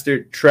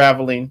mastered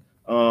traveling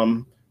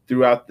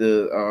throughout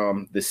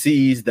the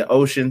seas, the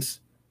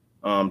oceans,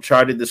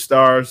 charted the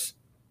stars.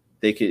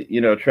 They could,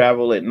 you know,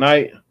 travel at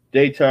night,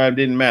 daytime,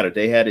 didn't matter.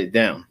 They had it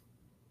down,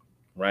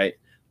 right?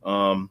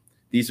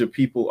 These are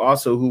people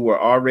also who were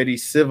already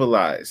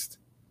civilized.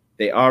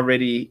 They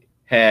already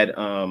had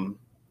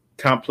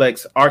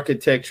complex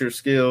architecture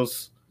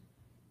skills.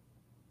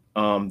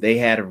 They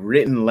had a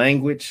written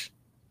language.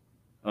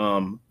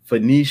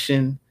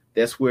 Phoenician,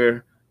 that's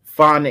where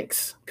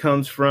phonics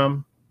comes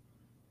from.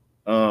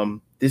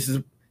 This is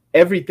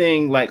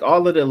everything, like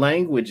all of the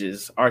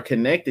languages are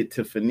connected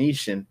to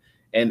Phoenician.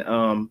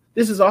 And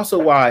this is also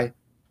why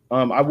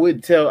I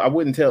wouldn't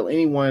tell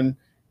anyone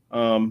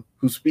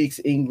who speaks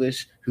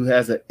English, who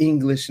has an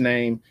English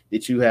name,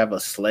 that you have a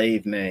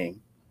slave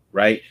name,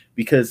 right?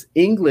 Because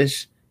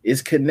English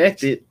is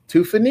connected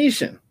to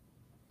Phoenician.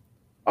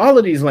 All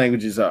of these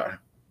languages are.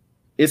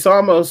 It's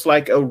almost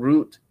like a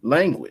root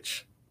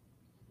language.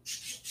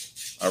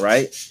 All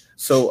right.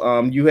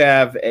 So you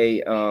have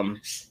a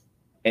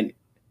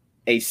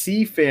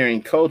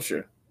seafaring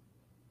culture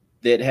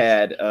that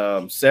had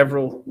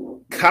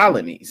several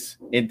colonies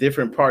in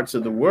different parts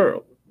of the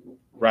world,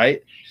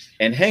 right?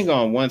 And hang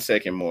on one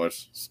second,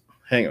 Morris.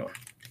 Hang on.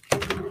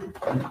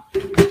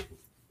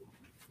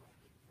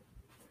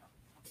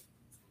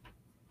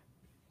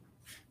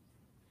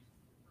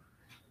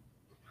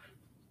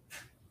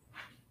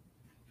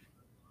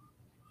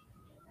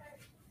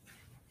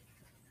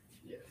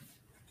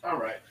 All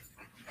right.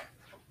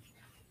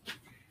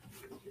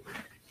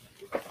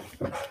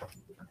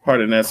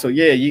 Pardon that. So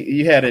yeah,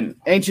 you had an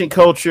ancient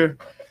culture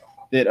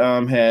that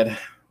had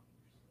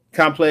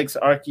complex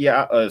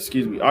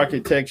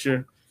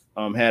architecture,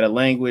 had a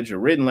language, a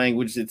written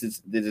language that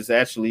is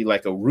actually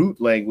like a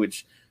root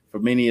language for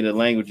many of the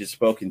languages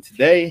spoken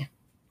today.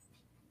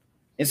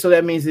 And so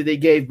that means that they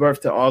gave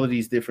birth to all of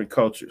these different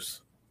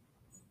cultures.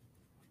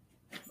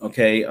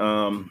 Okay,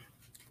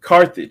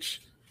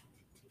 Carthage.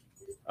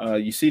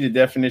 You see the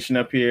definition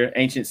up here: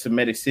 ancient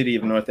Semitic city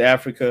of North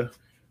Africa,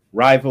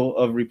 rival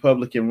of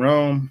Republican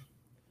Rome.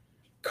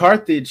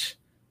 Carthage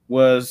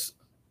was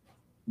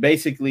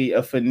basically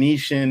a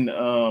Phoenician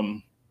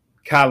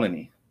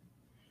colony.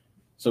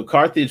 So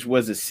Carthage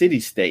was a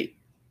city-state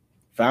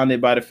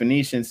founded by the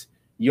Phoenicians.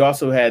 You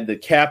also had the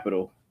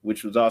capital,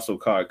 which was also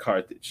called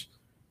Carthage.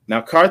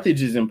 Now,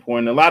 Carthage is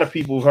important. A lot of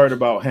people heard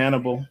about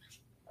Hannibal,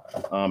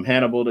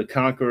 Hannibal the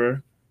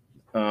Conqueror,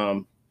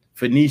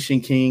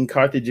 Phoenician king,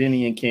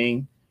 Carthaginian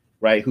king,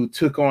 right, who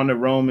took on the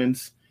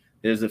Romans.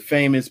 There's a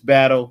famous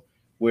battle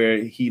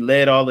where he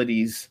led all of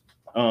these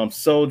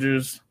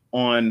soldiers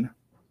on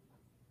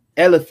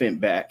elephant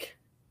back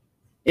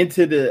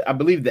into the, I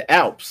believe, the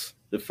Alps,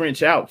 the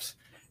French Alps,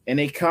 and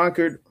they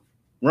conquered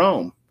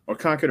Rome, or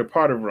conquered a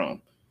part of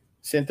Rome,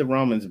 sent the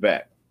Romans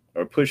back,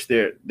 or pushed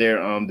their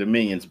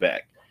dominions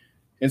back.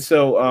 And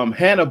so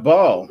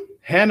Hannibal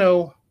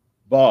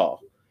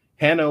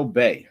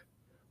Bay.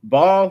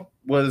 Baal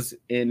was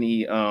in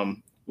the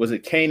was a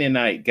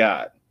Canaanite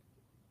god.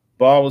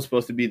 Baal was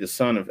supposed to be the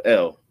son of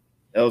El.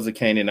 El's a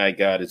Canaanite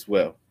god as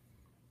well.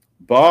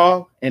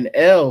 Baal and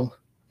El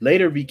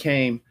later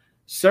became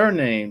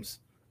surnames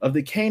of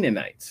the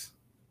Canaanites.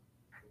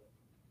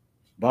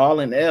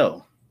 Baal and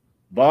El.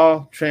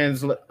 Baal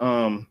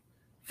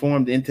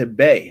formed into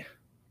Bay.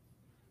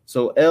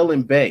 So El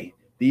and Bay,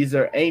 these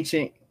are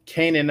ancient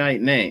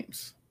Canaanite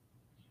names.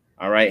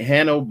 All right,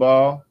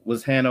 Hannibal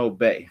was Hanno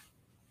Bay.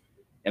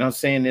 And I'm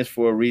saying this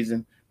for a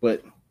reason,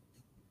 but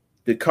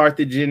the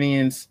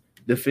Carthaginians,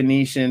 the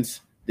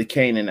Phoenicians, the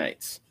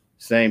Canaanites,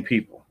 same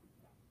people.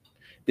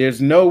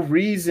 There's no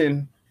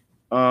reason,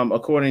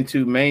 according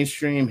to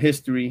mainstream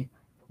history,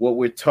 what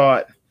we're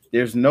taught,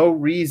 there's no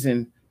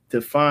reason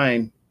to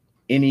find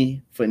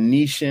any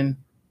Phoenician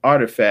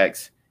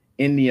artifacts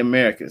in the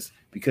Americas,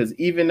 because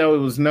even though it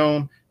was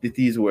known that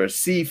these were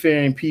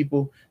seafaring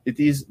people, that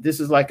this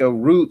is like a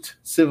root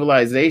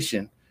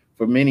civilization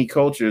for many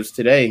cultures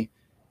today,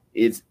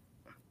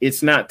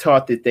 it's not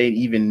taught that they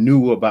even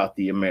knew about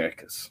the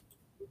Americas,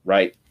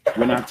 right?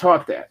 We're not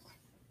taught that.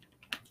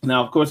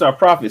 Now, of course, our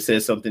prophet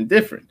says something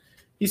different.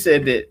 He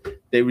said that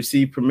they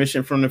received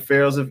permission from the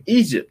pharaohs of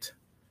Egypt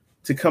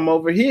to come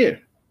over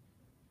here,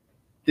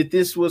 that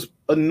this was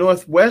a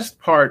northwest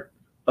part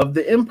of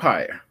the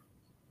empire,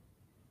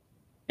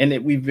 and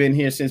that we've been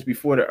here since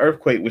before the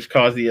earthquake, which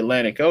caused the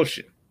Atlantic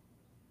Ocean.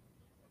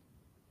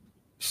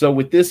 So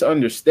with this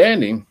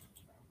understanding,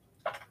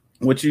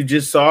 what you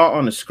just saw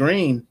on the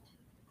screen,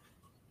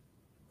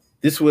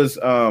 this was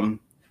a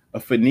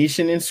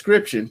Phoenician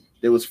inscription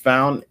that was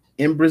found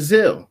in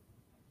Brazil,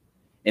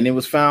 and it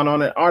was found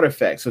on an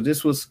artifact. So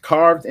this was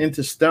carved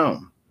into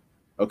stone,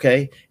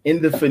 okay,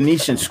 in the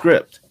Phoenician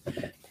script,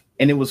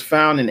 and it was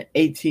found in the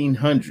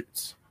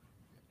 1800s.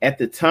 At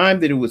the time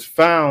that it was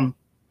found,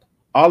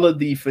 all of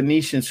the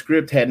Phoenician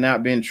script had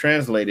not been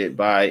translated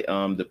by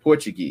the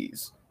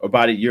Portuguese or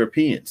by the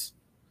Europeans.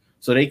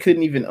 So they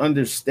couldn't even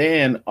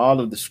understand all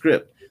of the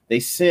script. They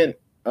sent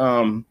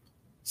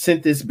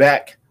this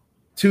back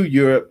to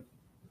Europe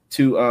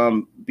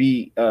to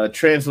be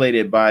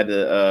translated by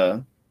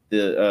the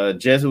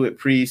Jesuit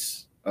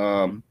priests,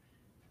 and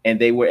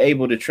they were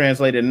able to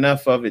translate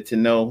enough of it to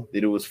know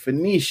that it was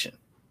Phoenician,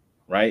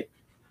 right?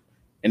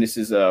 And this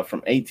is from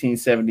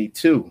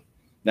 1872.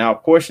 Now, a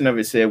portion of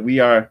it said, "We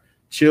are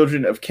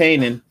children of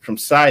Canaan from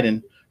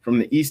Sidon, from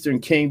the eastern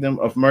kingdom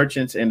of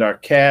merchants, and are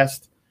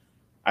cast.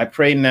 I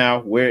pray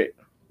now where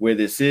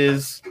this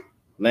is,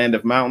 land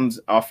of mountains,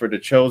 offer the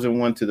chosen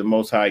one to the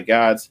most high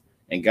gods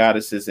and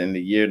goddesses in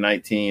the year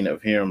 19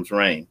 of Hiram's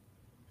reign.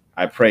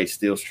 I pray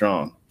still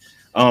strong."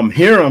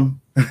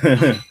 Hiram,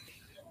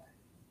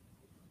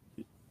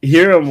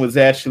 Hiram was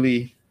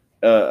actually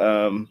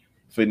a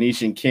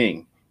Phoenician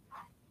king.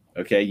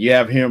 Okay, you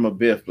have Hiram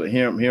Abiff, but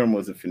Hiram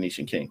was a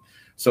Phoenician king.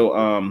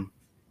 So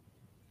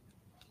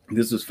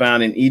this was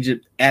found in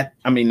Egypt,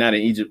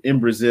 in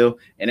Brazil.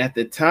 And at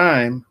the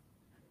time,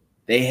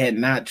 they had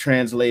not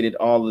translated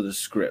all of the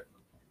script,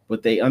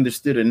 but they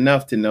understood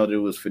enough to know that it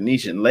was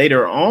Phoenician.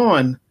 Later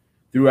on,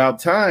 throughout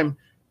time,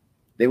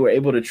 they were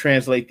able to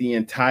translate the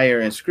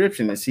entire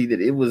inscription and see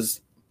that it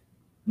was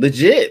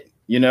legit,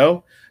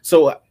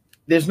 So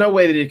there's no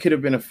way that it could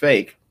have been a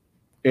fake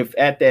if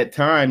at that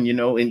time,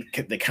 and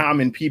the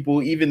common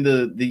people, even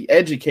the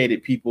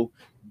educated people,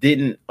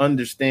 didn't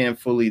understand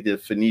fully the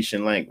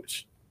Phoenician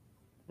language,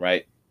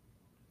 right?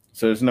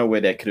 So there's no way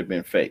that could have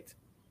been faked.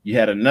 You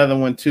had another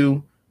one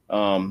too,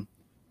 and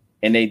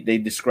they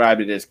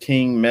described it as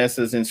King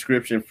Messa's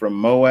inscription from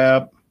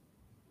Moab.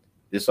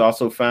 This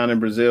also found in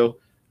Brazil.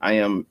 I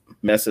am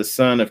Messa,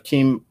 son of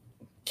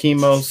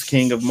Chemos,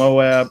 king of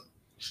Moab,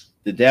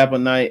 the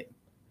Dabonite.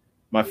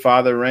 My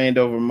father reigned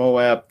over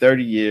Moab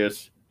 30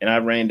 years, and I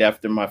reigned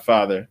after my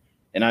father,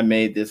 and I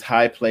made this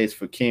high place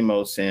for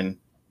Chemos in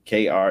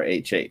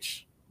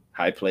KRHH,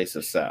 high place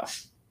of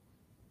south.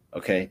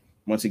 Okay,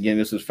 Once again,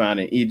 this was found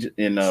in Egypt,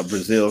 in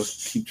Brazil.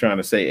 Keep trying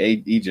to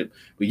say Egypt,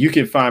 but you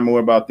can find more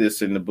about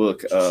this in the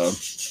book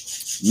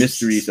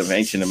Mysteries of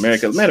Ancient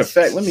America. Matter of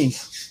fact, let me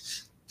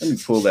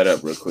pull that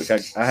up real quick.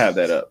 I have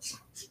that up.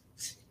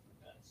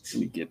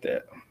 Let me get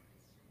that.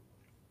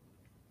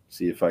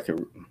 See if I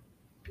can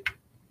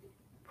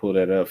pull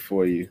that up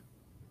for you.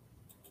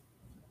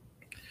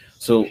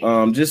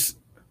 So just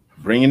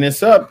bringing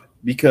this up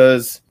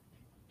because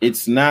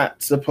it's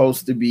not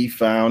supposed to be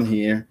found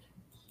here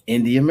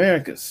in the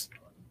Americas.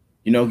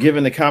 You know,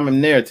 given the common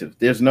narrative,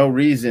 there's no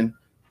reason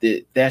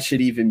that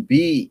should even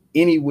be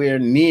anywhere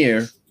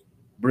near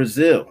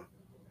Brazil.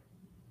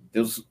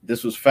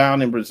 This was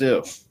found in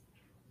Brazil.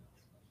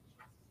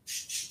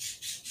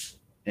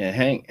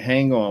 And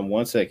hang on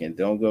one second.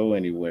 Don't go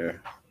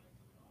anywhere.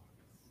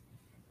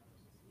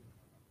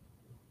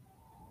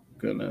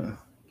 I'm gonna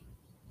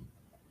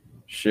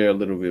share a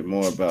little bit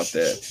more about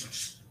that.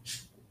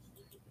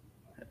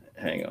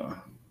 Hang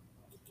on.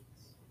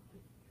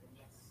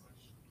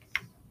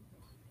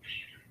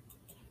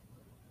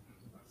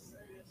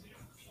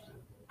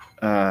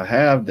 I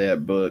have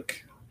that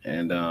book,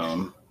 and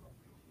I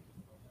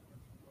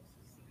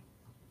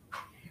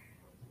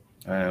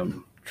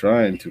am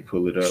trying to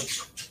pull it up.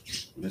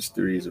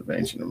 Mysteries of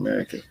Ancient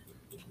America.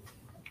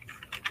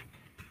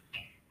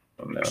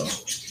 Oh no.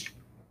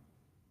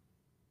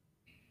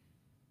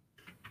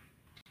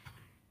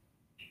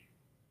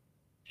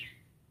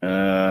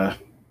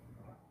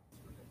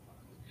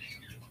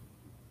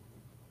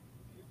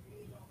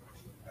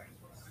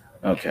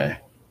 Okay.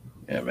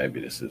 Yeah,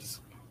 maybe this is.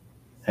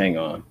 Hang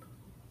on.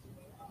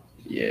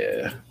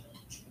 Yeah.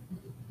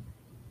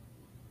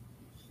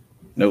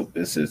 Nope,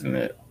 this isn't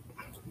it.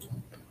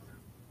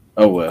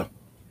 Oh well.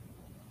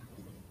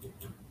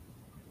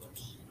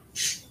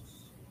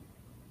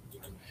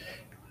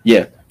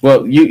 Yeah.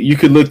 Well, you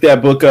could look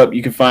that book up.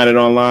 You can find it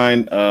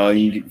online.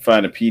 You can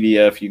find a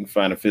PDF. You can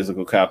find a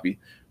physical copy.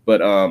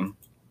 But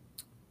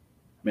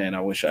man,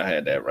 I wish I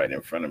had that right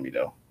in front of me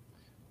though.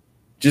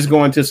 Just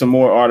going to some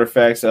more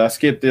artifacts. I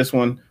skipped this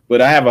one,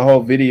 but I have a whole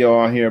video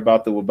on here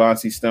about the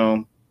Wabansi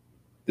stone.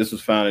 This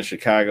was found in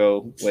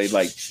Chicago, weighed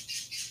like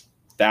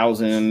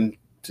 1,000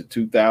 to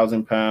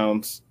 2,000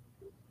 pounds.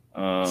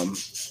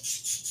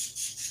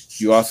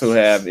 You also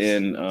have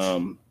in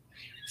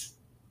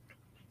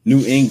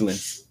New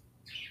England,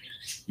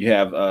 you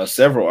have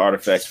several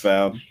artifacts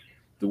found.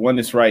 The one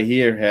that's right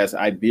here has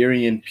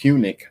Iberian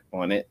Punic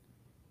on it,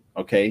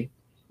 okay,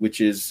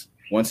 which is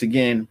once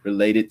again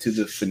related to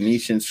the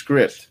Phoenician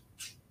script.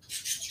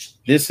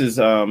 This is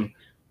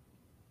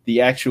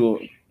the actual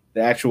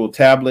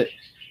tablet,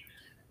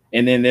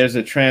 and then there's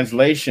a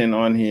translation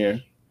on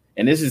here,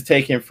 and this is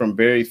taken from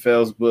Barry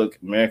Fell's book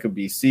America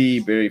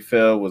BC. Barry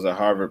Fell was a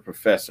Harvard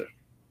professor.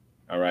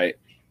 All right,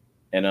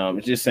 and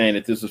it's just saying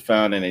that this was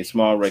found in a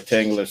small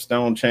rectangular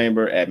stone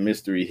chamber at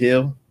Mystery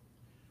Hill.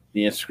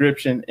 The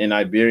inscription in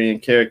Iberian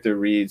character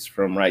reads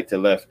from right to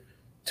left,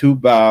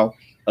 Tubal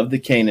of the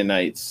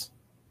Canaanites.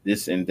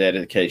 This in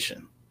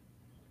dedication.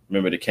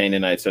 Remember, the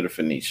Canaanites are the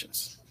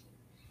Phoenicians.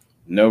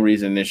 No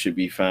reason this should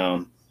be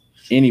found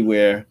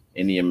anywhere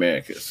in the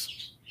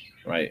Americas,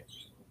 right?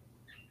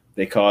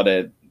 They call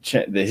that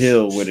the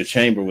hill where the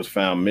chamber was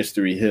found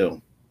Mystery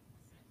Hill.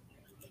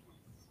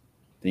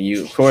 Then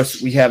of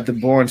course, we have the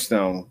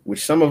Bornstone,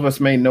 which some of us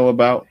may know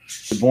about.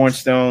 The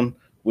Bornstone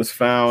was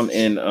found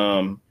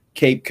in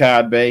Cape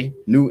Cod Bay,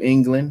 New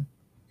England,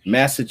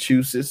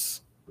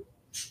 Massachusetts.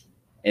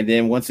 And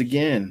then once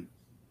again,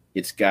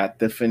 it's got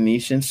the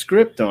Phoenician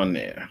script on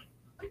there.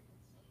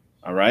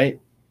 All right.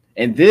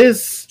 And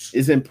this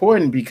is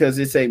important because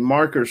it's a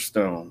marker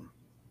stone.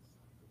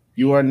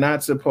 You are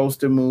not supposed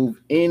to move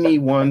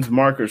anyone's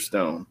marker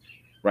stone,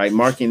 right?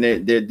 Marking their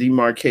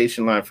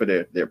demarcation line for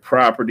their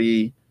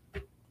property,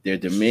 their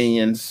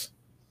dominions.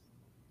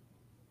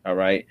 All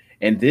right.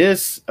 And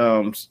this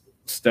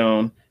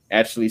stone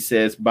actually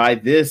says, by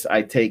this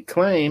I take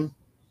claim,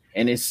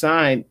 and it's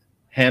signed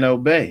Hanno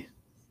Bay.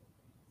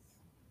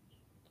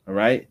 All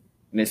right.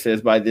 And it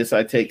says, by this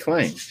I take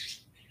claim.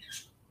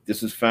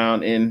 This was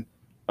found in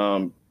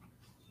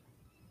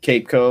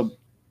Cape Cod.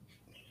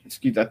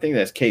 Excuse me, I think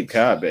that's Cape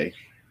Cod Bay.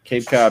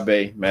 Cape Cod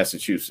Bay,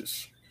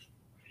 Massachusetts.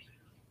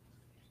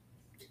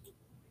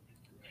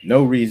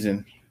 No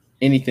reason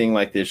anything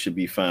like this should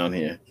be found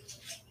here.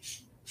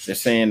 They're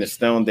saying the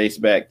stone dates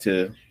back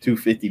to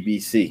 250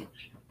 BC.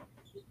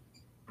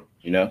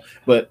 You know,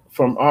 but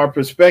from our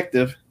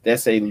perspective,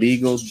 that's a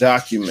legal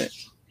document.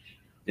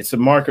 It's a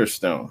marker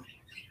stone.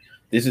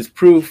 This is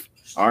proof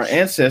our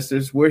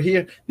ancestors were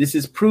here. This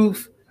is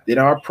proof that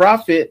our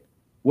prophet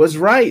was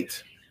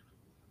right.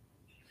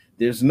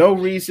 There's no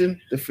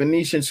reason the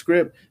Phoenician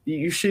script,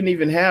 you shouldn't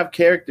even have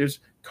characters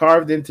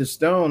carved into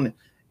stone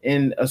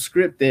in a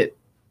script that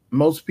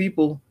most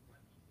people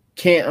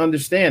can't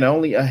understand.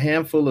 Only a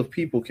handful of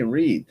people can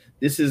read.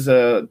 This is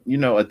a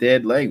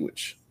dead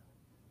language,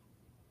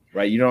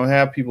 right? You don't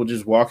have people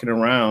just walking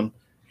around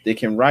that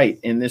can write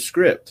in this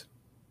script.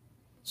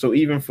 So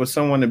even for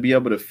someone to be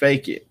able to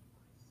fake it,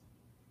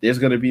 there's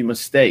going to be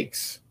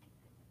mistakes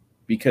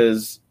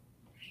because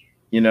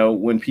you know,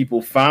 when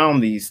people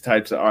found these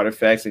types of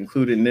artifacts,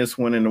 including this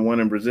one and the one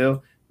in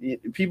Brazil,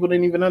 people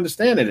didn't even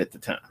understand it at the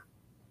time,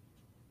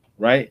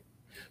 right?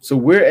 So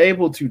we're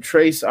able to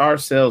trace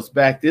ourselves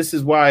back. This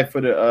is why,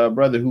 for the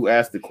brother who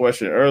asked the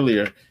question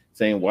earlier,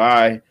 saying,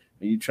 why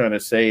are you trying to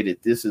say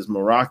that this is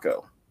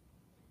Morocco?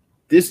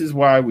 This is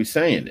why we're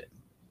saying it.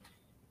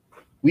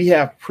 We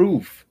have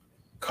proof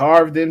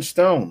carved in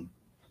stone.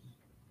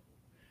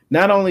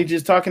 Not only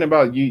just talking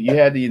about you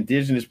had the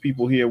indigenous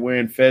people here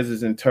wearing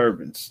fezzes and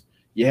turbans.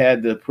 You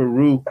had the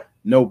Peru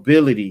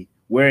nobility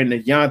wearing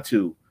the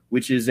yantu,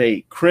 which is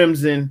a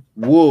crimson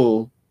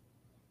wool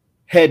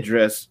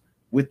headdress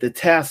with the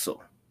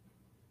tassel,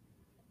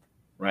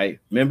 right?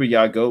 Remember,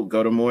 y'all go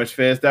to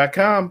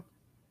MorrisFez.com.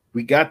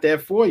 We got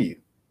that for you.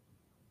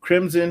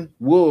 Crimson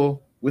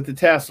wool with the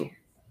tassel.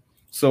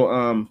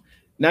 So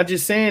not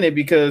just saying it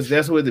because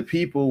that's what the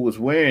people was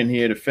wearing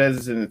here, the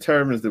feathers and the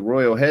turbans, the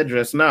royal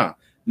headdress.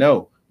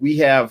 No, we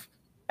have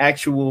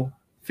actual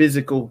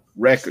physical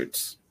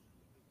records.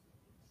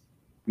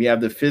 We have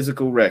the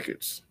physical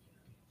records.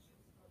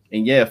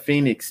 And yeah,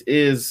 Phoenix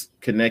is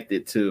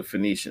connected to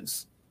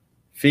Phoenicians.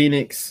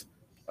 Phoenix,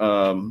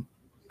 the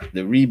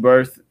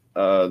rebirth,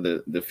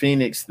 the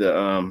Phoenix,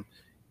 the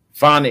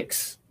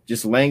phonics,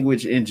 just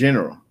language in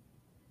general,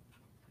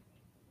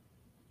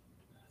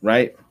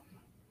 right?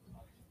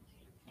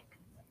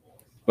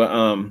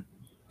 But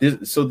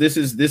this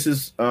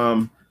is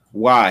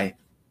why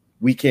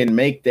we can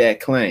make that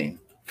claim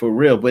for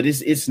real. But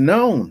it's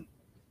known.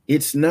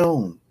 It's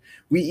known.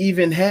 We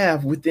even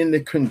have within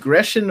the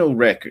congressional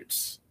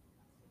records,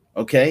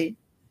 okay?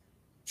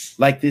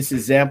 Like this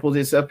example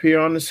that's up here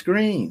on the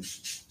screen.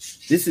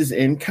 This is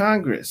in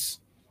Congress.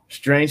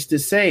 Strange to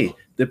say,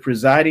 the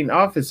presiding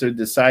officer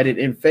decided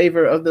in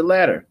favor of the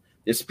latter.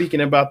 They're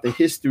speaking about the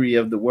history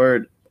of the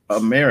word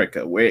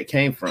America, where it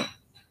came from.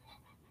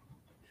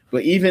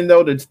 But even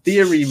though the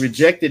theory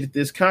rejected at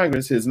this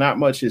Congress has not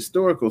much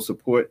historical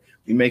support,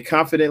 we may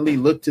confidently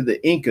look to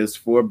the Incas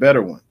for a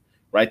better one,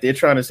 right? They're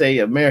trying to say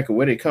America,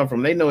 where did it come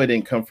from? They know it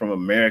didn't come from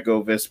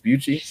Amerigo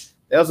Vespucci.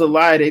 That was a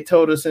lie they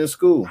told us in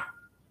school.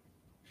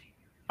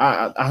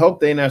 I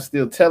hope they're not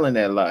still telling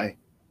that lie.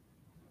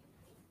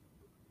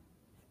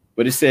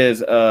 But it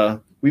says,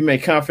 we may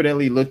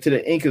confidently look to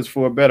the Incas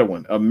for a better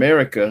one.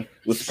 America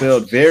was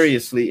spelled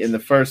variously in the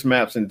first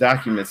maps and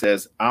documents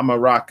as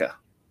Amaraca,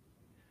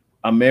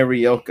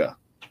 Amerioka,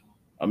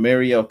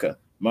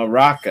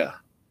 Maraca,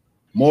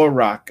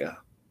 Moraca,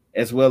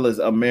 as well as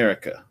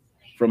America.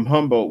 From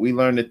Humboldt, we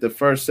learned that the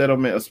first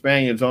settlement of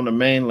Spaniards on the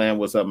mainland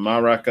was a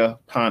Maraca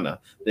Pana.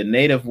 The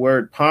native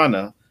word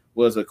Pana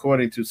was,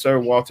 according to Sir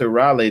Walter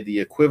Raleigh, the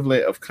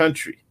equivalent of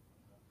country.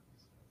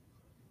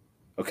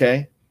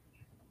 Okay?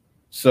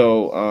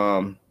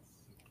 So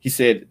he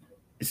said,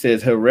 it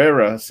says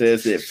Herrera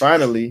says that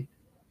finally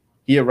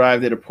he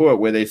arrived at a port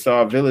where they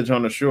saw a village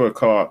on the shore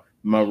called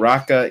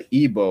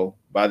Maracaibo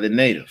by the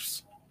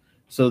natives.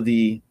 So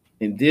the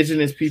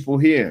indigenous people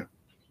here,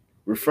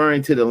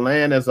 referring to the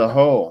land as a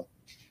whole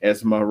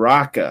as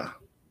Maracaibo,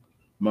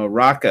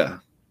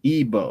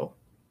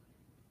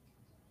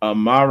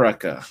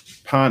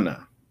 Amaraca,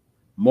 Pana,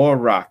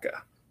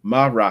 Moraca,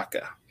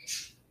 Maraca,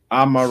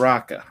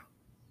 Amaraca.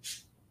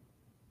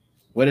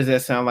 What does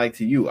that sound like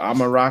to you?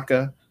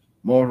 Amaraca,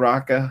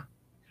 Moraca.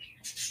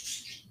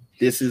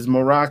 This is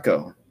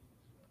Morocco.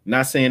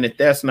 Not saying that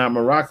that's not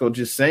Morocco,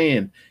 just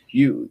saying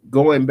you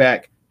going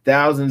back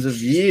thousands of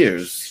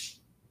years,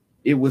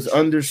 it was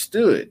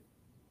understood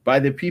by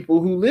the people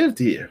who lived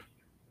here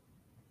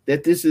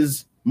that this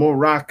is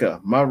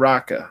Maraca,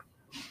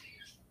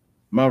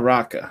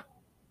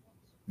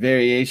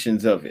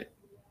 variations of it.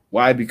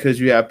 Why? Because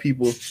you have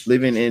people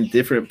living in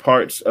different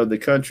parts of the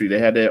country. They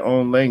had their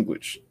own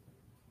language.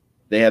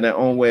 They had their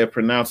own way of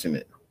pronouncing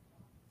it.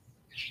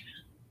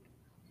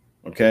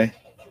 Okay.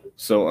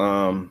 So,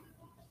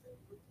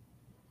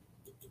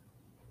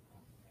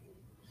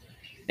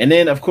 and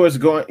then, of course,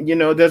 going,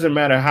 it doesn't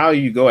matter how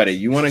you go at it.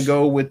 You want to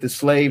go with the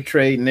slave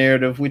trade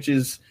narrative, which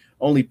is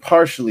only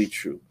partially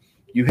true.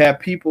 You have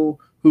people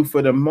who,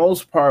 for the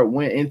most part,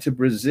 went into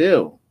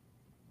Brazil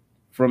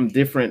from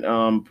different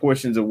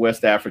portions of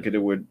West Africa that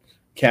were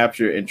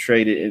captured and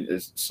traded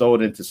and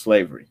sold into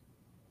slavery,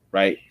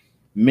 right?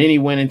 Many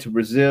went into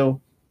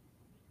Brazil.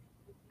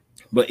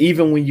 But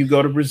even when you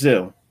go to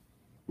Brazil,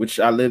 which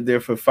I lived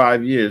there for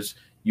 5 years,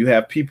 you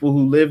have people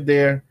who live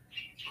there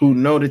who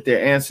know that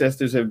their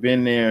ancestors have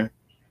been there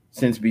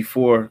since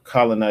before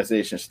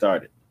colonization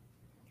started,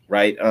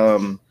 right?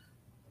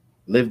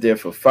 Lived there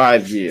for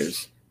 5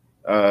 years.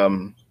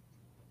 I've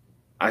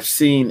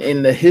seen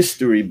in the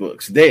history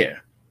books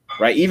there,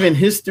 right? Even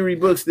history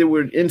books that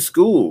were in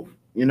school,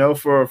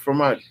 for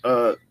my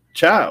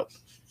child,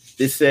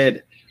 they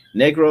said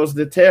Negros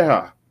de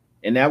Terra.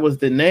 And that was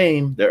the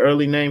name, the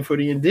early name for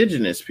the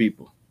indigenous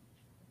people,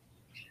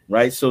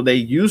 right? So they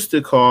used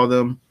to call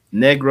them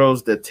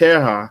Negros de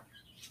Terra.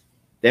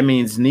 That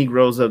means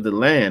Negroes of the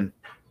land.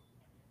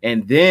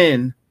 And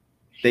then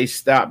they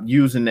stopped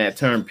using that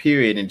term,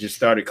 period, and just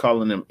started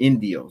calling them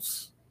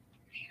Indios.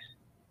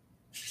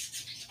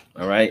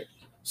 All right.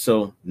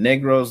 So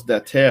Negros da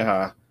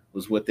Terra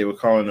was what they were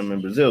calling them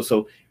in Brazil.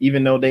 So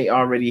even though they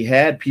already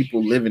had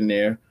people living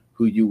there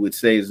who you would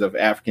say is of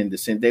African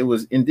descent, they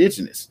was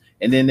indigenous.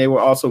 And then they were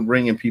also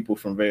bringing people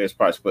from various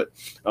parts. But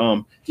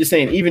just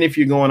saying, even if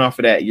you're going off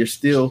of that, you're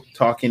still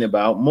talking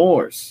about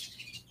Moors,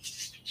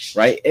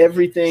 right?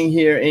 Everything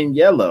here in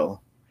yellow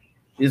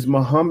is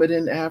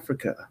Mohammedan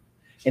Africa.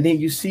 And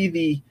then you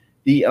see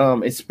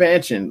the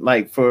expansion,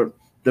 like for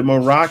the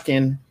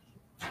Moroccan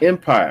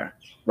Empire,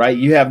 right?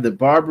 You have the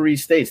Barbary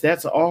states.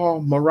 That's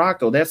all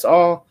Morocco. That's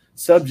all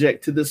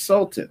subject to the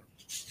Sultan.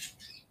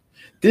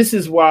 This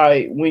is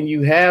why when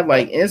you have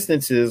like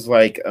instances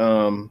like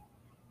well,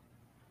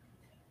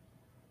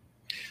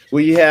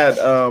 you had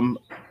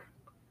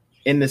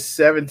in the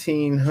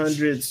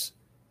 1700s,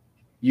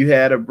 you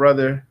had a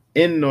brother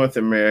in North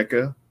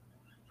America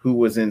who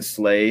was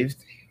enslaved,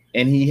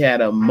 and he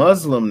had a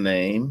Muslim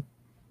name,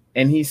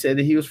 and he said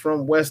that he was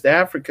from West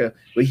Africa,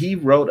 but he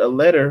wrote a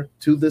letter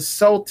to the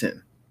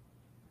Sultan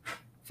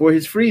for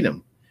his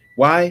freedom.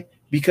 Why?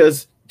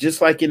 Because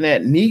just like in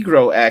that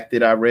Negro Act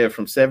that I read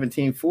from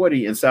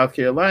 1740 in South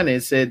Carolina,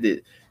 it said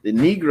that the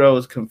Negro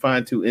is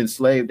confined to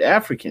enslaved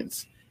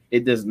Africans.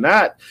 It does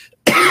not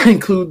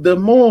include the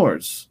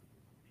Moors,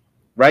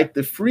 right?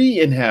 The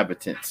free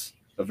inhabitants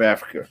of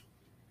Africa.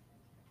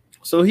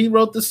 So he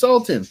wrote the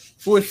Sultan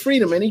for his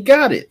freedom, and he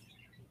got it.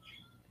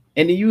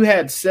 And then you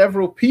had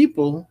several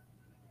people,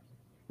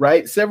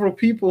 right? Several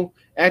people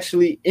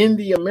actually in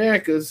the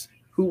Americas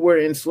who were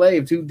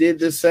enslaved, who did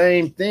the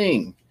same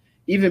thing.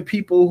 Even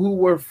people who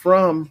were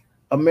from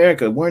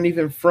America weren't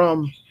even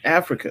from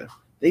Africa.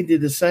 They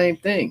did the same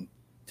thing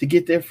to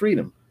get their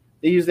freedom.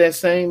 They used that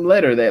same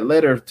letter,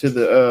 to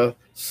the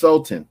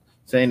Sultan,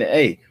 saying that,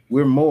 hey,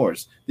 we're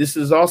Moors. This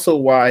is also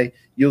why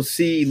you'll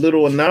see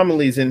little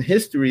anomalies in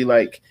history,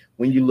 like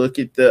when you look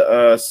at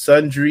the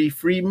Sundry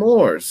Free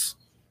Moors.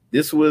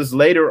 This was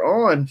later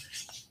on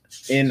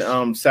in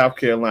South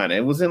Carolina.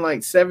 It was in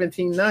like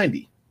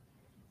 1790,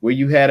 where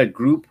you had a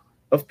group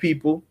of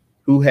people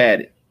who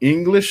had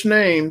English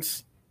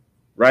names,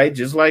 right?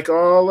 Just like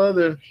all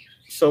other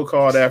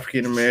so-called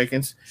African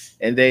Americans.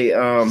 And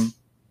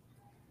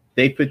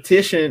they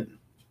petitioned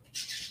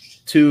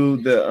to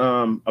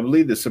the, I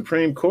believe, the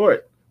Supreme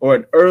Court, or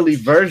an early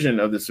version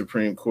of the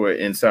Supreme Court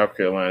in South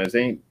Carolina.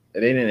 They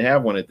didn't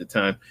have one at the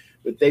time,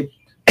 but they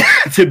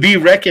to be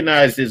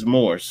recognized as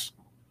Moors,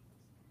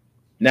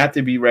 not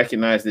to be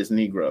recognized as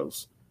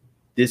Negroes.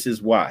 This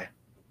is why.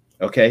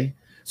 Okay,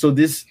 so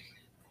this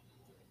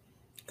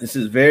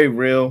is very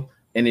real,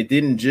 and it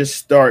didn't just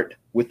start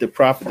with the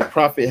prophet. The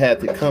prophet had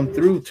to come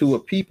through to a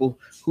people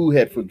who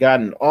had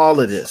forgotten all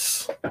of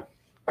this,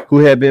 who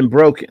had been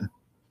broken,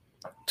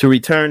 to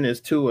return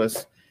this to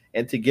us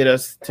and to get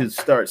us to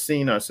start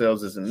seeing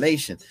ourselves as a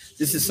nation.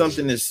 This is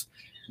something that's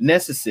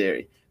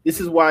necessary. This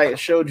is why I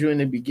showed you in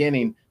the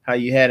beginning how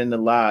you had in the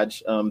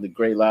lodge, the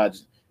Great Lodge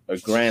or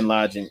Grand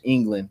Lodge in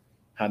England,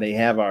 how they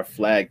have our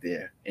flag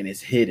there, and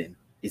it's hidden.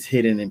 It's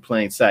hidden in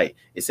plain sight.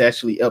 It's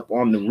actually up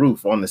on the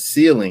roof, on the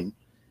ceiling,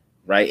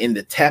 right, in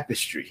the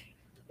tapestry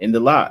in the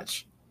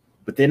lodge.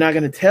 But they're not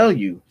going to tell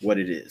you what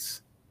it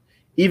is,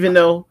 even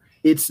though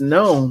it's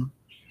known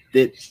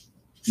that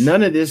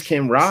none of this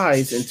can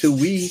rise until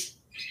we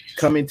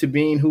come into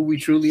being who we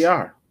truly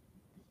are.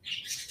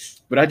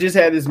 But I just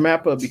had this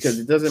map up because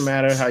it doesn't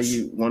matter how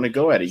you want to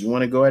go at it. You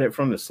want to go at it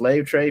from the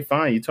slave trade?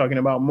 Fine. You're talking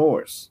about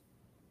Moors.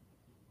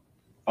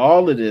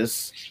 All of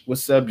this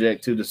was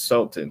subject to the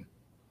Sultan.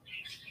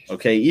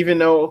 Okay. Even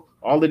though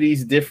all of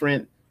these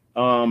different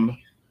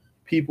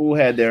people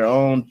had their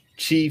own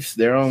chiefs,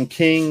 their own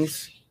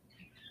kings,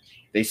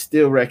 they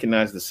still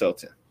recognize the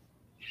Sultan.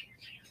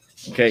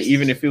 Okay.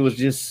 Even if it was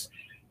just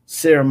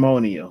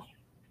ceremonial,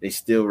 they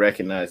still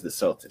recognize the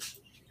Sultan.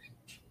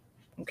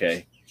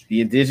 Okay. The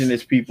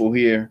indigenous people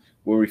here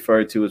were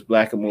referred to as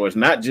Blackamoors,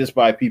 not just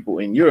by people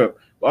in Europe,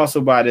 but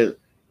also by the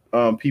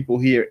people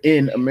here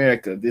in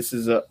America. This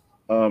is a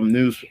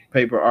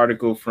newspaper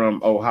article from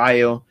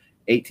Ohio,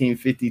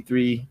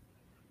 1853.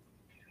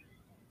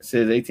 It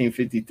says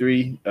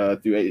 1853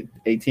 through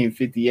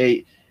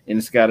 1858, and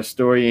it's got a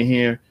story in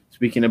here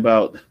speaking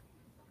about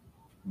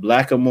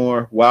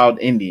Blackamoor wild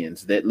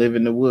Indians that live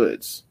in the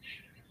woods.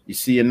 You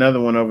see another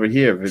one over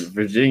here.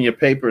 Virginia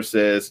paper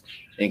says,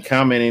 in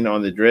commenting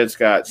on the Dred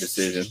Scott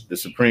decision, the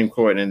Supreme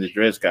Court and the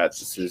Dred Scott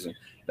decision,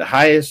 the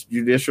highest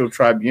judicial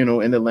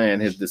tribunal in the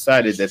land has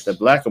decided that the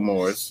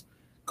Blackamoors,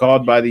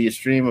 called by the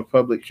extreme of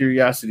public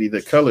curiosity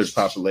the colored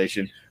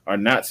population, are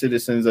not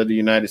citizens of the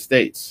United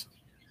States.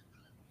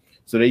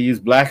 So they use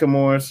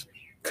Blackamoors,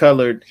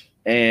 colored,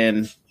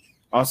 and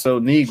also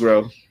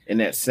Negro in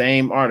that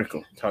same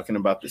article, talking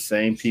about the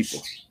same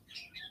people.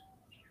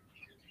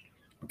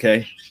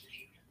 Okay.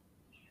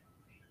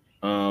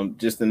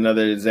 Just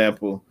another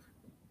example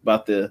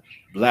about the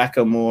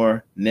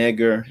Blackamoor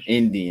Nigger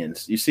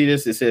Indians. You see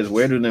this? It says,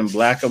 where do them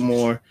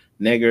Blackamoor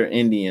Nigger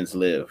Indians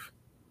live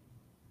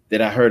that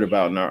I heard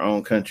about in our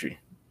own country?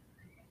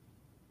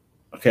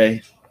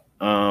 Okay.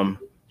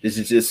 This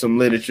is just some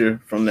literature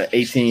from the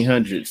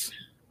 1800s.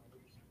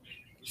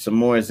 Some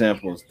more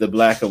examples. The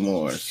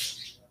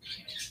Blackamoors.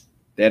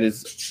 That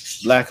is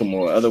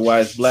Blackamoor,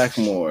 otherwise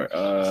Blackmore.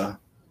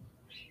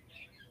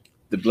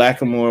 The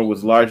Blackamoor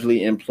was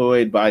largely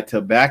employed by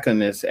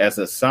tobacconists as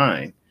a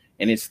sign,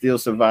 and it still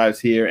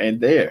survives here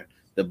and there.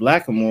 The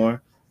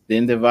Blackamoor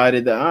then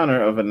divided the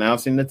honor of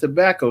announcing the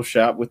tobacco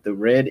shop with the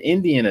red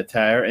Indian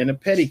attire and a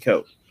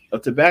petticoat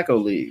of tobacco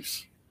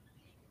leaves,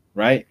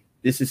 right?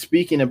 This is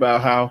speaking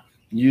about how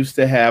you used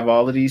to have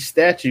all of these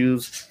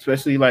statues,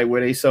 especially like where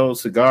they sold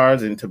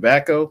cigars and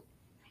tobacco,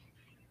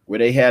 where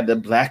they had the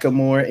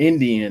Blackamoor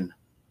Indian,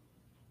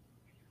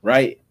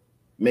 right?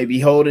 Maybe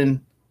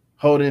holding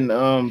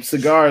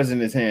cigars in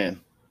his hand.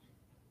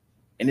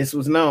 And this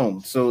was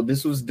known. So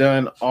this was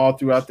done all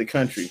throughout the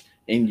country,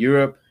 in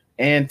Europe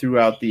and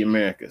throughout the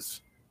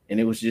Americas. And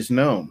it was just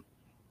known,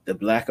 the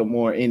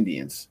Blackamoor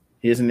Indians.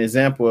 Here's an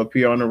example up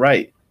here on the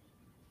right.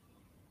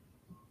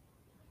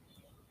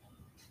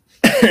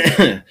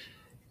 You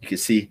can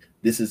see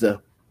this is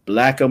a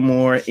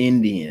Blackamoor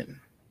Indian.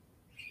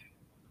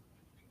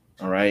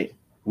 All right.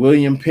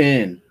 William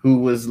Penn, who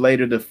was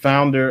later the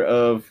founder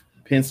of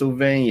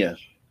Pennsylvania,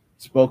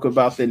 spoke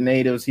about the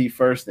natives he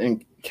first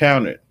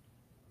encountered.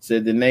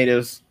 Said the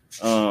natives,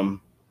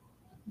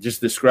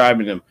 just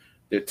describing them,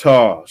 they're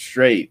tall,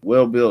 straight,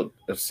 well-built,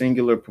 of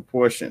singular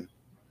proportion,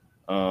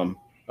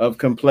 of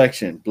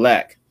complexion,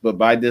 black, but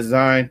by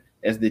design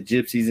as the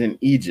gypsies in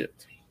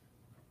Egypt,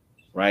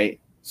 right?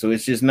 So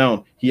it's just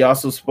known. He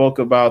also spoke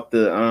about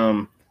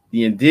the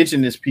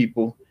indigenous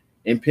people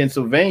in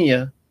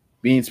Pennsylvania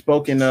being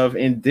spoken of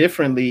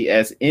indifferently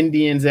as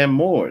Indians and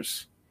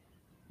Moors.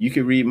 You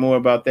can read more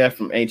about that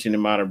from Ancient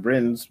and Modern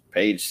Britons,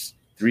 page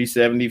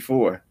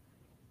 374,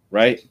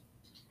 right?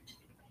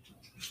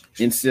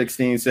 In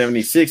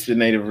 1676, the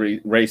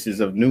native races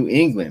of New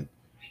England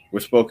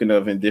were spoken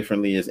of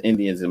indifferently as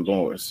Indians and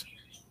Moors.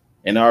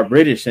 And our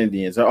British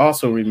Indians are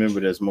also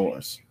remembered as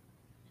Moors,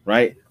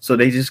 right? So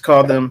they just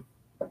call them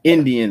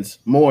Indians,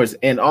 Moors,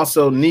 and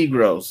also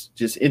Negroes,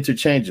 just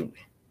interchangeably,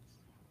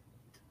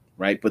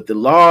 right? But the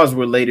laws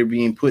were later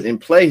being put in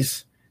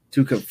place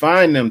to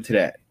confine them to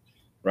that,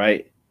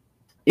 right?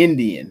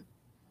 Indian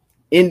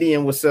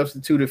was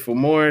substituted for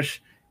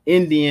Moorish.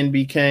 Indian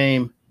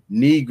became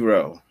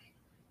Negro.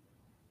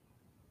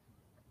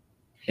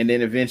 And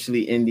then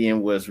eventually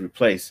Indian was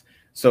replaced.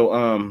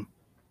 So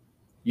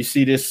you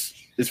see this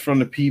is from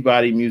the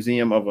Peabody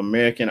Museum of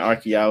American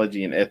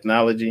Archaeology and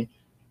Ethnology,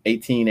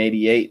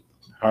 1888,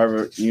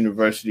 Harvard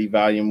University,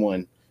 Volume 1.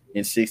 In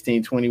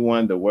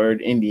 1621, the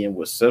word Indian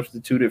was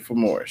substituted for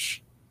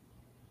Moorish.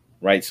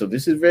 Right? So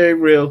this is very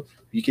real.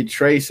 You can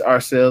trace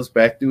ourselves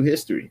back through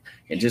history.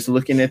 And just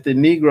looking at the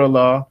Negro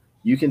law,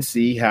 you can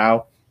see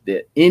how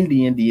the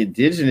Indian, the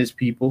indigenous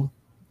people,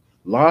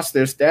 lost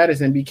their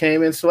status and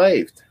became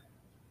enslaved.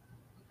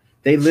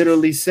 They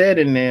literally said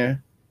in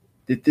there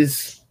that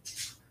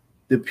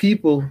the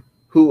people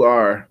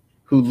who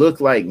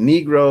look like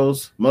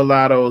Negroes,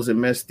 mulattoes, and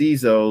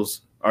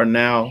mestizos are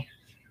now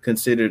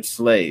considered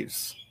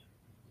slaves,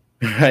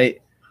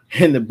 right?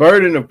 And the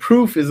burden of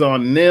proof is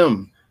on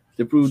them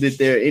to prove that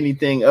they're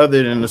anything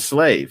other than a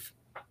slave,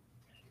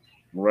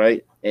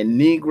 right? And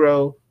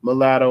Negro,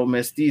 mulatto,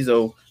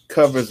 mestizo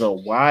covers a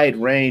wide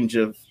range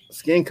of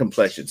skin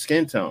complexion,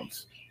 skin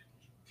tones.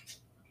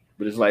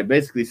 But it's like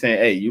basically saying,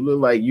 hey, you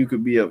look like you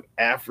could be of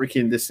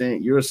African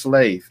descent. You're a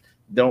slave.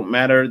 Don't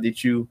matter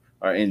that you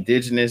are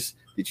indigenous,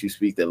 that you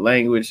speak the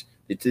language,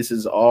 that this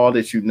is all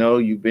that you know.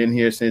 You've been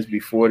here since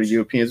before the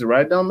Europeans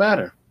arrived. Don't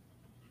matter.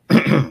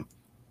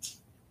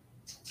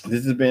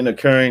 This has been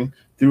occurring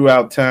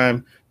throughout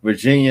time.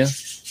 Virginia,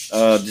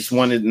 just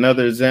wanted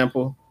another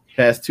example,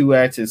 passed two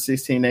acts in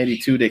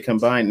 1682 that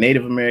combined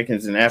Native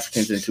Americans and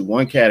Africans into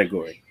one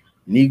category,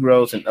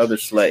 Negroes and other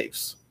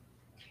slaves.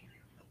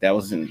 That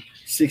was in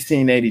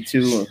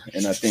 1682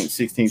 and I think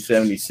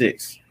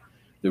 1676.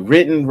 The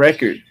written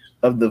record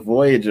of the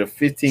voyage of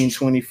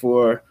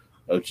 1524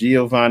 of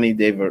Giovanni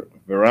de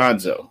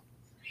Verrazano,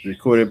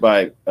 recorded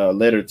by a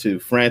letter to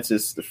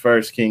Francis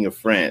I, King of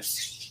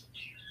France.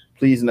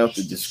 Please note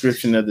the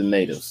description of the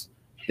natives.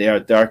 They are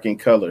dark in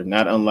color,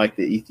 not unlike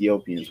the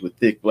Ethiopians, with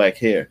thick black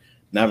hair,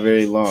 not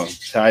very long,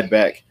 tied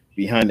back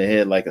behind the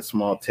head like a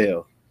small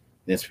tail.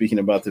 Then speaking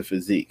about the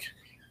physique,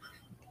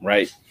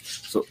 right?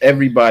 So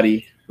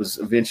everybody was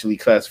eventually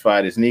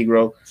classified as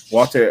Negro.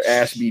 Walter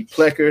Ashby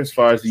Plecker, as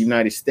far as the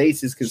United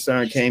States is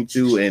concerned, came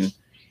through and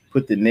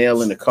put the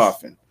nail in the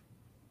coffin.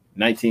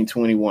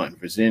 1921,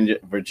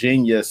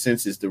 Virginia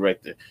Census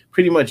Director.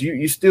 Pretty much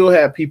you still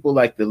have people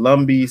like the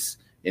Lumbees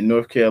in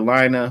North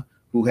Carolina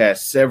who had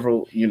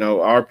several,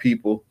 our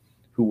people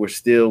who were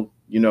still,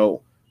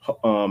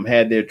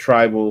 had their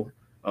tribal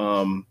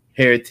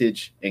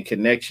heritage and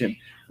connection.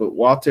 But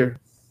Walter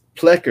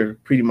Plecker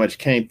pretty much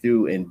came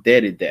through and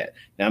deaded that.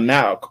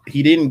 Now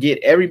he didn't get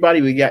everybody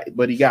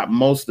but he got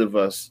most of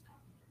us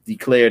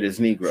declared as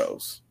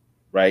Negroes,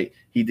 right?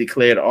 He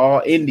declared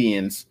all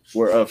Indians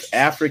were of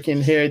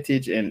African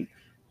heritage and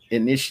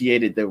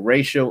initiated the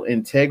Racial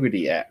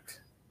Integrity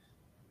Act,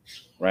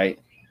 right?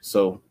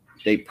 So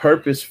they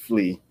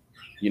purposefully,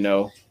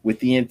 with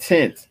the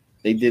intent,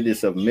 they did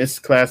this of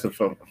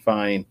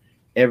misclassifying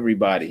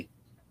everybody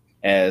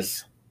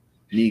as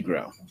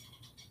Negro.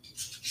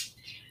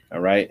 All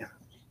right.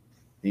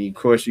 And of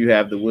course, you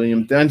have the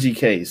William Dungy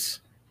case.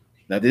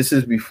 Now, this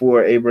is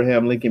before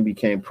Abraham Lincoln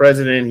became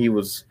president. He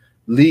was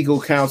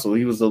legal counsel.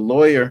 He was a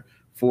lawyer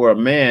for a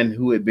man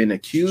who had been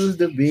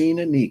accused of being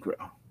a Negro.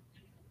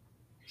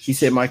 He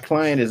said, my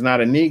client is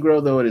not a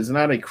Negro, though it is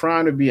not a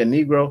crime to be a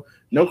Negro.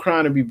 No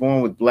crime to be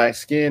born with black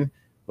skin,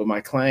 but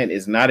my client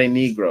is not a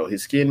Negro.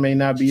 His skin may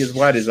not be as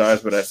white as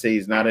ours, but I say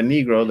he's not a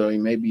Negro, though he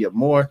may be a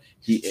Moor.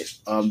 He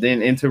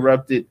then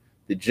interrupted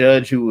the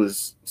judge, who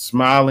was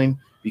smiling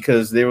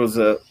because there was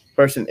a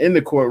person in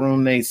the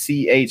courtroom named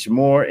C.H.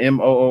 Moore,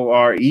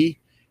 M-O-O-R-E,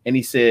 and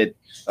he said,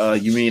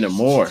 you mean a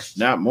Moor,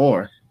 not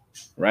Moore,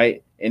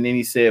 right? And then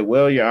he said,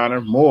 well, Your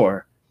Honor,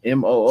 Moore,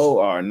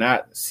 M-O-O-R,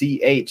 not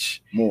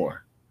C.H.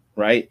 Moore,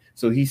 right?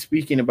 So he's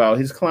speaking about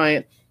his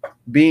client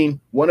being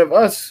one of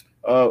us,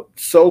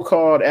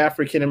 so-called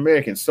African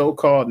Americans,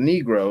 so-called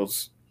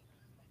Negroes,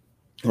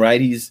 right?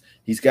 He's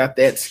got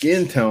that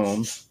skin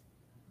tone,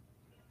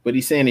 but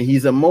he's saying that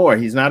he's a Moor.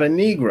 He's not a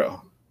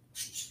Negro.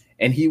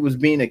 And he was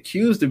being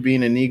accused of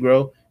being a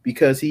Negro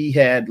because he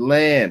had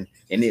land,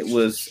 and it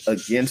was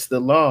against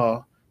the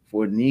law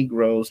for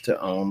Negroes to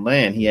own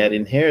land. He had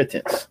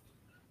inheritance,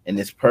 and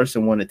this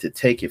person wanted to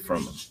take it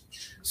from him.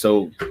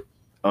 So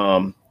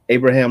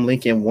Abraham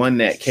Lincoln won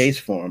that case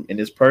for him, and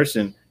this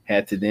person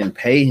had to then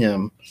pay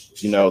him,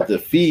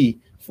 the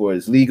fee for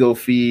his legal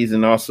fees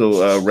and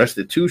also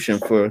restitution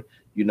for,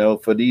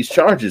 for these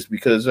charges,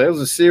 because there was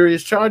a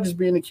serious charges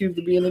being accused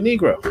of being a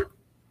Negro.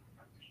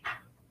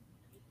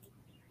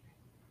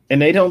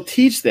 And they don't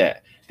teach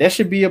that. That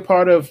should be a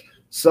part of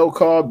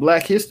so-called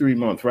Black History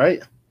Month, right?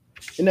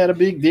 Isn't that a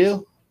big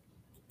deal?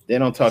 They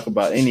don't talk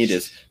about any of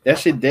this. That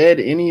should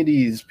dead any of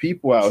these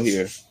people out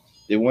here.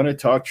 They want to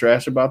talk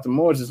trash about the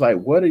Moors. It's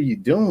like, what are you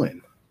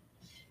doing?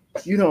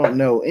 You don't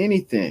know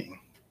anything.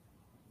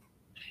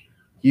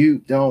 You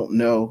don't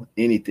know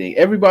anything.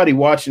 Everybody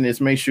watching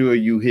this, make sure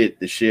you hit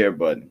the share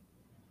button.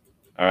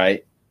 All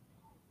right?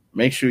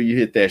 Make sure you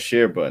hit that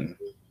share button.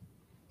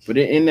 But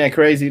isn't that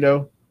crazy,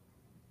 though?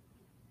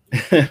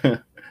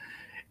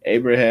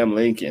 Abraham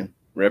Lincoln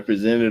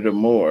represented a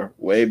Moor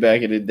way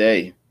back in the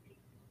day.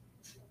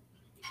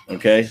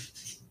 Okay?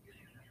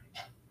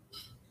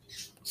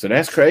 So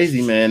that's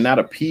crazy, man. Not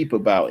a peep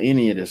about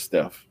any of this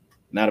stuff.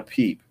 Not a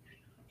peep.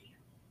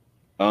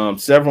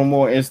 Several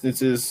more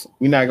instances.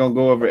 We're not going to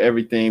go over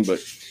everything, but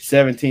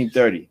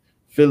 1730,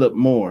 Philip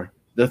Moore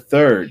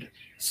III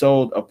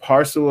sold a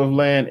parcel of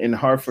land in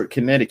Hartford,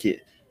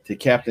 Connecticut to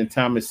Captain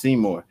Thomas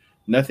Seymour.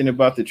 Nothing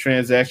about the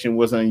transaction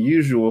was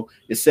unusual,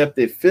 except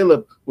that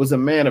Philip was a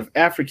man of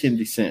African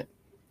descent.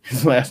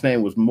 His last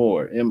name was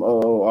Moore,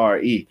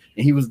 M-O-O-R-E,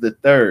 and he was the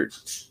third.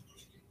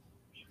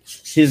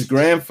 His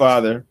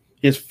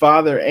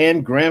father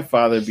and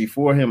grandfather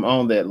before him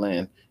owned that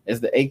land,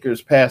 as the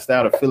acres passed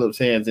out of Philip's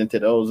hands into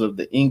those of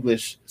the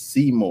English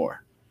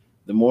Seymour.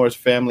 The Moore's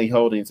family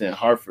holdings in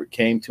Hartford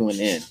came to an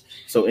end.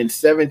 So in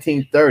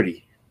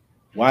 1730,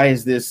 why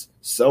is this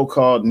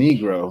so-called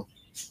Negro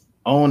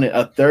owning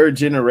a third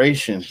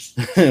generation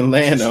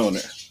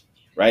landowner,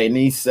 right? And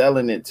he's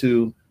selling it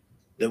to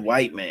the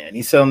white man.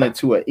 He's selling it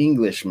to an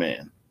English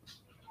man.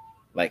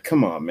 Like,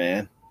 come on,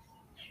 man.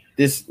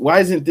 Why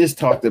isn't this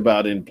talked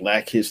about in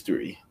Black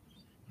history?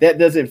 That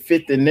doesn't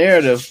fit the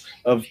narrative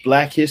of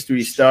Black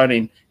history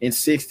starting in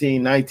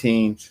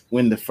 1619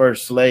 when the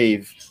first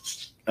slave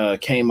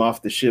came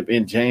off the ship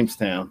in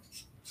Jamestown.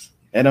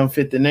 That don't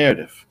fit the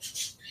narrative.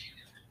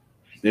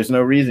 There's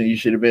no reason you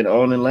should have been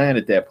owning land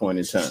at that point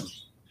in time,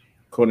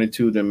 according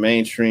to the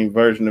mainstream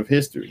version of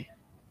history.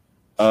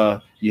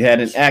 You had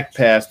an act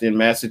passed in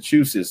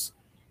Massachusetts,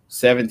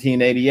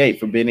 1788,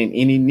 forbidding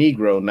any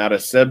Negro not a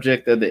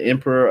subject of the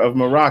Emperor of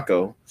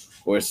Morocco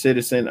or a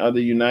citizen of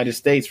the United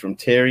States from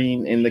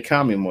tarrying in the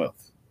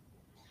Commonwealth.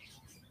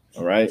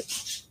 All right.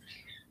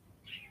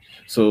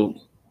 So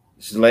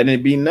just letting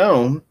it be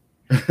known,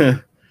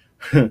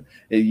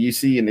 you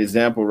see an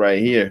example right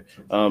here.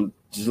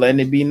 Just letting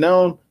it be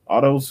known,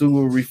 all those who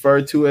were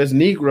referred to as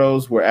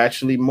Negroes were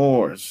actually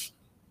Moors.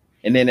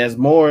 And then as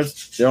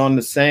Moors, they're on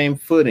the same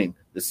footing,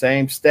 the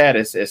same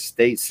status as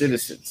state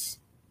citizens.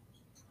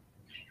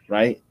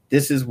 Right?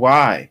 This is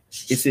why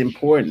it's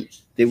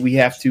important that we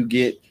have to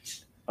get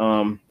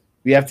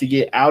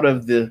out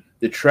of the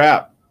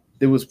trap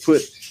that was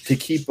put to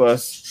keep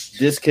us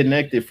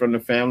disconnected from the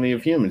family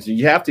of humans. And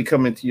you have to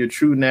come into your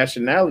true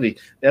nationality.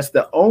 That's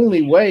the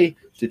only way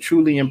to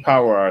truly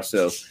empower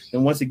ourselves.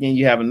 And once again,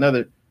 you have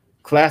another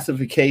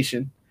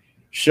classification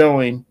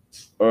showing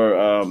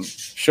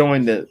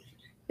the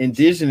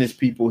indigenous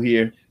people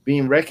here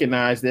being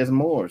recognized as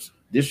Moors.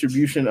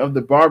 Distribution of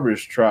the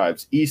Barbarous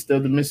tribes east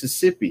of the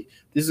Mississippi.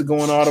 This is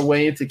going all the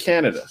way into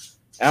Canada.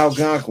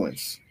 Algonquin,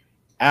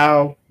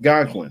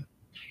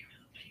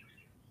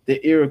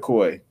 the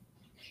Iroquois.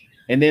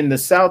 And then the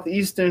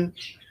southeastern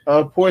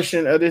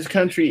portion of this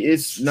country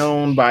is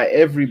known by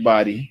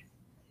everybody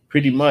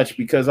pretty much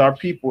because our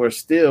people are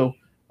still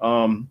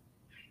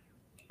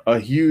a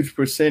huge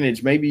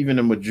percentage, maybe even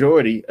a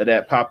majority of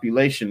that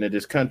population of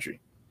this country.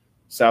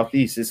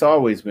 Southeast. It's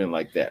always been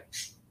like that.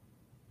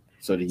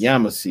 So the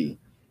Yamasee,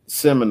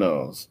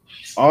 Seminoles,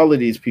 all of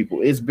these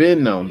people, it's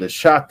been known, the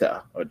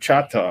Chata or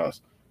Chatas,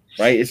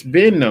 right? It's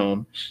been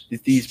known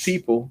that these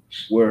people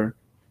were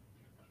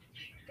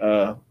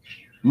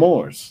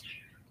Moors.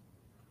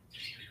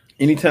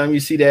 Anytime you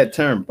see that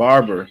term,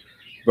 Berber,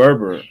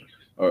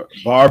 or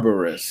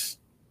barbarous,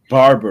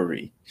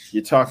 Barbary,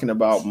 you're talking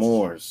about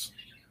Moors.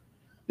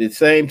 At the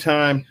same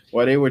time,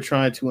 while they were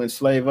trying to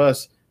enslave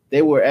us,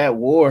 they were at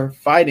war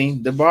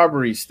fighting the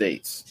Barbary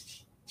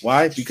states.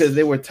 Why? Because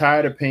they were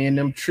tired of paying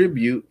them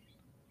tribute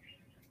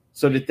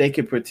so that they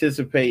could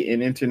participate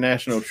in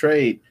international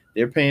trade.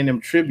 They're paying them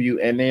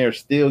tribute, and they are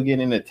still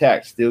getting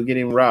attacked, still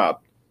getting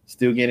robbed,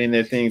 still getting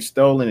their things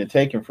stolen and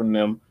taken from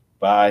them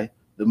by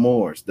the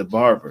Moors, the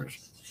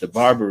Barbers, the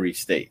Barbary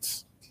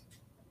states.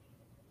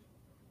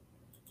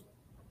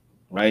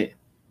 Right?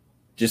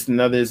 Just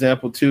another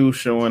example, too,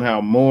 showing how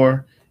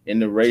Moor in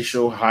the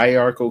racial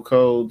hierarchical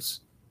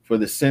codes for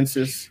the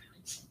census,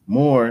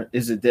 Moor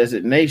is a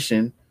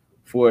designation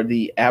for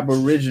the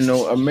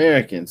Aboriginal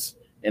Americans.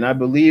 And I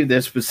believe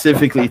they're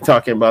specifically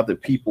talking about the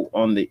people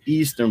on the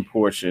eastern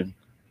portion.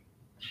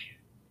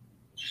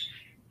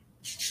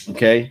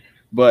 Okay?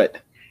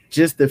 But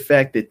just the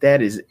fact that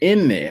that is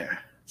in there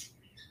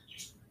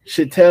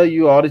should tell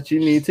you all that you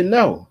need to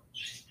know.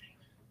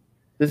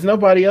 There's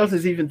nobody else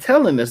is even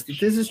telling us that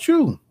this is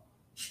true.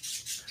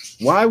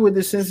 Why would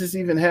the census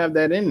even have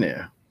that in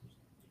there?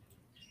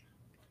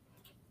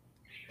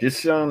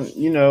 Just,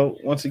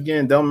 once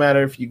again, don't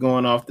matter if you're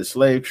going off the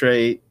slave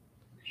trade,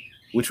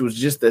 which was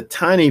just a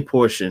tiny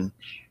portion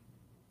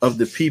of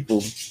the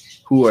people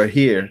who are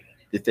here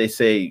that they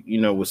say,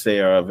 will say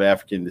are of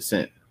African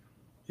descent.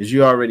 Because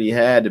you already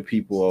had the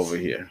people over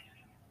here.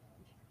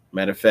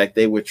 Matter of fact,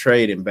 they were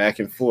trading back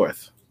and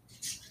forth.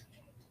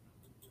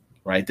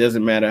 Right?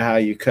 Doesn't matter how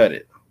you cut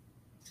it.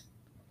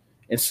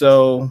 And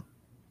so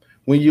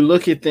when you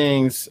look at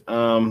things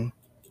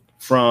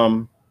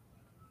from,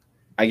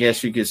 I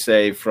guess you could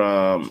say,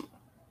 from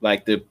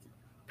like the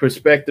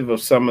perspective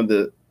of some of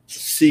the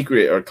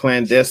secret or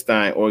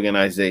clandestine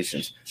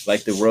organizations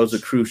like the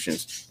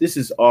Rosicrucians, this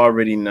is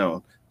already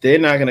known. They're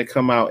not going to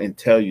come out and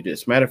tell you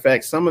this. Matter of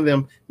fact, some of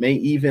them may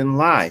even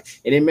lie.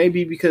 And it may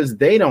be because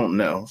they don't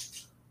know,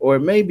 or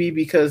it may be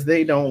because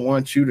they don't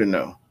want you to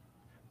know.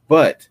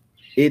 But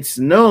it's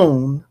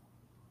known,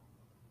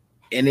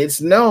 and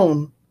it's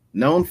known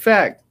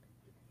fact,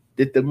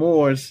 that the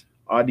Moors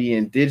are the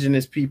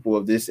indigenous people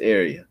of this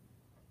area,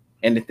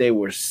 and that they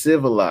were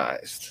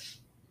civilized,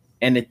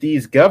 and that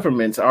these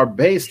governments are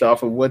based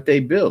off of what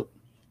they built.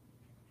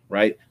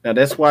 Right? Now,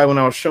 that's why when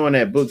I was showing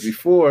that book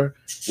before,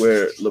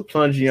 where Le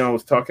Plongeon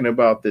was talking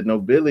about the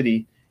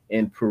nobility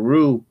in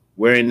Peru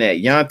wearing that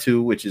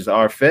yantu, which is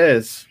our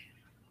fez,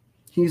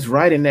 he's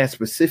writing that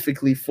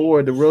specifically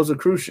for the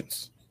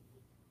Rosicrucians.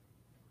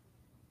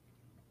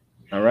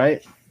 All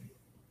right?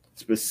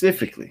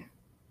 Specifically.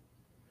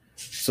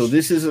 So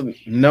this is a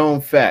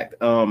known fact.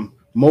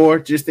 More,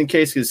 just in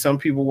case, because some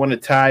people want to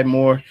tie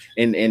more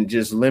and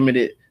just limit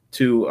it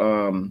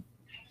to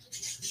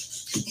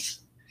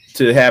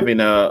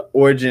having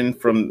origin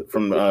from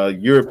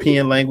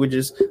European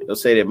languages. They'll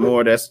say that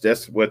more,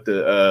 that's what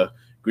the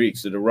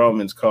Greeks or the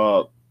Romans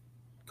called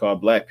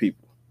black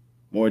people.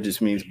 More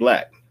just means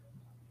black.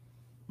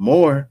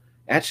 More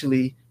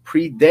actually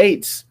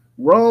predates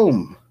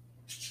Rome.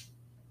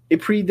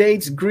 It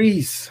predates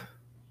Greece.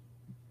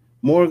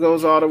 More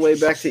goes all the way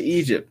back to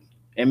Egypt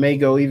and may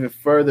go even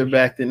further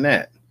back than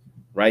that,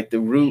 right? The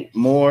root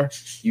more,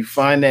 you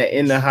find that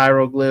in the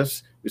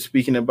hieroglyphs. We're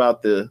speaking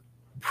about the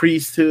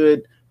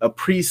priesthood, a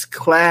priest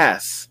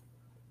class,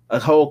 a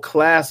whole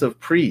class of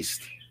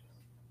priests,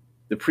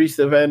 the priest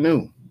of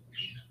Anu.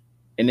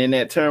 And then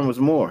that term was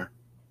more.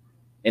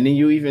 And then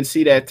you even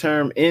see that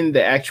term in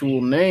the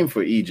actual name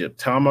for Egypt,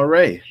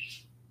 Tamare,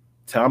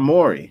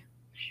 Tamori,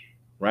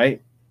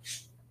 right?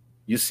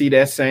 You see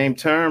that same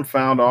term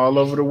found all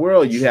over the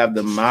world. You have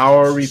the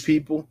Maori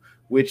people,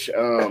 which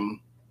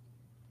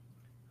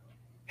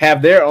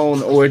have their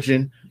own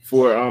origin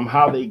for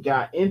how they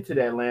got into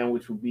that land,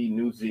 which would be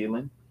New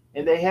Zealand.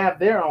 And they have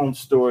their own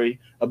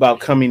story about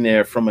coming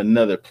there from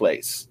another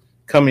place,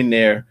 coming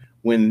there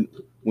when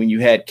you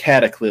had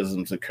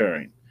cataclysms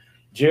occurring.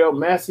 Gerald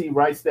Massey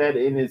writes that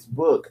in his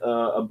book,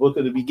 A Book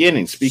of the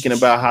Beginning, speaking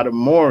about how the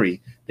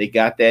Maori, they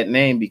got that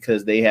name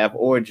because they have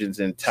origins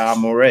in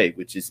Ta-More,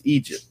 which is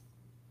Egypt.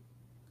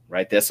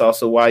 Right? That's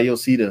also why you'll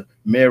see the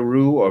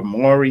Meru or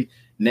Maori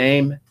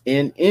name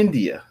in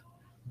India.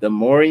 The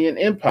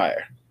Mauryan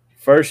Empire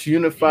first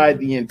unified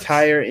the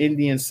entire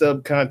Indian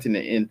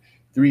subcontinent in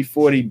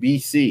 340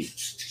 BC.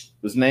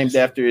 It was named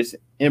after its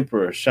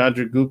emperor,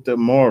 Chandragupta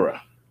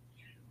Maurya.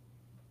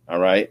 All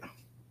right.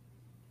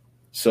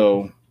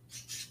 So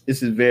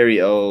this is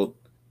very old.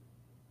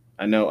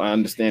 I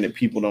understand that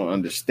people don't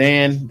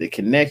understand the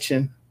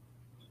connection,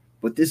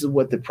 but this is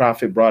what the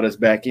prophet brought us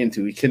back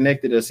into. He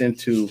connected us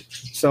into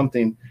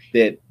something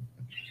that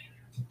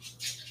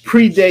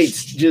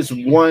predates just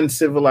one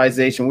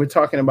civilization. We're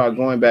talking about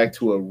going back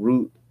to a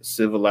root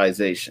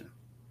civilization.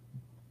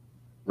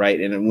 right?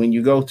 And when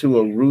you go to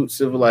a root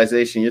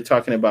civilization, you're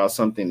talking about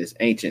something that's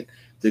ancient.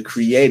 The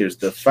creators,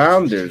 the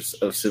founders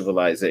of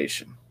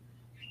civilization.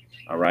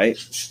 All right.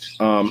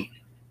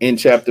 In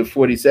chapter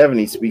 47,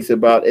 he speaks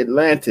about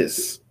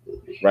Atlantis,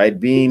 right,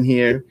 being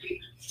here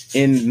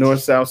in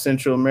North, South,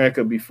 Central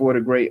America before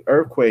the great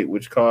earthquake,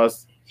 which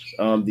caused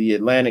the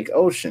Atlantic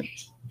Ocean.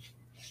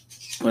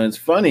 And it's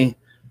funny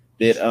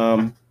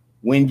that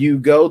when you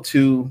go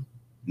to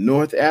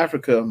North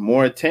Africa,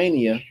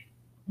 Mauritania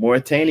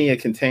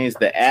contains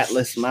the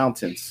Atlas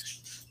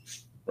Mountains,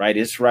 right?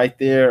 It's right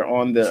there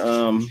on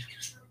the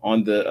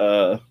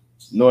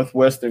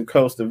northwestern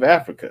coast of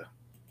Africa.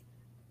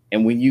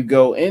 And when you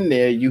go in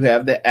there, you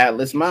have the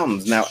Atlas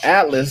Mountains. Now,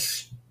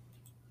 Atlas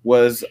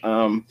was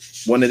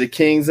one of the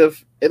kings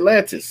of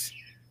Atlantis.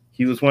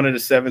 He was one of the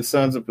 7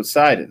 sons of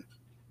Poseidon.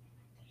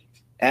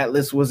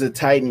 Atlas was a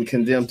titan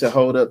condemned to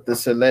hold up the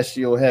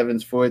celestial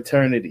heavens for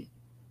eternity.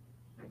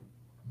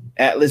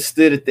 Atlas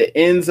stood at the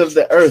ends of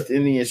the earth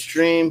in the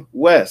extreme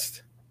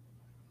west.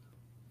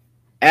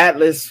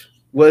 Atlas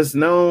was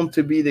known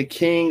to be the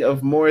king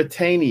of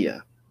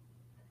Mauritania.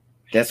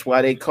 That's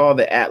why they call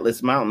the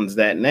Atlas Mountains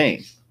that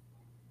name.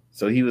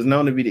 So he was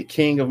known to be the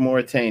king of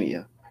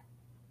Mauritania.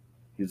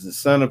 He was the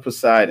son of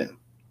Poseidon.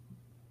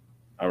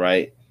 All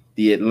right.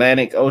 The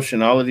Atlantic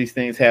Ocean, all of these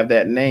things have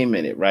that name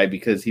in it, right?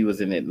 Because he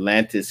was an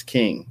Atlantis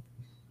king,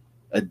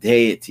 a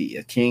deity,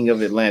 a king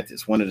of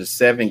Atlantis, one of the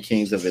 7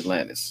 kings of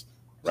Atlantis,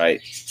 right?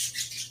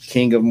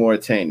 King of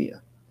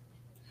Mauritania.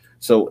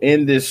 So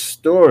in this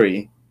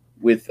story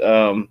with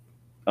the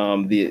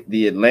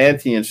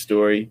Atlantean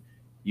story,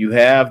 you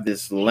have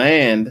this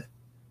land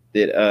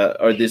that,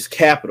 or this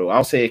capital,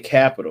 I'll say a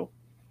capital.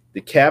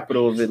 The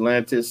capital of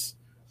Atlantis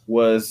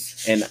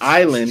was an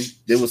island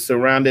that was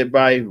surrounded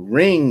by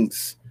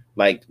rings,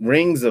 like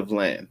rings of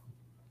land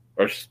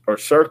or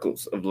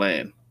circles of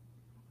land.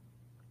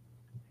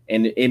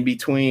 And in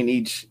between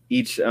each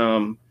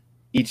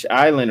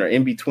island, or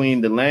in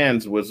between the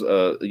lands, was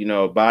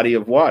a body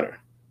of water,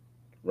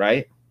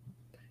 right?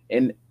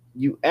 And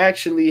you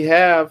actually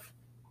have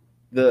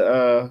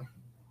the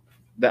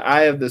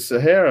Eye of the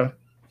Sahara,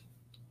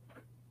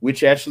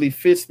 which actually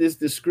fits this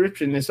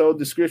description, this old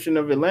description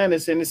of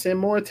Atlantis, and it's in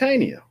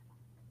Mauritania.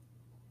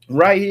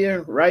 Right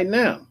here, right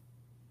now.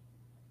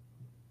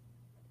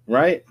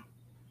 Right?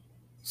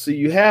 So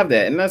you have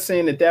that. I'm not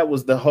saying that that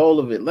was the whole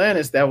of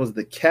Atlantis. That was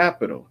the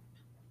capital.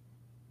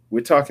 We're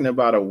talking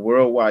about a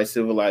worldwide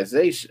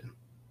civilization.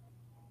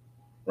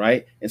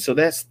 Right? And so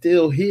that's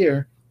still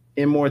here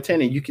in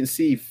Mauritania. You can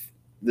see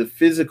the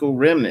physical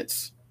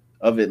remnants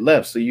of it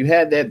left. So you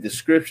had that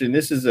description.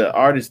 This is an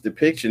artist's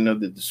depiction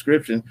of the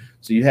description.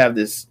 So you have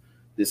this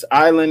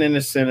island in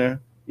the center,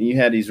 and you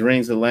had these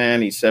rings of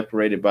land. He's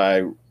separated by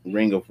a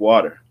ring of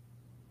water.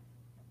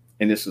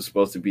 And this was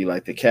supposed to be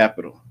like the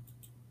capital.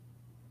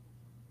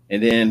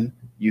 And then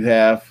you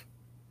have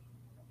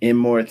in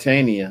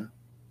Mauritania,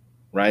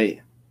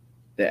 right,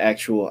 the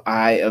actual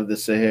Eye of the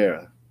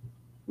Sahara,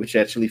 which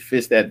actually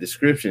fits that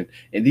description.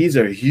 And these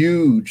are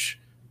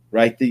huge,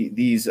 right?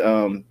 These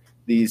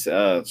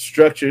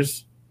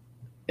structures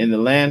in the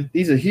land,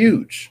 these are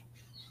huge.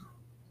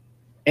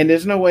 And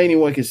there's no way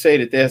anyone can say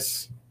that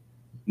that's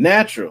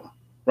natural,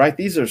 right?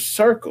 These are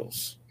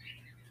circles,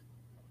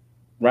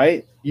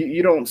 right?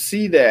 You don't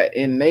see that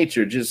in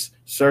nature, just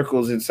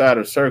circles inside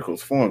of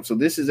circles form. So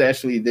this is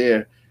actually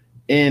there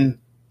in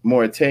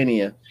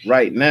Mauritania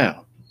right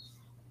now.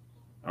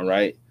 All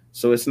right.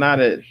 So it's not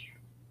a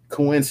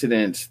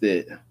coincidence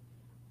that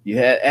you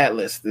had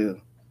Atlas,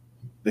 the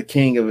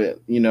king of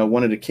it,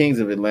 one of the kings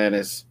of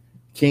Atlantis,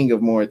 king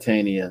of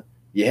Mauritania.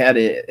 You had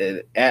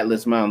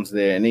Atlas Mountains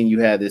there, and then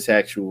you had this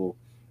actual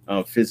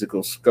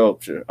physical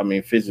structure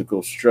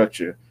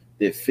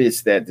that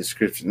fits that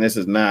description. This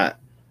is not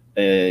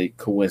a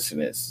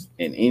coincidence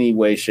in any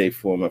way, shape,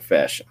 form, or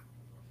fashion.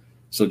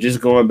 So just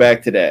going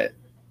back to that,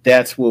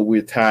 that's what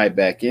we're tied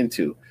back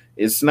into.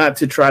 It's not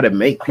to try to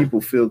make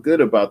people feel good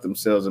about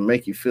themselves and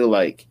make you feel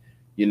like,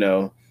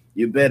 you're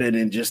better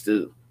than just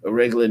a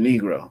regular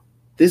Negro.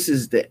 This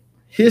is the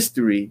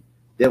history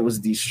that was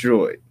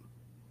destroyed.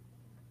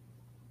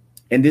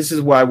 And this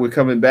is why we're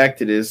coming back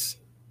to this,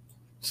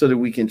 so that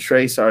we can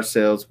trace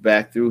ourselves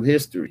back through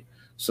history.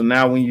 So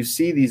now when you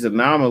see these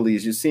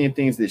anomalies, you're seeing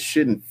things that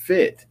shouldn't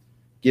fit,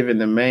 given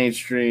the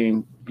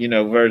mainstream,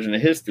 version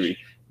of history.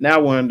 Now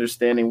we're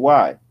understanding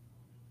why.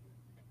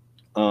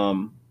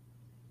 I'm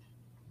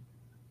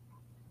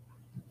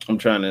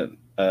trying to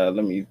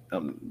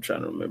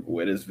remember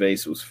where this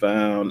vase was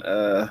found.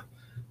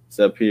 It's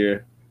up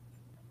here.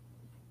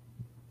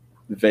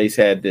 The vase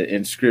had the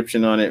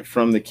inscription on it,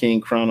 "From the King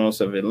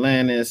Kronos of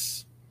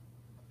Atlantis."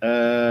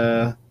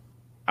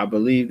 I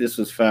believe this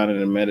was found in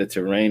the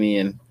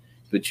Mediterranean,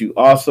 but you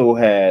also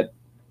had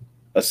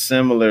a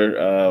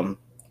similar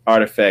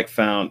artifact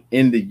found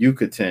in the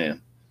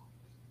Yucatan,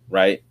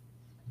 right,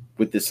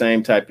 with the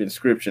same type of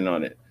inscription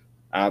on it.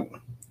 I'm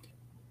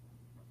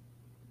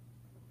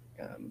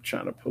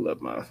trying to pull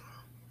up my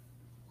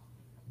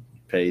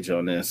page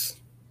on this.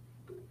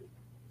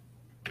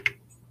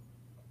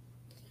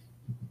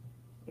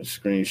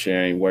 screen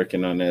sharing,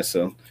 working on that,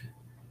 so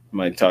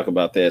might talk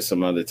about that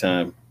some other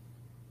time.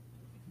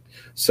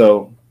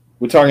 So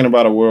we're talking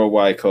about a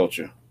worldwide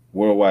culture,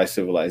 worldwide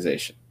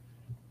civilization.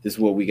 This is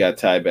what we got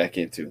tied back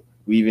into.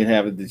 We even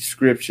have a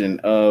description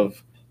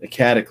of the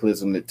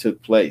cataclysm that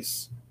took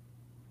place,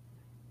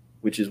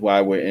 which is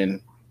why we're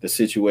in the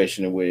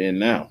situation that we're in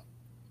now,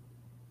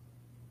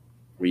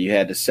 where you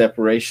had the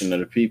separation of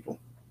the people.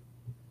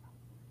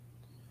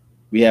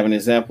 We have an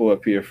example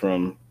up here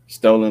from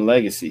Stolen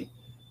Legacy,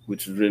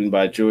 which was written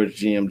by George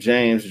G.M.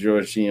 James.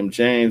 George G.M.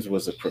 James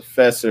was a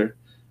professor,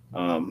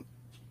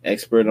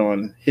 expert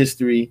on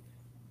history,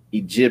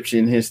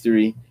 Egyptian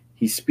history.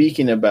 He's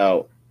speaking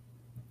about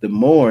the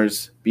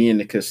Moors being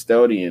the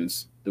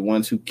custodians, the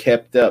ones who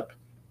kept up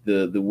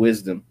the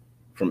wisdom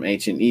from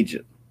ancient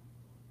Egypt.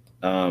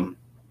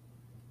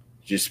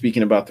 Just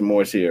speaking about the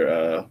Moors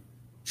here,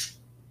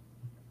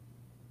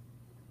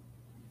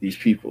 these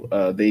people,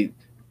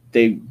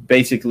 they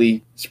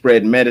basically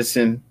spread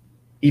medicine,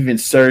 even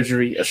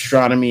surgery,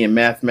 astronomy, and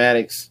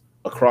mathematics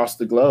across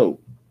the globe.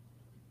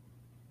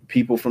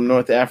 People from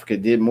North Africa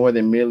did more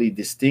than merely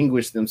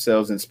distinguish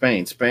themselves in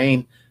Spain.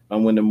 Spain,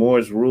 when the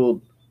Moors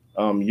ruled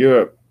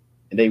Europe,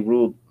 and they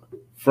ruled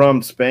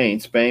from Spain.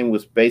 Spain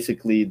was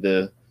basically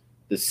the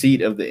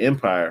seat of the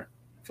empire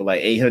for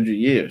like 800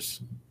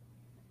 years,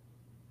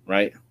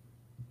 right?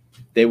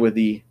 They were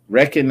the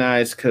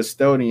recognized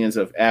custodians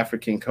of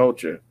African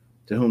culture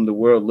to whom the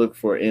world looked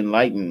for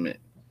enlightenment,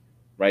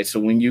 right? So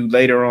when you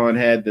later on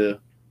had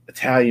the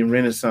Italian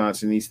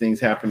Renaissance and these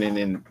things happening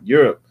in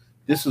Europe,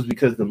 this was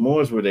because the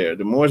Moors were there.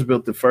 The Moors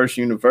built the first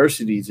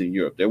universities in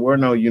Europe. There were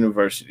no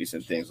universities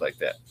and things like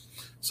that.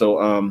 So,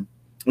 and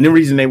the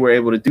reason they were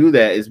able to do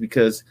that is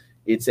because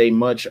it's a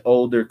much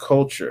older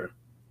culture.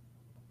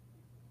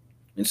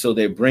 And so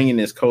they're bringing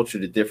this culture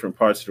to different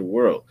parts of the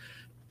world.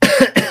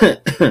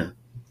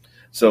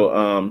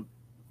 So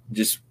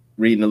just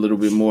reading a little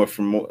bit more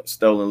from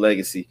Stolen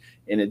Legacy.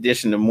 In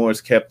addition, the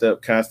Moors kept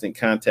up constant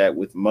contact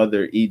with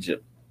Mother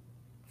Egypt,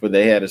 for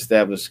they had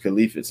established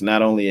caliphates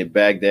not only at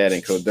Baghdad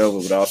and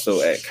Cordoba, but also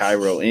at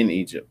Cairo in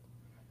Egypt.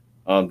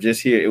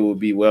 Just here, it would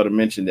be well to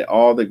mention that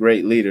all the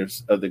great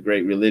leaders of the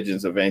great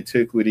religions of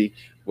antiquity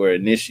were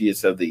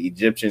initiates of the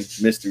Egyptian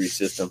mystery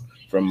system,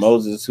 from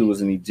Moses, who was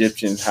an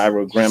Egyptian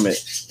hieroglyphic,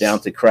 down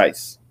to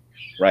Christ,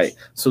 right?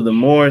 So the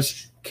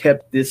Moors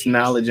kept this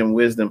knowledge and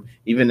wisdom,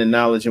 even the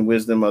knowledge and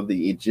wisdom of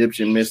the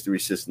Egyptian mystery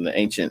system, the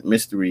ancient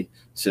mystery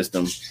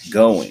system,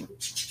 going.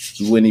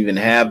 We wouldn't even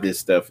have this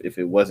stuff if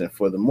it wasn't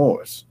for the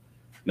Moors.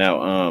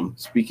 Now,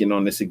 speaking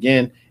on this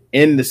again,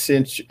 in the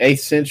 8th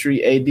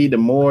century AD, the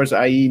Moors,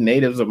 i.e.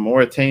 natives of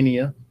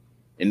Mauritania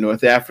in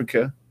North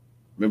Africa.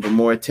 Remember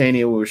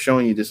Mauritania, we were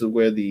showing you this is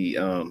where the,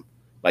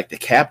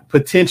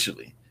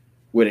 potentially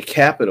where the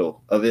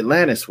capital of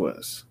Atlantis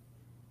was,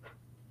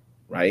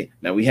 right?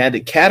 Now we had the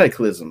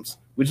cataclysms,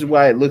 which is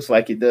why it looks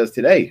like it does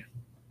today.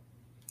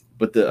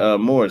 But the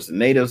Moors, the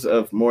natives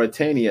of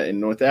Mauritania in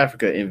North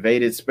Africa,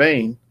 invaded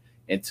Spain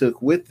and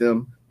took with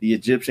them the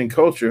Egyptian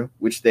culture,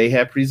 which they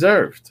had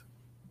preserved.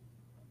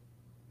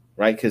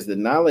 Right, because the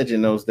knowledge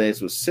in those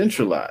days was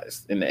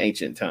centralized in the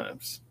ancient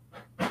times,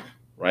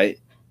 right?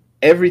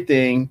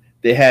 Everything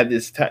they had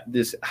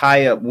this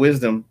high up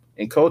wisdom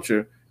and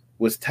culture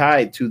was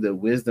tied to the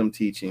wisdom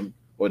teaching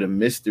or the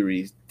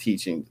mysteries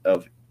teaching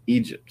of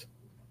Egypt.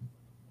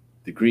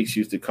 The Greeks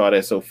used to call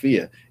that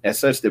Sophia. As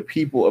such, the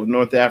people of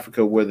North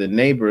Africa were the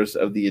neighbors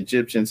of the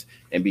Egyptians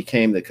and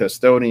became the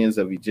custodians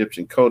of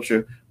Egyptian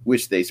culture,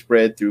 which they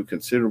spread through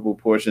considerable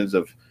portions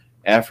of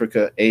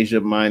Africa,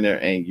 Asia Minor,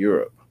 and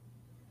Europe.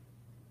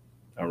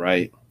 All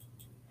right.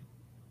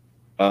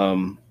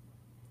 One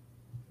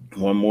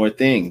more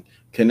thing,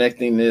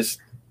 connecting this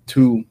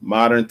to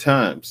modern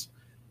times.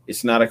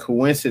 It's not a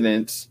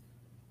coincidence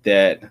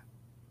that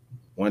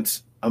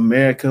once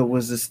America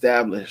was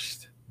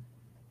established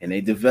and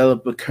they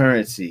developed a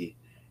currency,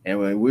 and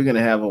when we're going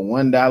to have a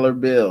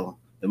 $1 bill,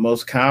 the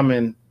most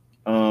common,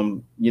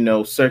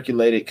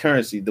 circulated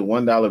currency, the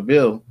 $1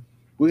 bill,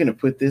 we're going to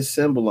put this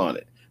symbol on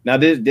it. Now,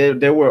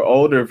 there were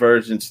older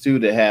versions, too,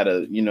 that had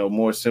a,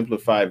 more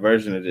simplified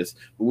version of this.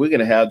 But we're going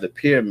to have the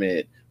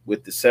pyramid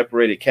with the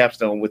separated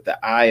capstone with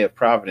the eye of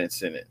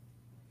Providence in it.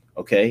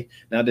 OK,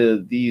 now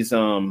these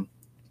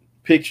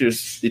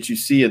pictures that you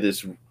see of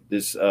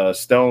this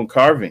stone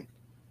carving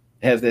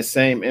has that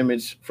same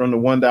image from the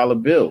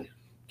 $1 bill.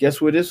 Guess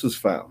where this was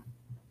found?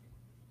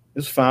 It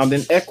was found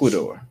in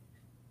Ecuador.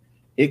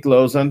 It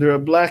glows under a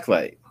black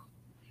light.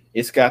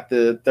 It's got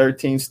the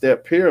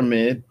 13-step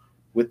pyramid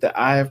with the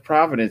eye of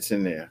Providence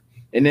in there.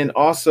 And then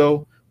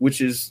also, which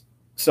is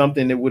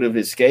something that would have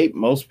escaped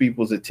most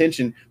people's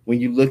attention, when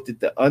you looked at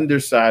the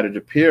underside of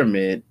the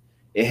pyramid,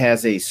 it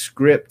has a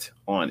script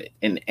on it,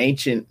 an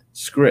ancient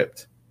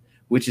script,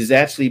 which has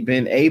actually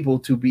been able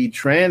to be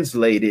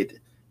translated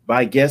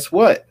by, guess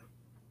what?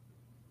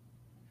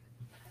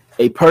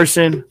 A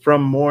person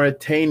from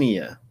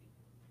Mauritania,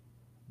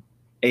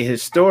 a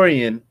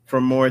historian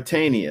from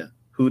Mauritania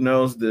who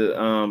knows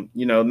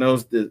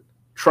the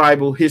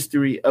tribal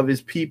history of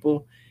his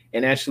people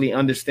and actually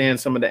understand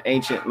some of the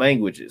ancient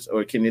languages,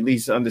 or can at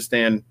least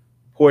understand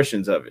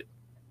portions of it.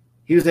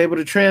 He was able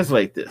to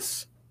translate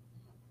this,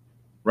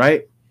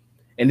 right?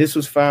 And this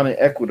was found in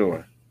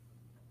Ecuador.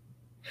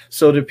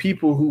 So the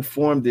people who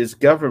formed this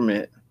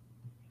government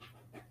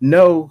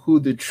know who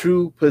the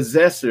true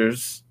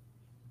possessors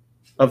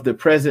of the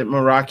present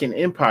Moroccan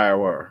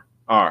Empire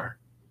are.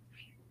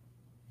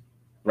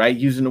 Right?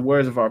 Using the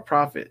words of our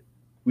prophet,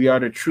 we are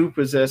the true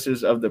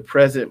possessors of the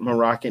present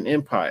Moroccan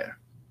Empire.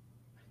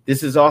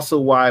 This is also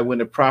why when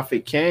the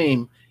prophet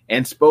came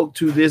and spoke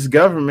to this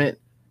government,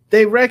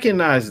 they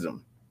recognized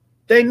him.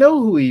 They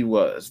know who he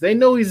was. They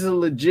know he's a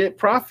legit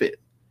prophet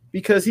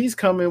because he's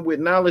coming with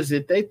knowledge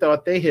that they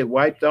thought they had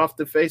wiped off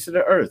the face of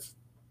the earth.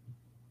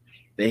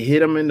 They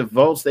hid him in the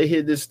vaults. They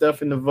hid this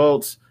stuff in the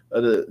vaults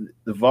of the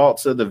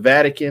vaults of the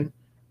Vatican,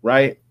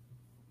 right?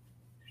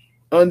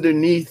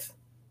 Underneath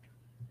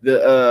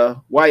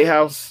the White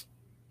House.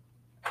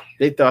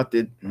 They thought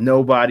that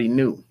nobody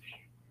knew.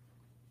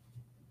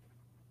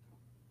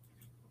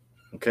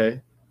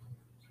 Okay.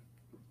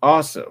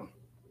 Also,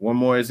 one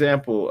more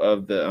example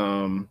of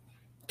the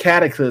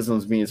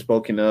cataclysms being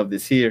spoken of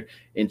is here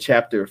in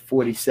chapter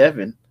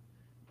 47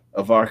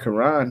 of our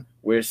Quran,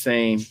 where it's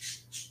saying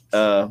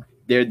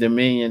their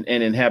dominion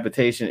and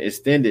inhabitation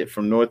extended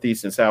from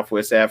Northeast and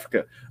Southwest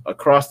Africa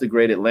across the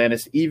Great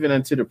Atlantis, even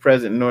unto the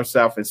present North,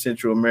 South, and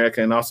Central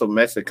America, and also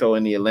Mexico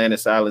and the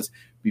Atlantis Islands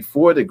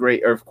before the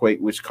great earthquake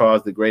which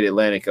caused the Great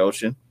Atlantic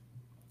Ocean.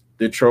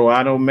 The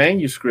Troano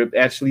manuscript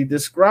actually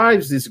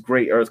describes this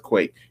great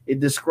earthquake. It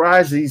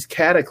describes these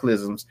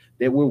cataclysms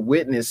that were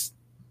witnessed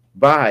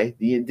by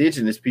the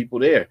indigenous people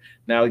there.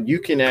 Now you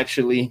can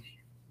actually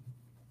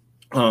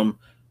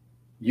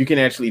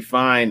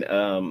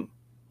find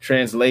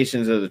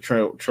translations of the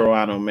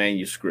Troano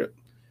manuscript.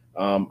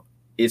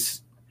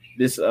 It's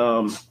this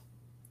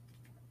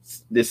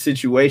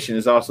situation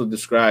is also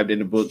described in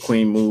the book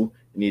Queen Mu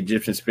and the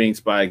Egyptian Sphinx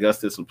by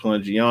Augustus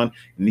Laplangion.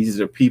 And these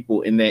are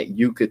people in that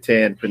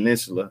Yucatan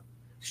Peninsula,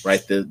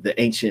 right? The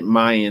ancient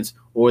Mayans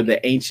or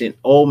the ancient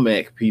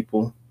Olmec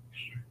people,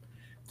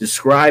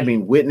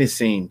 describing,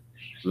 witnessing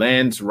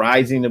lands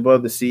rising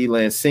above the sea,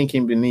 lands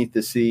sinking beneath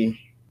the sea,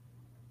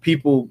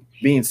 people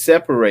being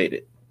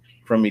separated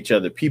from each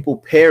other, people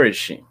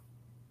perishing.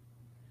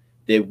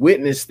 They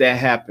witnessed that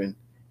happen,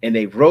 and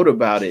they wrote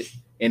about it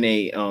in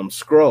a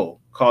scroll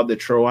called the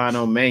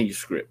Troano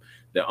manuscript.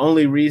 The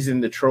only reason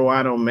the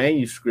Troano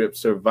manuscript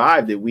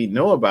survived that we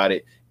know about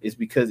it is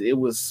because it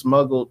was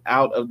smuggled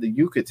out of the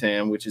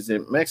Yucatan, which is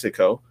in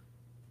Mexico,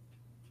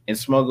 and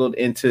smuggled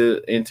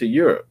into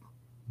Europe.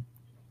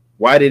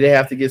 Why did it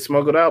have to get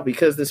smuggled out?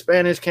 Because the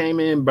Spanish came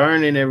in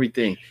burning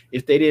everything.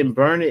 If they didn't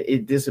burn it,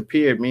 it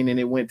disappeared, meaning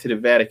it went to the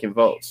Vatican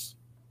vaults,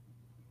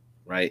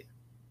 right?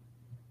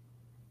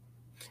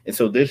 And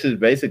so this is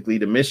basically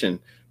the mission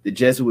the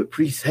Jesuit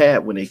priests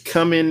had when they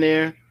come in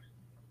there,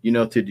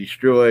 to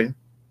destroy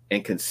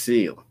and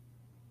conceal,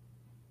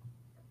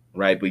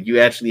 right? But you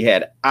actually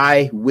had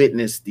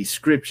eyewitness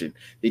description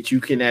that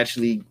you can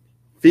actually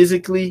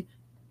physically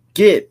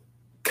get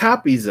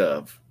copies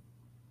of.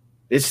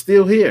 It's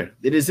still here.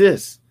 It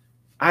exists.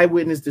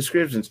 Eyewitness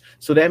descriptions.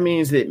 So that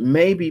means that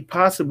maybe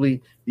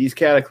possibly these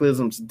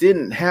cataclysms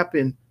didn't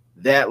happen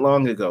that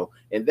long ago.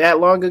 And that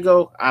long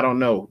ago, I don't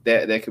know.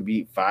 That could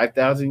be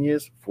 5,000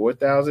 years,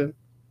 4,000,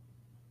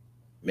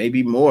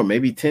 maybe more,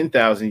 maybe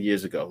 10,000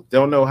 years ago.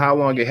 Don't know how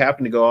long it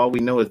happened ago. All we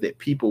know is that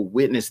people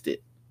witnessed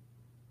it.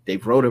 They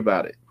wrote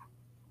about it.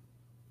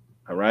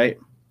 All right.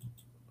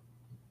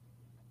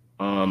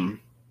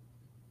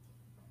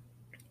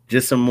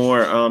 Just some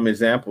more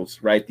examples,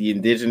 right? The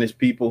indigenous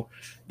people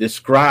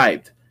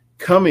described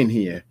coming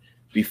here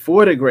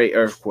before the great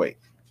earthquake.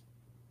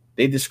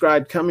 They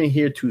described coming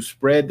here to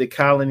spread the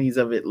colonies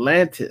of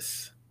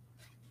Atlantis,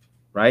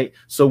 right?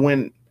 So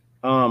when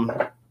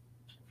the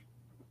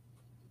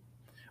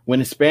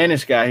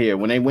Spanish got here,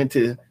 when they went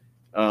to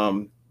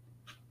I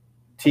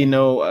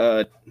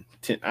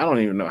don't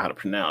even know how to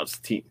pronounce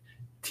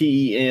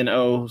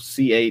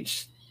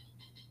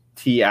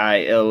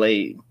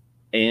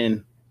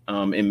Tenochtilan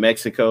in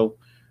Mexico,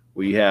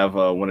 where you have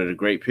one of the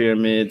Great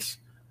Pyramids.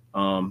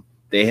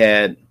 They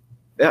had,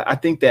 I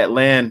think that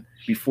land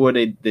before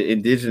the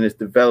indigenous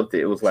developed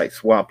it, it was like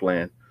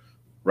swampland,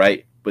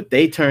 right? But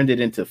they turned it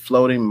into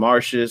floating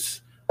marshes,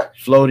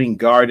 floating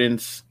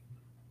gardens,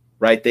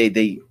 right?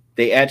 They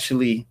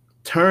actually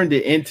turned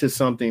it into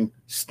something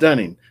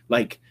stunning.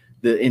 Like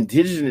the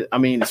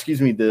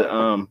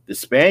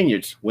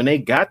Spaniards, when they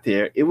got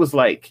there, it was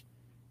like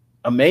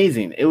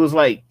amazing. It was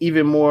like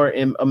even more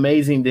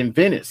amazing than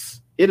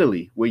Venice,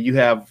 Italy, where you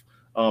have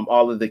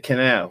all of the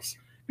canals,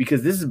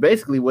 because this is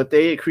basically what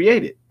they had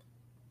created.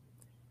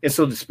 And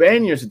so the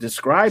Spaniards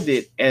described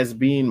it as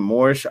being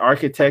Moorish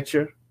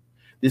architecture.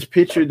 This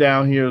picture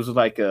down here is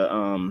like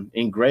a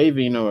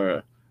engraving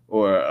or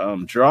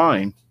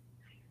drawing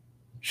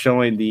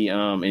showing the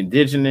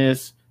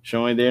indigenous,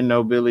 showing their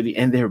nobility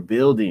and their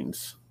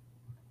buildings,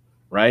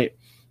 right?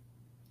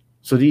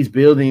 So these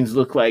buildings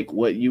look like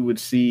what you would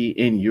see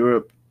in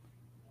Europe.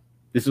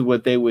 This is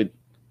what they would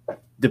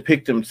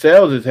depict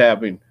themselves as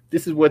having.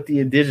 This is what the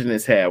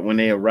indigenous had when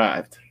they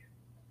arrived.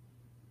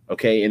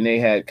 Okay, and they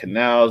had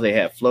canals, they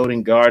had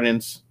floating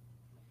gardens,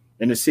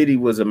 and the city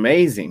was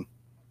amazing.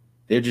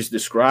 They're just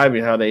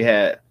describing how they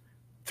had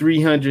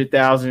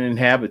 300,000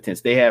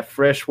 inhabitants. They had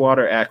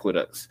freshwater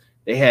aqueducts.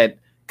 They had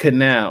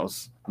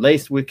canals,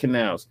 laced with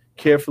canals,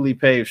 carefully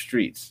paved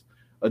streets,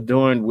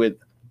 adorned with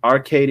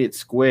arcaded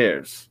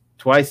squares,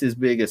 twice as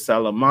big as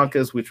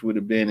Salamanca's, which would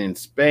have been in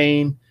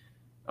Spain.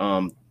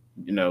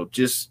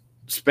 Just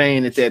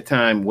Spain at that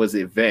time was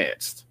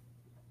advanced.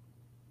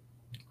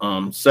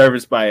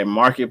 Serviced by a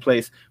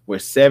marketplace where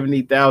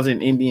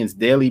 70,000 Indians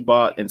daily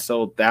bought and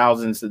sold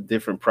thousands of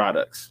different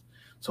products.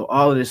 So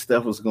all of this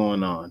stuff was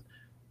going on.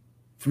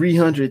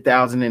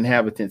 300,000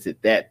 inhabitants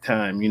at that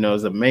time, it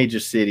was a major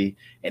city,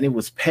 and it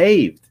was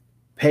paved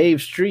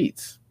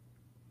streets.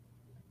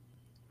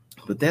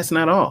 But that's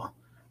not all,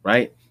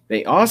 right?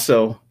 They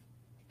also,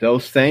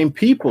 those same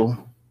people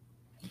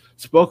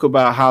spoke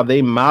about how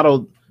they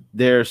modeled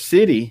their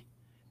city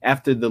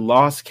after the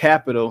lost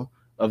capital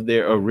of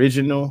their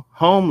original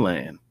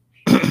homeland.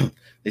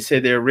 They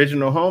said their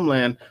original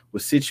homeland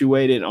was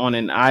situated on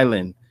an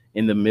island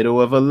in the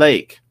middle of a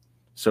lake,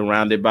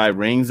 surrounded by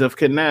rings of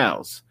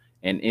canals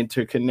and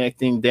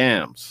interconnecting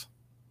dams.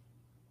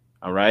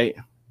 All right.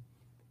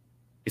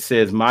 It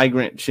says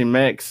migrant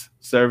Chimex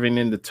serving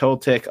in the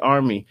Toltec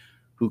army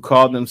who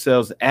called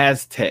themselves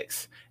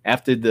Aztecs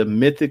after the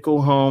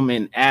mythical home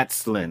in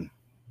Atzlan.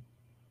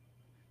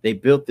 They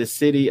built the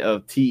city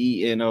of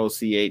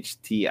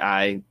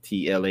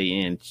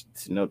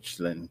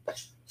Tenochtitlan,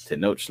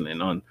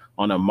 Tenochtitlan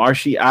on a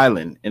marshy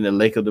island in the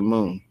Lake of the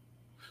Moon.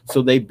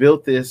 So they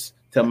built this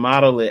to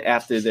model it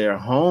after their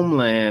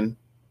homeland,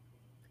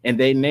 and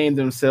they named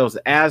themselves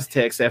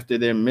Aztecs after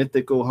their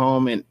mythical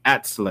home in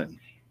Atzlan.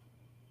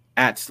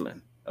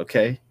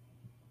 Okay?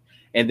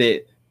 And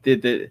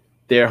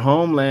their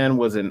homeland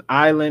was an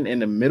island in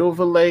the middle of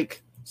a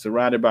lake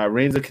surrounded by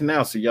rings of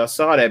canals. So y'all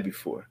saw that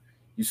before.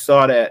 You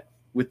saw that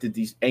with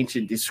the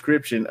ancient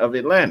description of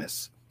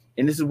Atlantis.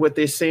 And this is what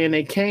they're saying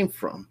they came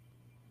from.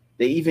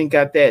 They even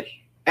got that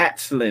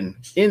Atzlan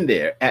in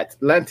there,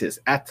 Atlantis,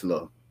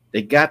 Atlo.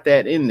 They got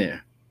that in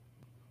there,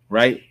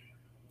 right?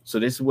 So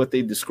this is what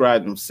they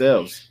describe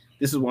themselves.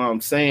 This is why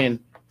I'm saying,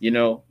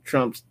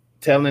 Trump's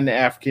telling the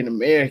African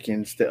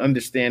Americans to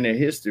understand their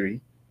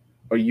history,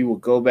 or you will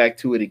go back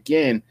to it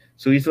again.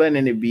 So he's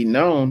letting it be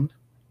known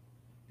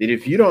that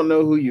if you don't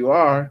know who you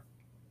are,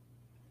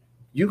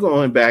 you're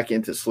going back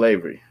into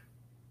slavery,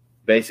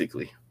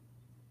 basically.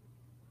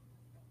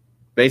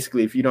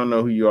 Basically, if you don't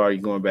know who you are,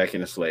 you're going back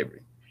into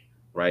slavery,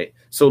 right?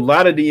 So a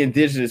lot of the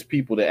indigenous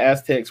people, the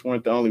Aztecs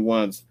weren't the only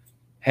ones,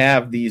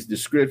 have these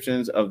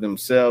descriptions of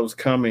themselves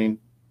coming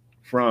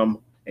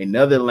from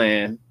another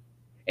land,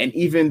 and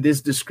even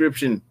this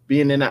description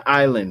being in an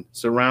island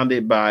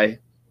surrounded by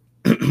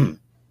rings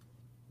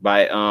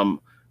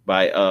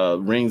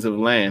of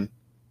land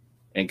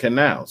and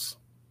canals.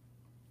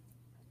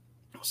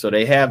 So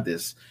they have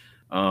this.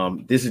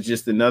 This is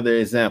just another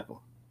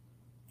example,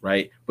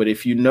 right? But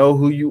if you know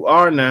who you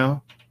are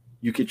now,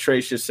 you can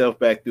trace yourself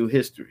back through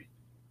history.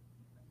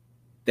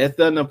 That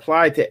doesn't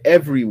apply to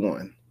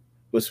everyone,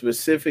 but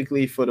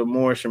specifically for the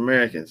Moorish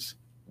Americans,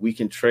 we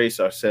can trace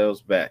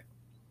ourselves back.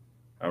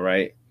 All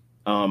right.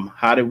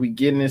 How did we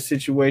get in this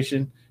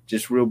situation?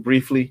 Just real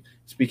briefly,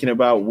 speaking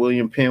about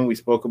William Penn, we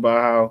spoke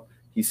about how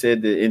he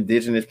said the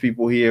indigenous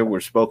people here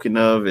were spoken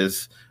of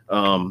as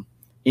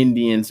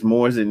Indians,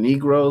 Moors, and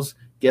Negroes.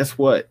 Guess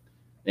what?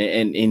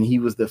 And he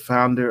was the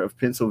founder of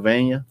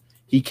Pennsylvania.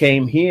 He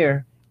came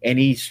here and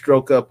he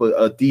struck up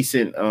a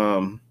decent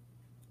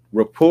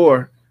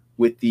rapport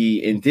with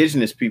the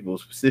indigenous people,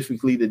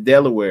 specifically the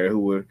Delaware, who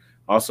were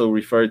also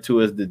referred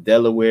to as the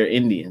Delaware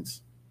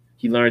Indians.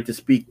 He learned to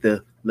speak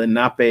the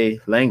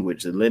Lenape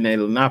language, the Lenni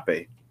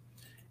Lenape.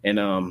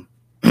 And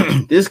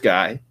this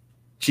guy,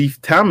 Chief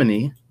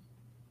Tammany,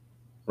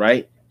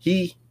 right,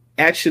 he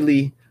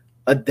actually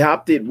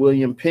adopted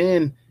William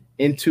Penn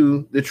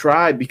into the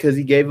tribe because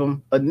he gave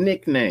him a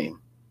nickname,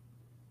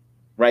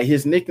 right?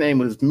 His nickname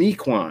was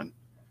Mequon.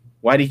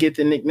 Why did he get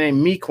the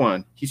nickname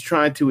Mequon? He's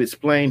trying to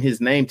explain his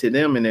name to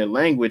them in their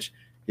language.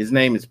 His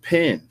name is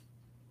Penn.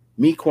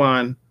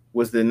 Mequon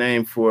was the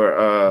name for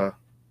a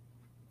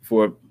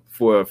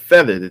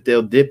feather that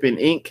they'll dip in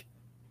ink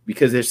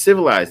because they're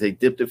civilized. They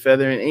dip the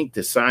feather in ink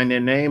to sign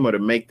their name or to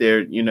make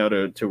their,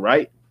 to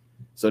write.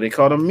 So they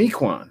called him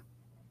Mequon.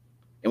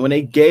 And when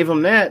they gave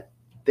him that,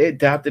 they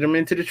adopted him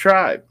into the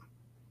tribe.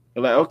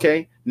 They're like,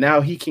 okay,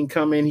 now he can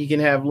come in, he can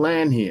have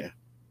land here,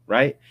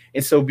 right?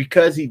 And so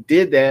because he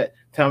did that,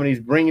 Tammany's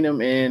bringing them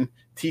in,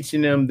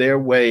 teaching them their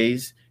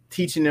ways,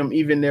 teaching them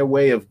even their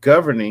way of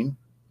governing.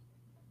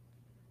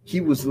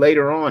 He was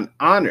later on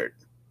honored.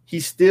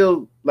 He's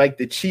still like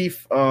the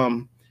chief.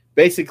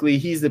 Basically,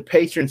 he's the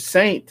patron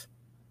saint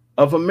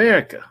of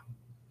America.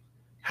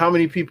 How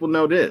many people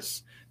know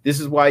this? This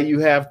is why you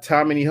have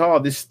Tammany Hall.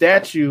 This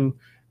statue,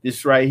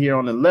 this right here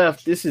on the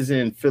left, this is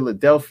in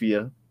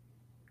Philadelphia.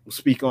 We'll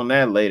speak on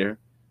that later,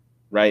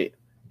 right?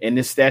 And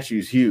this statue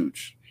is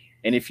huge.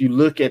 And if you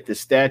look at the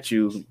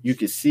statue, you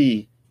can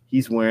see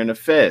he's wearing a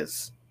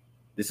fez.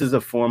 This is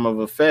a form of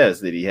a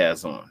fez that he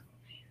has on,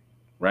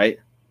 right?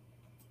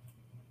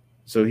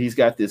 So he's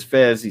got this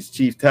fez. He's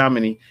Chief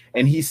Tammany,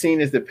 and he's seen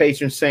as the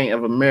patron saint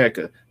of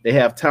America. They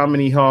have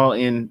Tammany Hall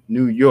in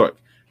New York.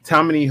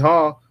 Tammany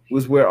Hall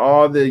was where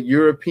all the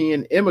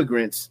European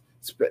immigrants,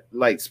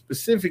 like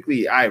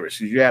specifically Irish,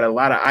 because you had a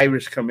lot of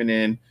Irish coming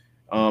in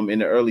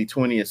the early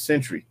 20th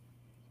century.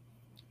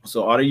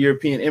 So all the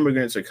European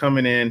immigrants are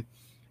coming in,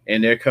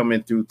 and they're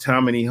coming through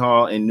Tammany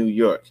Hall in New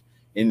York.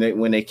 And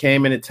when they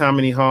came into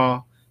Tammany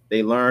Hall,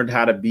 they learned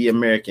how to be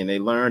American. They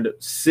learned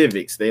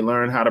civics. They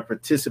learned how to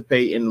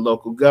participate in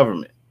local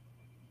government,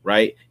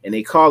 right? And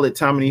they call it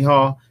Tammany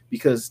Hall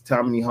because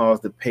Tammany Hall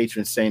is the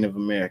patron saint of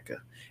America.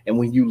 And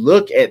when you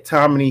look at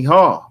Tammany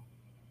Hall,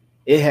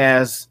 it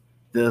has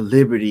the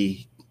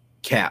Liberty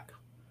cap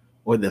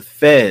or the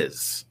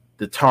fez,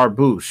 the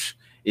tarbouche.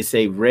 It's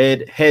a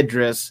red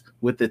headdress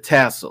with the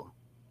tassel.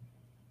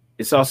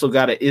 It's also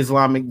got an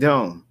Islamic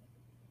dome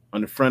on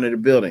the front of the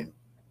building.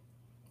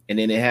 And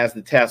then it has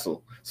the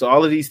tassel. So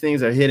all of these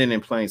things are hidden in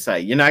plain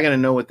sight. You're not going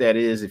to know what that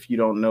is if you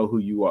don't know who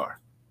you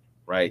are,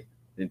 right?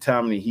 Then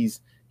Tammany,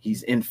 he's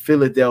in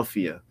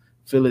Philadelphia.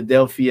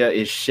 Philadelphia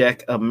is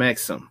Shek of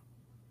Mexam.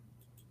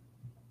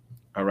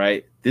 All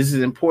right. This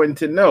is important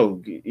to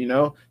know. You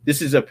know,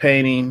 this is a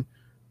painting,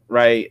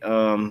 right?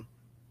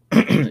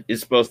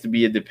 It's supposed to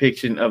be a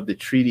depiction of the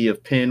Treaty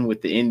of Penn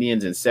with the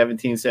Indians in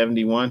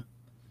 1771.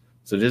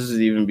 So this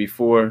is even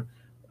before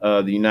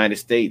the United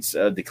States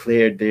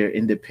declared their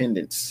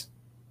independence,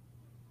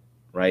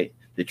 right?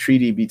 The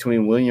treaty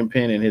between William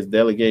Penn and his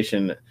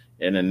delegation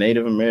and a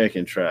Native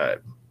American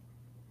tribe.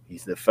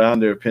 He's the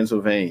founder of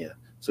Pennsylvania.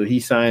 So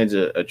he signs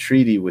a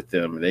treaty with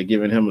them. They're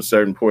giving him a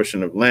certain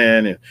portion of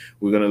land, and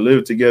we're going to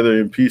live together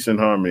in peace and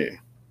harmony,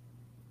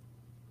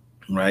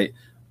 right?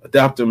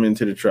 Adopt him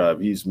into the tribe.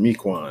 He's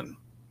Miquon.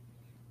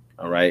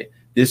 All right.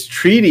 This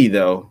treaty,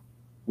 though,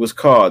 was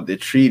called the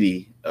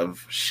Treaty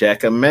of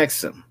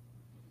Shechem-Mexem.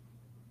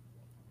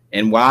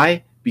 And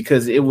why?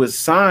 Because it was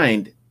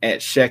signed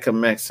at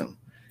Shechem-Mexem.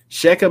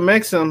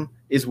 Shechem-Mexem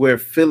is where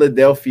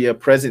Philadelphia,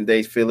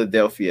 present-day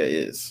Philadelphia,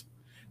 is.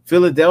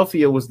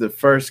 Philadelphia was the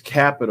first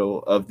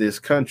capital of this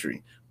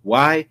country.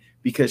 Why?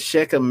 Because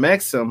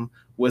Shechem-Mexem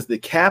was the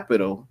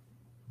capital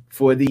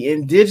for the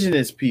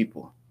indigenous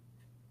people.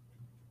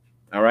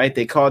 All right,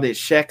 they called it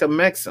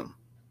Shechem-Mexem.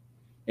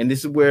 And this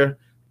is where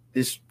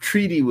this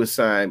treaty was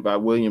signed by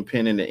William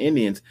Penn and the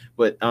Indians.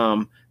 But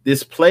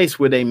this place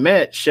where they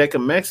met,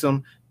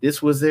 Shechem-Mexem,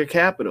 this was their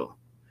capital.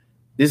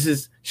 This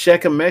is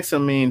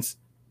Shechem-Mexem means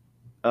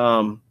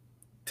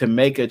to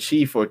make a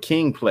chief or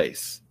king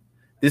place.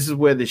 This is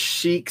where the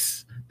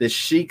sheiks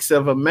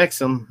of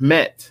Amexem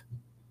met.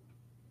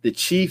 The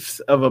chiefs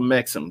of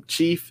Amexem,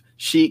 chief,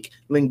 sheik,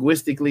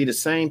 linguistically the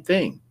same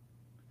thing.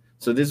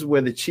 So this is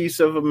where the chiefs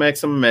of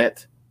Amexem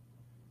met,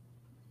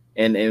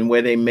 and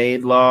where they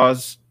made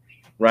laws,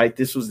 right?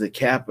 This was the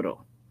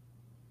capital.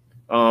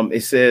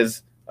 It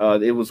says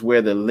it was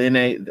where the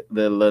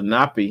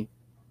Lenape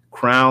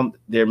crowned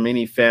their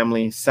many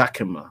family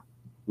Sakima,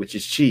 which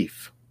is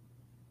chief.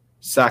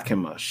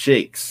 Sakima,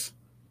 sheiks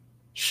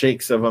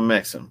of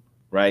Amexem,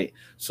 right?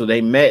 So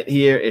they met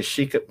here at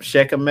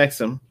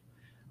Shechem-Mexem.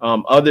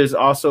 Others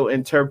also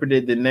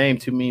interpreted the name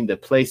to mean the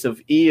place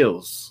of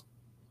eels.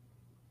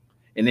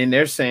 And then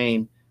they're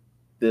saying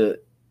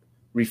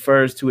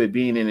refers to it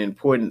being an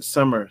important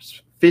summer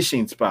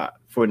fishing spot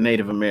for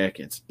Native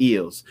Americans,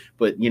 eels.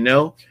 But, you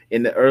know,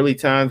 in the early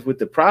times with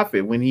the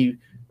prophet, when he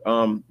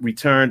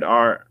returned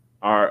our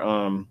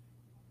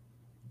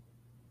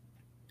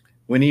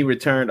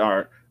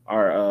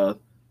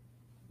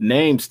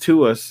names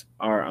to us,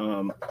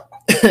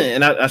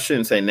 and I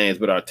shouldn't say names,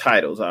 but our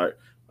titles,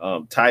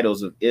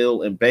 titles of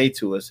Il and Bay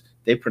to us,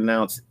 they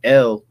pronounce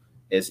El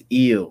as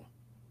eel,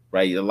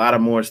 right? A lot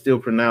of more still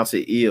pronounce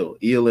it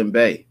Il and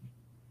Bay,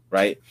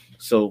 right?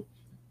 So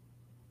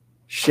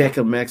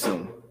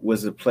Shechem-Mexem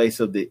was the place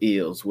of the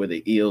eels, where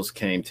the eels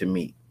came to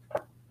meet.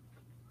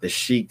 The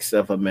sheiks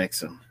of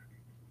Amexem,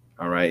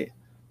 all right?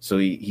 So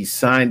he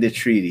signed the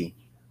treaty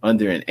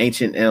under an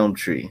ancient elm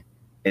tree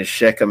in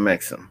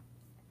Shechem-Mexem.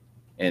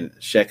 And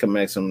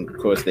Shechem-Mexem, of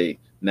course, they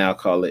now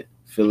call it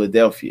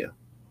Philadelphia.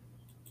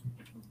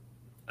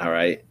 All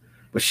right.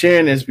 But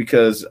sharing this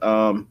because,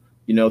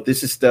 you know,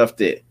 this is stuff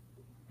that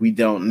we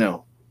don't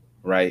know,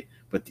 right?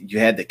 But you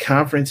had the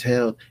conference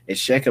held at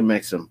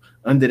Shechem-Mexem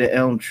under the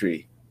elm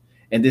tree.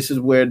 And this is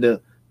where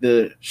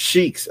the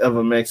sheiks of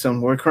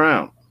Amexem were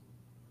crowned,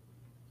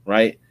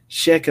 right?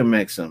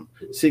 Shechem-Mexem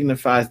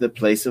signifies the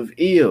place of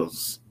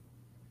eels,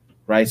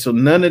 right? So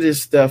none of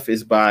this stuff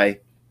is by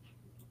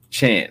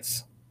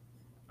chance.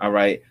 All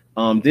right.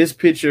 This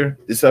picture,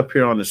 this up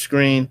here on the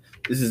screen,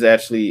 this is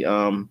actually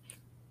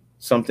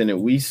something that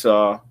we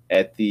saw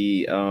at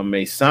the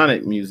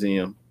Masonic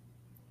Museum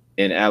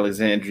in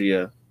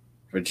Alexandria,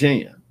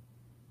 Virginia.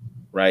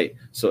 Right.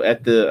 So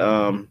at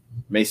the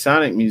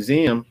Masonic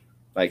Museum,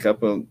 like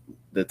up on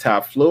the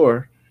top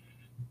floor,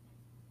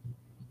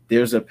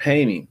 there's a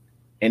painting,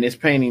 And this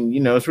painting,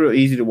 it's real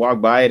easy to walk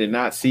by it and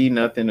not see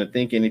nothing or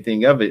think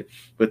anything of it.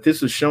 But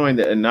this was showing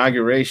the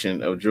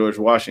inauguration of George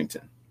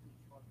Washington.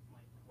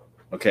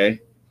 Okay.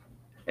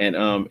 And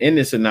in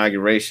this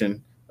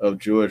inauguration of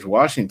George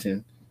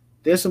Washington,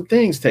 there's some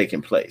things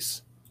taking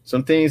place.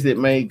 Some things that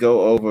may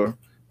go over,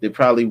 that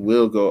probably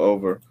will go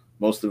over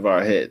most of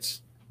our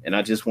heads. And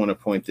I just want to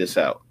point this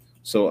out.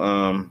 So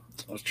I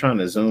was trying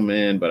to zoom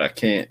in, but I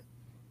can't.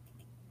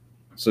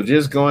 So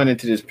just going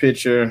into this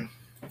picture,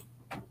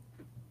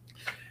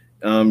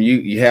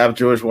 you have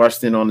George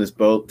Washington on this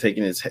boat,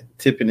 tipping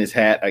his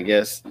hat, I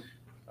guess.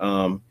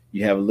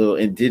 You have a little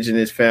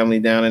indigenous family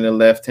down in the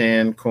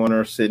left-hand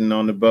corner sitting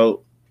on the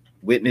boat,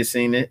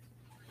 witnessing it.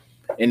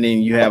 And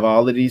then you have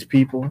all of these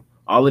people,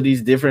 all of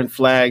these different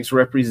flags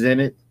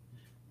represented,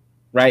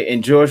 right?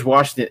 And George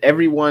Washington,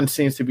 everyone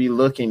seems to be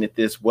looking at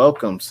this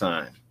welcome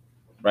sign,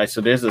 right?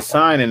 So there's a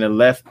sign in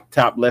the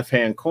top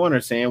left-hand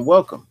corner saying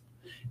welcome.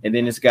 And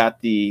then it's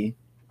got the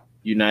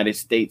United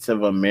States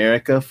of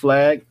America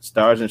flag,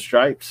 stars and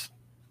stripes.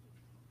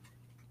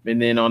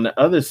 And then on the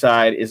other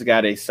side, it's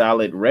got a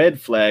solid red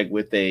flag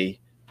with a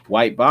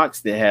white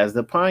box that has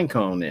the pine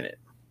cone in it.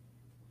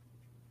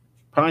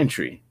 Pine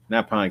tree,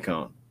 not pine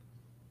cone.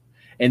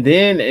 And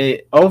then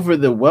over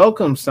the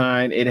welcome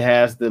sign, it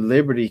has the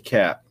Liberty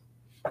cap.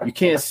 You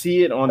can't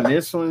see it on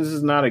this one. This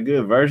is not a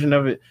good version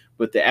of it,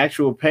 but the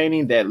actual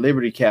painting, that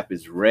Liberty cap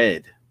is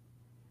red.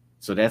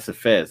 So that's a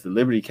fez. The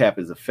Liberty cap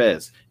is a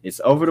fez. It's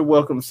over the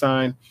welcome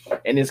sign,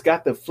 and it's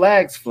got the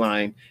flags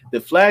flying.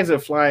 The flags are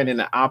flying in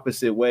the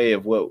opposite way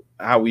of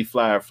how we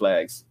fly our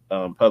flags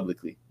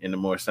publicly in the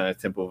Moorish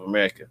Science Temple of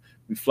America.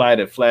 We fly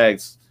the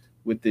flags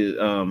with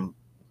the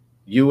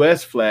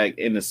U.S. flag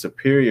in a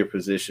superior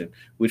position,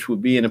 which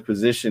would be in a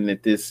position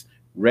that this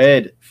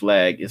red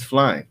flag is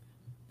flying,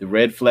 the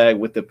red flag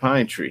with the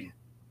pine tree.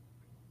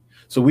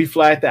 So we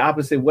fly it the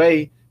opposite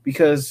way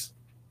because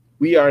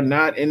we are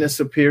not in a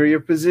superior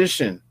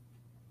position.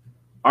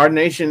 Our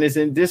nation is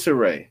in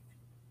disarray,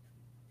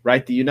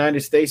 right? The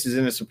United States is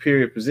in a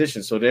superior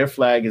position. So their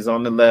flag is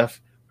on the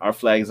left, our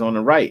flag is on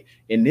the right.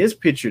 In this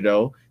picture,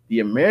 though, the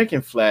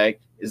American flag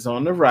is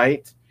on the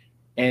right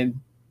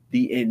and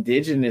the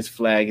indigenous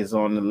flag is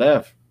on the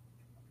left.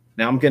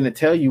 Now, I'm going to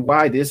tell you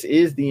why this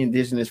is the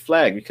indigenous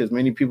flag, because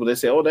many people, they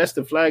say, oh, that's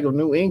the flag of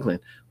New England.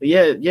 But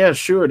yeah,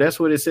 sure. That's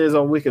what it says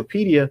on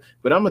Wikipedia.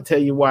 But I'm going to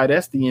tell you why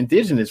that's the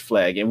indigenous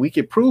flag. And we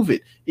can prove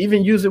it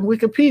even using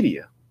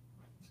Wikipedia.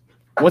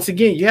 Once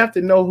again, you have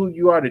to know who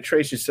you are to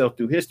trace yourself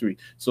through history.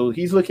 So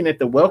he's looking at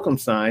the welcome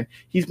sign.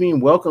 He's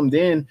being welcomed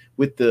in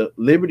with the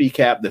Liberty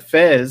cap, the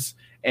fez,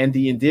 and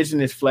the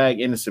indigenous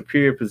flag in a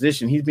superior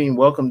position. He's being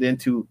welcomed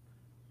into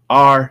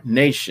our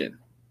nation,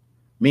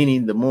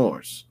 meaning the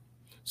Moors.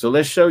 So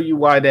let's show you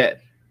why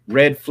that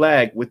red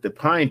flag with the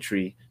pine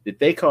tree that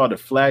they call the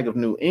flag of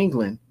New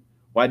England,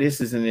 why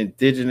this is an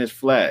indigenous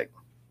flag.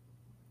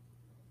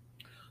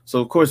 So,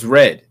 of course,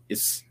 red.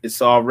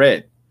 It's all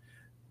red.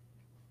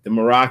 The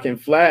Moroccan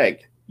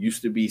flag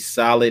used to be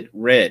solid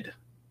red.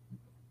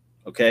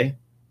 Okay?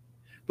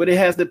 But it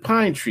has the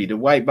pine tree, the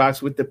white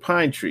box with the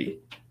pine tree.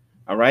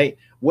 All right?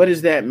 What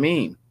does that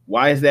mean?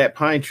 Why is that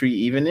pine tree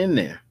even in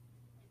there?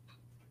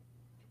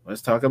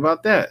 Let's talk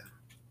about that.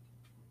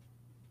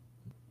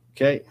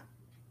 Okay.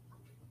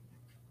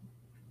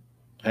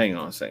 Hang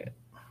on a second.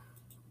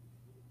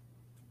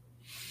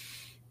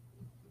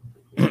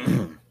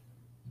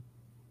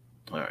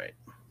 All right.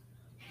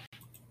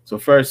 So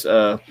first,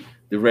 the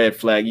red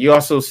flag. You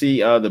also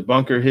see the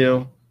Bunker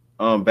Hill,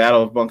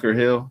 Battle of Bunker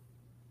Hill.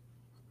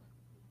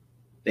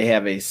 They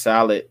have a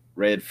solid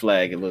red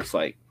flag, it looks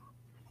like,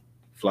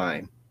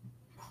 flying.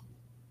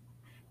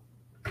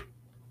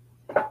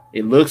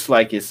 It looks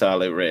like it's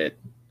solid red.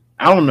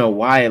 I don't know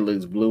why it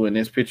looks blue in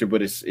this picture,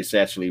 but it's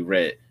actually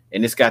red.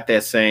 And it's got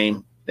that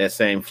same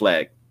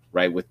flag,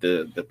 right, with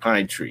the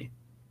pine tree.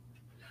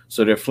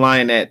 So they're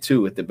flying that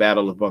too at the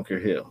Battle of Bunker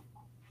Hill.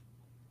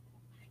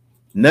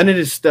 None of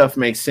this stuff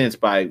makes sense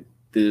by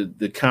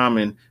the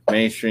common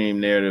mainstream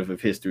narrative of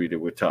history that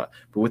we're taught.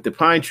 But with the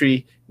pine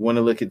tree, you want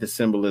to look at the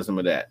symbolism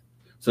of that.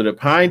 So the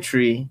pine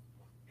tree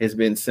has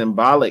been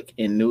symbolic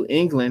in New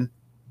England,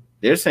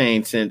 they're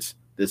saying, since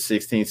the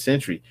 16th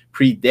century,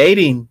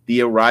 predating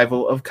the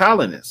arrival of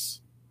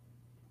colonists,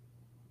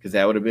 because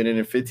that would have been in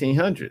the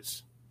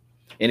 1500s.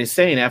 And it's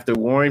saying, after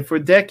warring for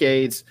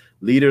decades,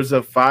 leaders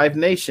of 5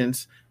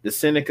 nations, the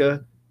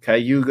Seneca,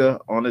 Cayuga,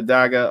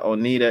 Onondaga,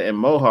 Oneida, and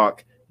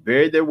Mohawk,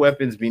 buried their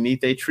weapons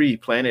beneath a tree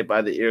planted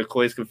by the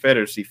Iroquois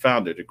Confederacy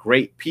founder, the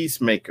Great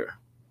Peacemaker.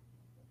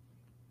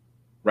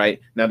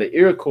 Right? Now, the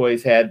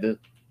Iroquois had the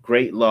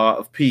Great Law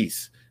of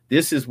Peace.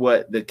 This is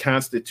what the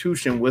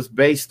Constitution was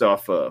based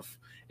off of.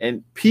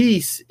 And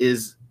peace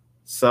is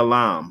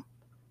salam.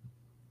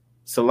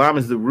 Salam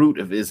is the root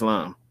of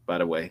Islam, by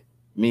the way. It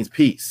means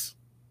peace.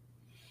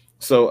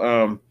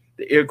 So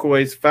the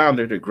Iroquois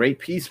founder, the Great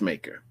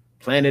Peacemaker,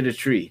 planted a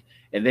tree,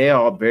 and they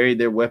all buried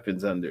their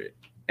weapons under it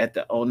at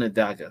the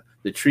Onondaga.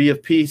 The Tree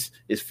of Peace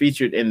is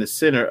featured in the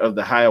center of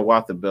the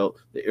Hiawatha Belt,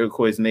 the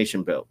Iroquois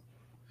Nation Belt.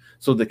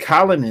 So the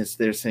colonists,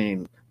 they're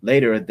saying,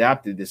 later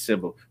adopted this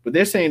symbol. But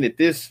they're saying that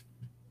this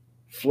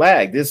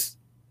flag, this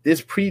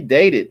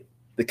predated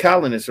the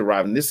colonists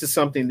arriving. This is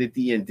something that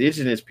the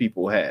indigenous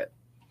people had.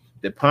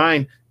 The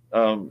pine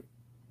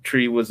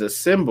tree was a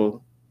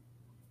symbol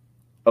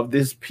of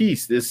this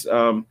peace, this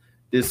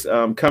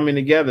coming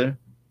together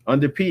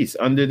under peace,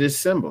 under this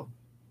symbol.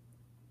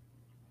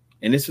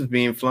 And this was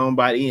being flown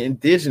by the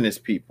indigenous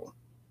people.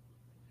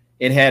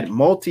 It had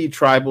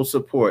multi-tribal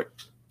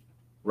support,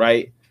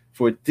 right,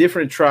 for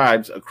different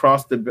tribes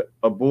across the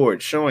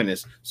board showing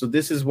this. So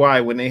this is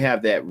why when they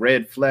have that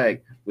red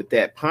flag with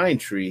that pine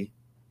tree,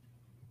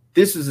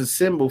 this is a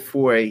symbol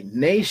for a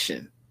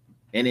nation,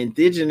 an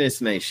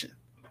indigenous nation,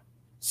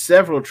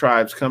 several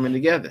tribes coming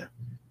together.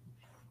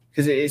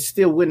 Because it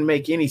still wouldn't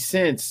make any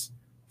sense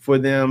for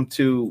them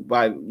to,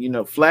 by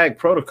flag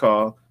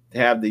protocol, to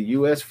have the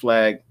U.S.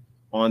 flag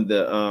on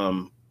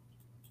the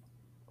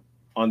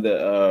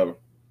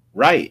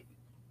right,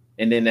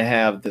 and then to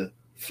have the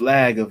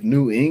flag of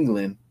New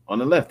England on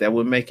the left. That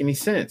wouldn't make any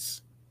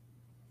sense.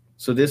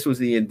 So this was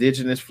the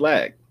indigenous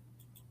flag.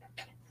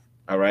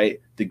 All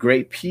right, the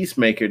great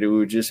peacemaker that we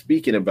were just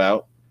speaking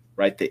about,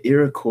 right? The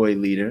Iroquois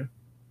leader.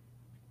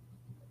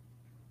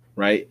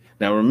 Right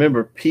now,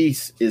 remember,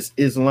 peace is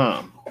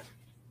Islam.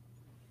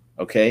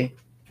 Okay,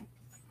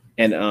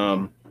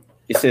 and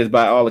it says,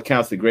 by all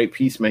accounts, the great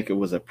peacemaker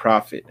was a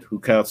prophet who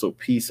counseled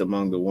peace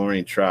among the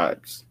warring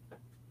tribes.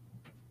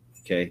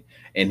 Okay,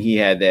 and he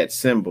had that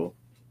symbol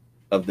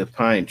of the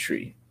pine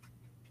tree,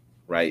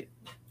 right?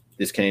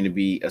 This came to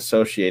be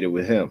associated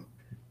with him.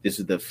 This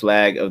is the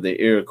flag of the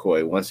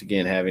Iroquois, once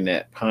again having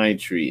that pine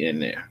tree in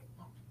there.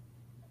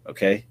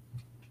 Okay,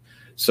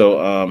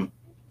 so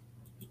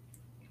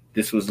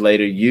this was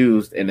later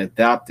used and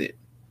adopted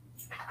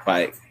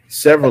by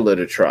several of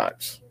the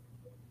tribes.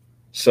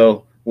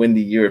 So when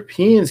the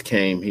Europeans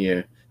came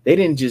here, they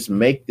didn't just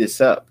make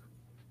this up.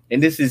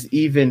 And this is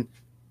even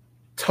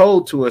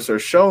told to us or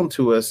shown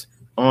to us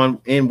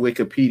in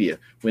Wikipedia.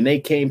 When they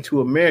came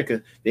to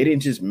America, they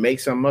didn't just make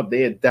something up.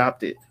 They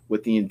adopted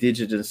what the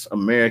indigenous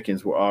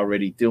Americans were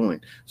already doing.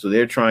 So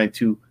they're trying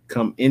to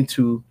come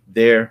into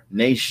their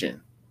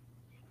nation.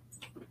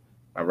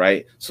 All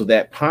right. So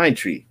that pine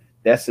tree,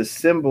 that's a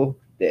symbol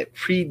that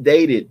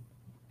predated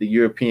the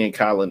European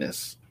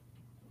colonists.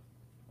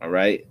 All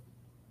right.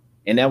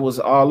 And that was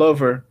all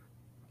over,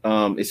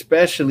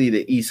 especially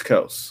the East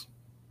Coast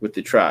with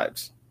the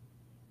tribes.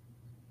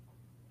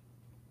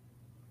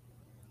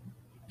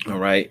 All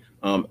right.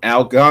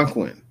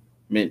 Algonquin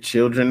meant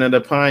children of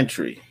the pine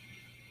tree.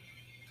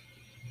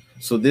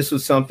 So this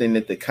was something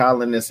that the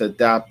colonists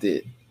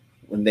adopted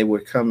when they were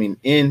coming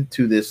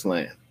into this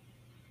land.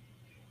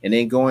 And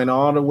then going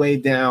all the way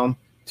down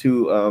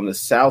to the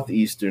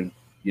southeastern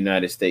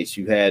United States,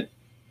 you had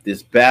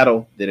this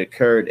battle that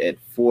occurred at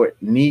Fort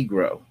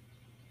Negro,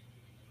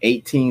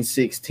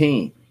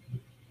 1816. I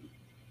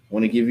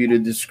want to give you the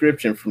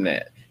description from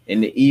that.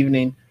 In the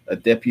evening, a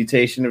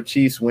deputation of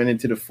chiefs went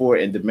into the fort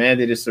and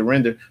demanded a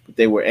surrender, but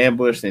they were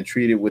ambushed and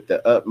treated with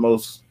the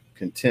utmost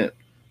contempt.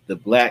 The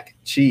black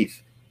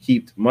chief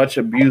heaped much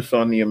abuse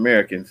on the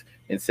Americans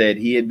and said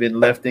he had been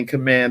left in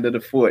command of the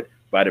fort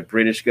by the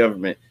British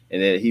government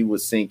and that he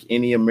would sink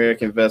any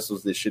American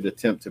vessels that should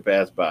attempt to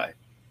pass by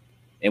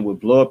and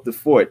would blow up the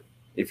fort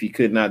if he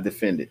could not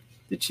defend it.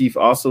 The chief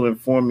also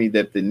informed me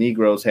that the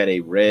Negroes had a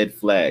red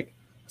flag,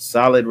 a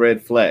solid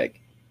red flag,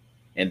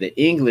 and the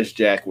English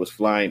Jack was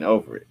flying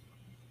over it.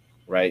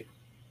 Right?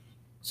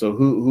 So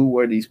who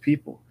were these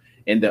people?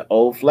 And the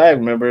old flag,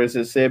 remember, as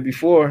I said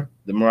before,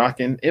 the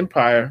Moroccan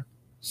Empire,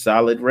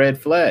 solid red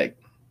flag.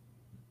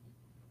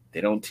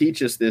 They don't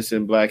teach us this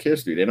in Black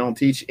history. They don't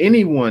teach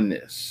anyone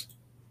this.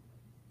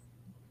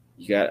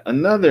 You got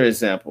another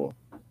example.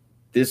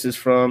 This is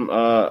from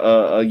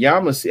a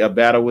Yamasee, a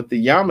battle with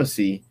the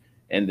Yamasee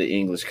and the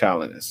English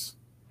colonists.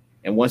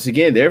 And once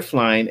again, they're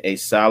flying a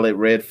solid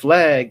red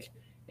flag.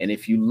 And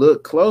if you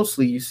look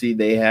closely, you see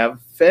they have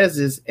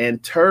fezzes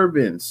and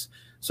turbans.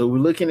 So we're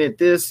looking at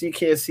this. You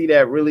can't see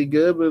that really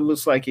good, but it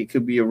looks like it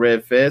could be a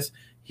red fez.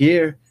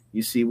 Here,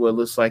 you see what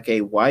looks like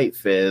a white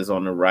fez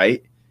on the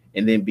right.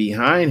 And then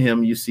behind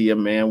him, you see a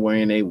man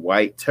wearing a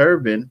white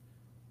turban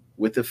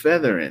with a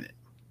feather in it.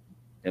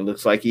 It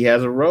looks like he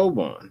has a robe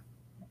on.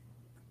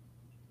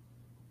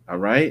 All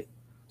right.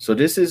 So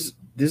this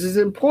is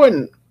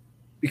important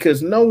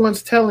because no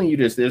one's telling you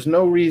this. There's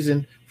no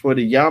reason for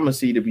the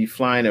Yamasee to be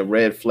flying a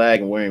red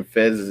flag and wearing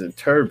fezzes and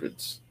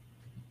turbans.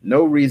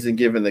 No reason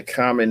given the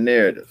common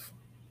narrative.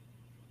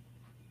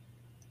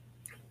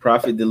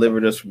 Prophet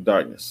delivered us from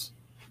darkness.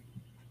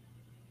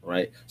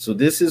 Right? So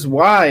this is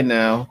why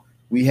now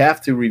we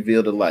have to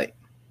reveal the light.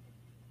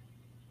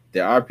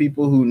 There are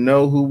people who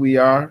know who we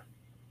are.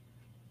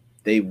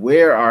 They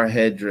wear our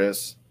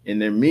headdress in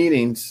their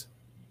meetings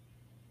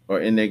or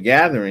in their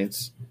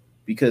gatherings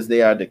because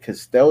they are the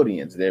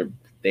custodians.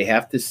 They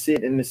have to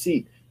sit in the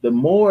seat. The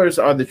Moors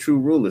are the true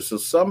rulers. So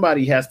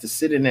somebody has to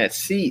sit in that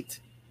seat.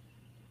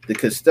 The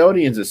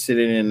custodians are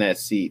sitting in that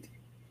seat,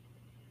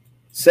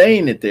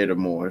 saying that they're the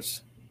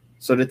Moors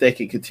so that they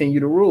can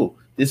continue to rule.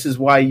 This is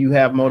why you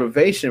have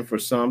motivation for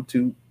some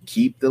to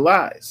keep the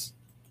lies.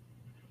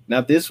 Now,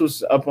 this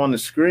was up on the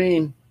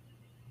screen.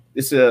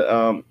 This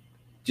is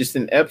just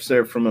an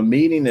excerpt from a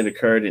meeting that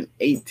occurred in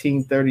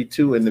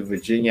 1832 in the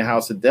Virginia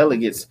House of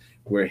Delegates,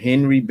 where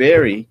Henry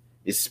Berry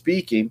is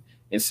speaking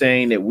and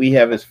saying that we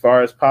have, as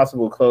far as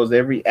possible, closed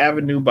every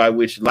avenue by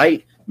which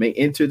light may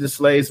enter the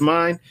slave's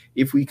mind.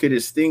 If we could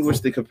extinguish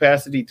the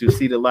capacity to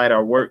see the light,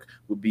 our work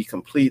would be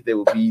complete. They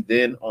would be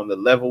then on the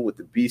level with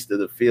the beast of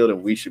the field,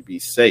 and we should be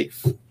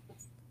safe.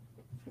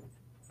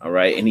 All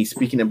right. And he's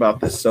speaking about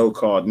the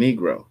so-called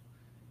Negro,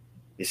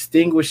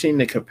 extinguishing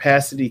the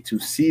capacity to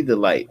see the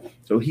light.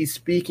 So he's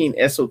speaking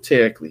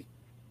esoterically,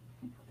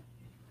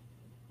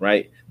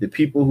 right? The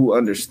people who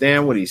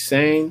understand what he's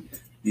saying,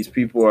 these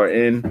people are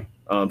in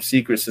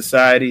secret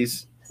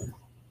societies,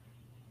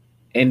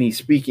 and he's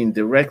speaking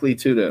directly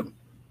to them.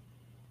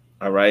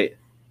 All right.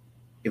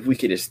 If we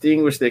could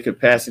extinguish their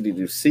capacity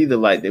to see the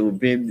light, they would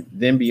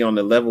then be on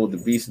the level of the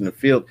beast in the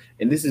field.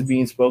 And this is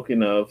being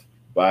spoken of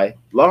by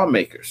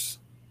lawmakers.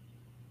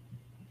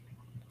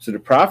 So the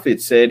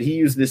prophet said, he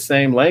used this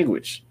same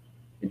language.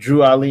 In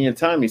Drew Ali in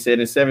time, he said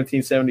in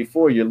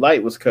 1774, your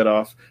light was cut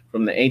off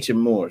from the ancient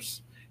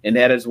Moors. And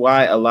that is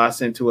why Allah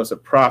sent to us a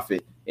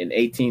prophet in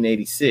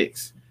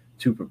 1886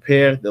 to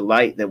prepare the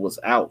light that was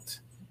out.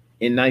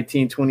 In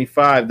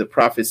 1925, the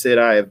prophet said,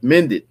 I have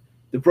mended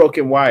the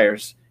broken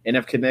wires and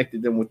have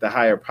connected them with the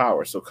higher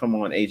power. So come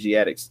on,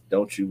 Asiatics,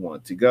 don't you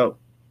want to go?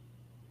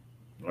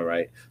 All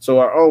right. So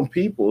our own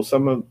people,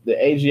 some of the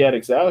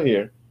Asiatics out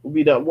here, will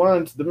be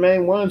the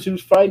main ones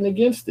who's fighting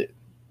against it.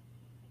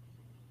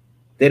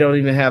 They don't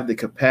even have the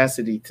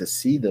capacity to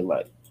see the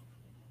light.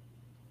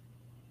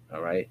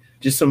 All right.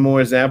 Just some more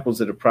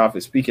examples of the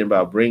prophet speaking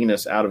about bringing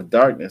us out of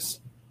darkness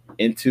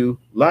into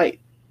light.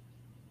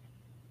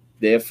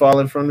 They have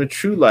fallen from the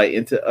true light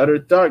into utter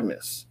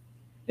darkness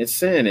and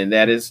sin. And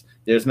that is,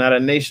 there's not a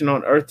nation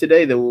on earth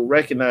today that will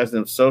recognize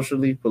them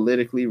socially,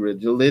 politically,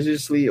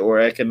 religiously, or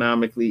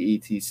economically,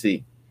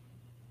 etc.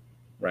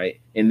 Right?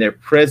 In their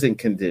present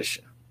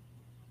condition.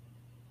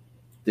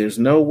 There's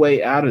no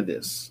way out of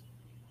this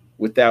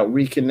without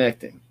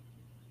reconnecting.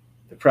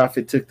 The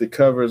prophet took the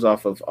covers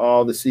off of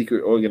all the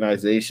secret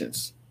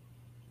organizations.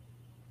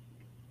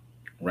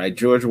 Right?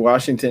 George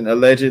Washington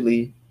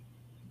allegedly,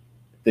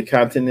 the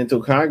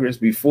Continental Congress,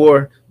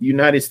 before the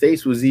United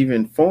States was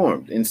even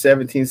formed in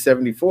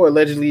 1774,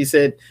 allegedly he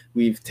said,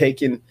 we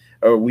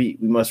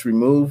must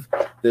remove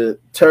the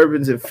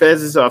turbans and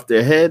fezzes off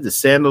their head, the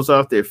sandals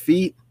off their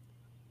feet.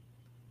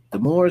 The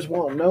Moors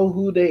won't know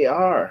who they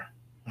are,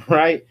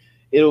 right?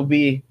 It'll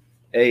be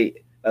a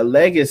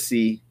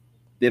legacy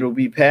that'll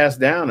be passed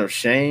down of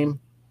shame,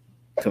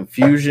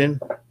 confusion,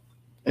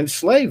 and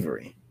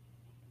slavery.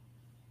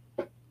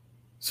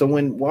 So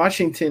when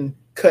Washington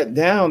cut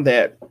down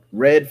that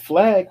red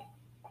flag,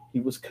 he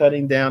was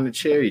cutting down the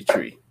cherry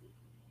tree,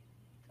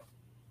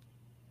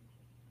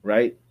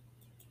 right?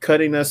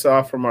 Cutting us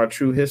off from our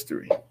true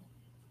history.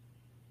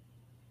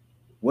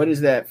 What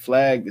is that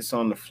flag that's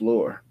on the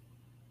floor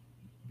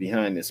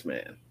behind this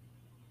man?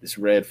 This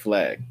red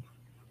flag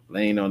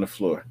laying on the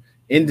floor.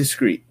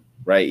 Indiscreet,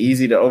 right?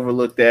 Easy to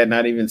overlook that,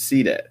 not even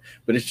see that.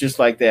 But it's just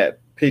like that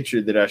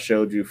picture that I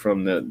showed you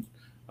from the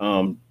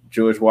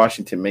George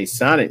Washington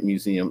Masonic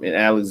Museum in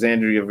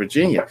Alexandria,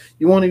 Virginia.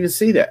 You won't even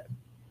see that,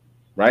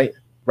 right?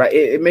 Right?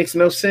 It makes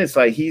no sense.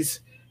 Like this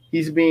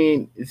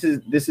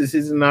is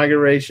his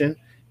inauguration.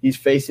 He's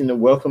facing the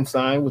welcome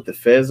sign with the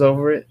fez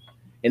over it,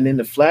 and then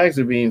the flags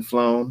are being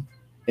flown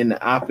in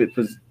the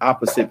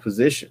opposite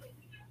position,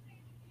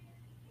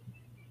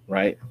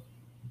 right?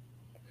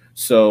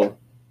 So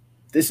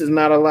this is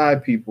not a lie,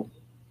 people.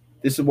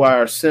 This is why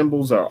our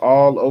symbols are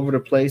all over the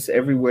place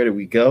everywhere that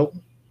we go.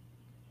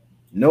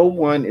 No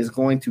one is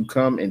going to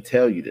come and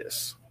tell you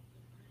this.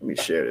 Let me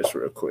share this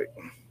real quick.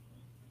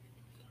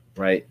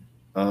 Right?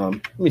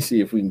 Let me see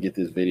if we can get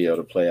this video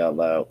to play out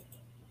loud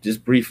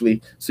just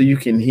briefly so you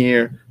can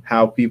hear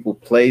how people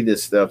play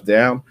this stuff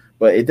down.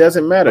 But it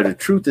doesn't matter. The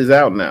truth is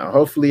out now.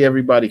 Hopefully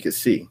everybody can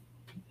see.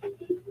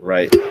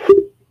 Right?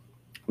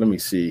 Let me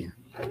see.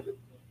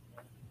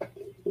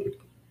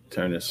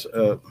 Turn this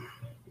up.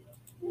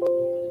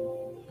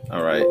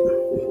 All right.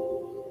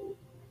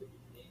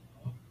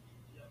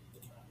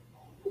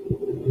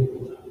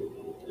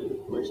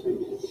 Most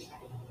people,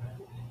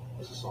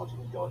 as a sergeant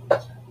of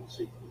guidance, handle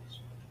secrets,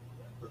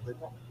 but they're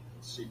not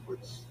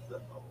secrets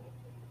that are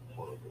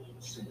horrible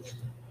and sinister.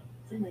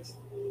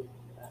 Freemasonry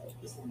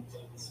isn't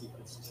a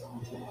secret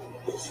society.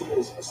 It's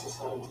a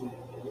society.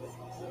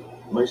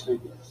 Most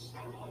people,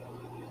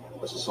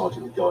 as a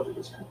sergeant of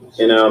guidance,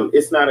 and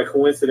it's not a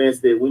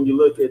coincidence that when you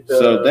look at the.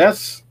 So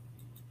that's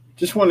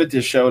just wanted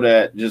to show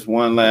that just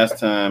one last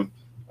time.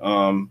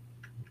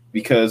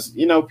 Because,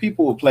 you know,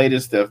 people will play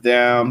this stuff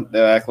down.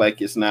 They'll act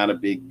like it's not a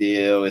big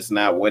deal. It's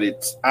not what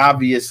it's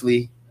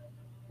obviously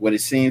what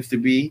it seems to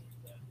be.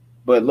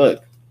 But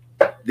look,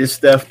 this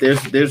stuff,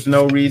 there's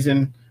no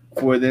reason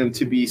for them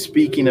to be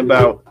speaking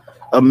about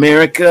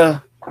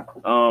America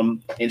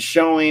and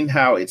showing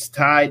how it's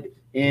tied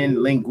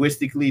in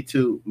linguistically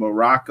to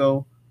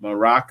Morocco,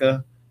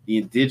 Morocco, the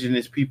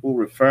indigenous people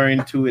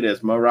referring to it as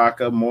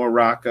Maraka,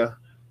 Moraka,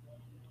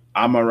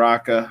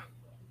 Amaraka.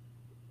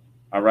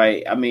 All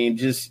right. I mean,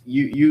 just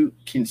you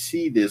can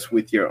see this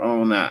with your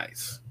own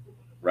eyes,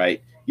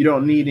 right? You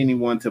don't need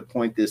anyone to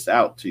point this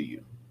out to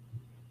you.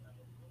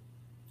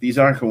 These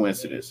aren't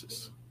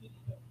coincidences,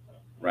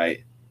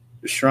 right?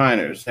 The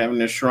Shriners having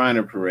their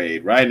Shriner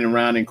parade, riding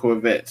around in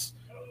Corvettes.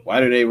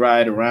 Why do they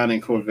ride around in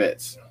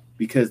Corvettes?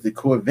 Because the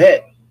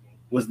Corvette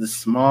was the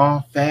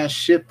small, fast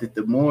ship that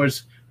the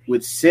Moors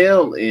would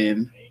sail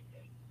in,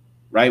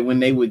 right, when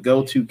they would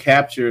go to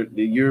capture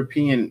the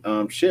European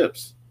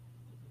ships,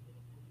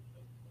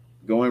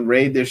 go and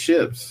raid their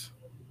ships.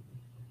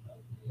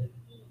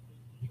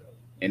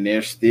 And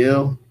they're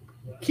still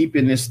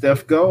keeping this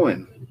stuff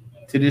going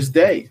to this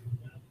day.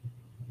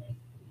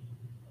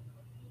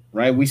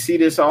 Right? We see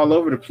this all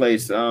over the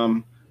place.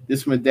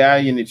 This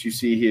medallion that you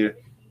see here,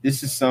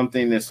 this is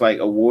something that's like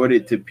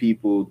awarded to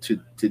people, to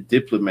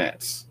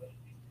diplomats.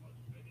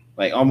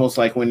 Like almost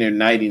like when they're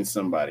knighting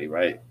somebody,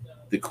 right?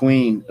 The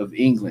Queen of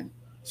England,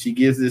 she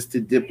gives this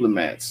to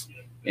diplomats.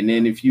 And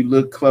then if you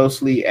look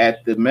closely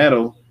at the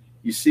medal,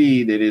 you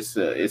see that it's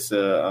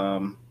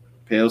a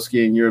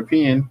pale-skinned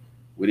European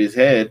with his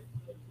head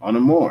on a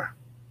Moor.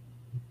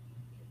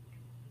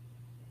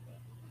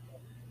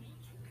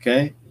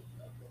 Okay?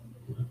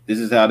 This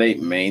is how they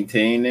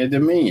maintain their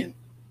dominion.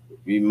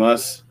 We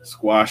must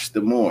squash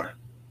the Moor.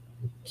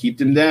 Keep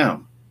them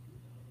down.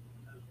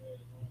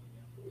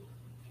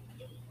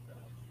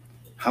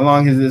 How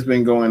long has this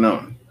been going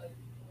on?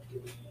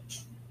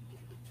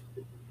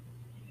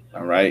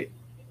 All right.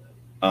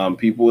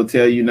 People will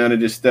tell you none of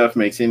this stuff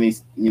makes any,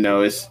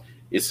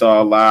 it's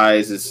all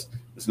lies. It's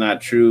not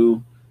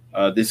true.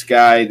 This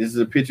is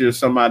a picture of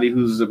somebody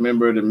who's a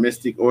member of the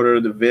Mystic Order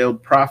of the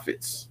Veiled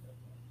Prophets.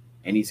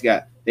 And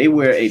they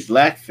wear a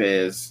black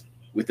fez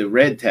with a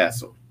red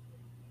tassel.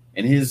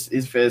 And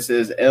his fez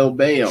says El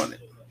Bay on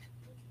it.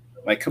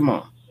 Like, come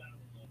on.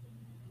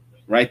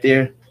 Right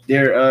there,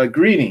 their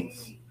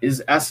greetings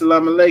is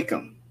Assalamu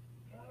Alaikum.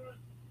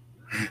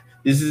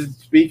 This is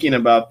speaking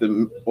about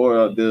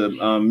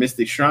the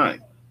mystic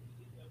shrine,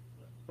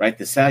 right?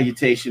 The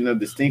salutation of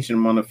distinction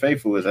among the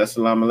faithful is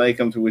Assalamu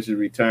Alaikum, to which is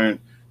returned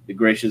the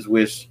gracious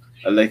wish,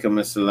 Alaikum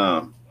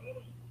Assalam.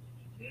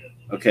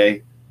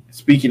 Okay,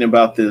 speaking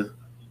about the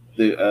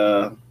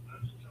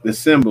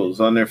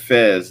symbols on their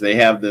fez, they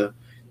have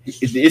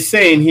it's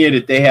saying here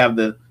that they have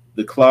the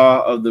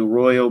claw of the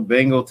royal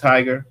Bengal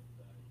tiger,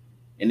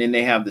 and then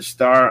they have the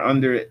star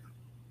under it.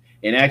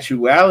 In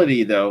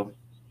actuality, though,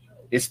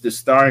 it's the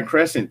star and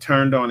crescent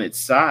turned on its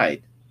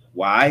side.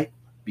 Why?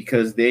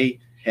 Because they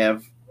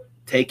have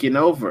taken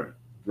over,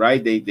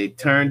 right? They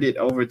turned it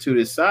over to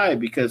the side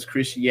because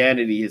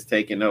Christianity has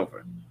taken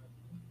over.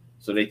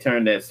 So they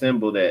turned that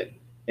symbol, that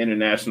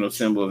international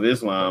symbol of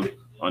Islam,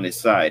 on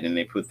its side, and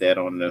they put that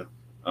on the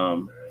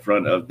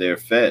front of their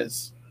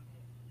fez.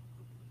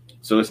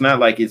 So it's not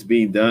like it's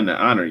being done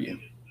to honor you.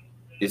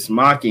 It's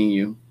mocking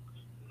you.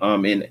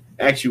 In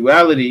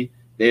actuality,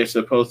 they're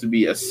supposed to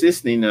be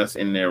assisting us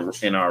in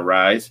our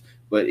rise,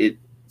 but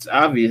it's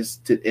obvious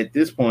at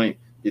this point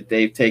that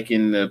they've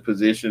taken the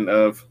position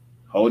of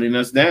holding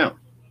us down.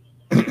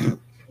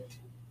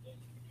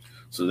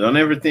 So don't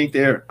ever think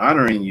they're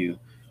honoring you,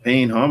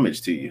 paying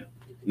homage to you.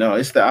 No,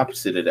 it's the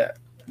opposite of that.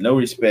 No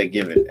respect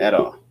given at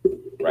all,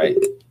 right?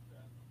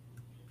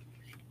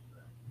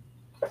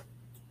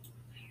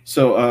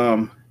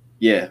 So,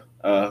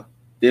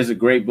 there's a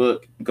great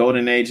book,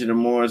 Golden Age of the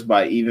Moors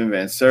by Evan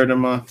Van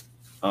Sertima.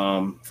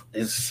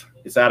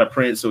 It's out of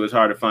print, so it's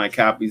hard to find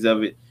copies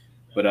of it,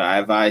 but I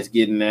advise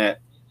getting that.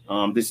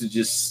 This is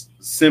just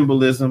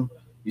symbolism.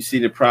 You see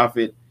the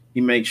prophet, he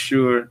makes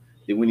sure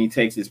that when he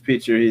takes his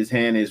picture, his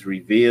hand is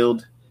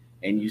revealed,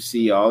 and you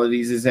see all of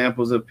these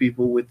examples of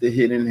people with the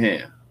hidden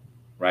hand,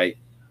 right?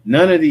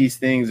 None of these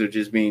things are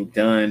just being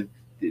done.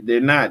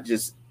 They're not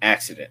just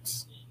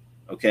accidents,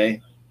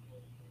 okay?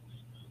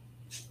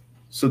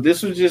 So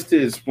this was just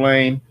to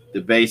explain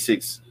the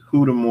basics,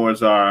 who the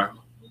Moors are,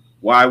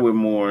 why we're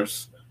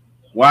Moors,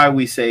 why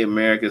we say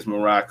America's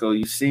Morocco.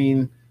 You've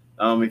seen,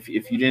 if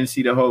you didn't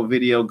see the whole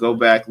video, go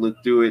back,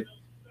 look through it.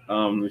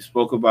 We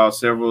spoke about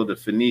several of the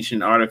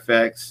Phoenician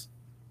artifacts,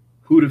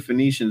 who the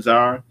Phoenicians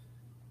are.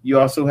 You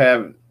also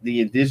have the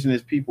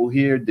indigenous people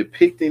here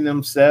depicting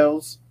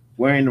themselves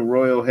wearing the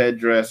royal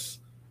headdress.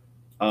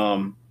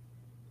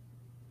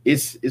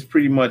 It's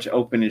pretty much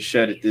open and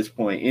shut at this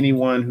point.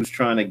 Anyone who's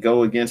trying to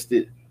go against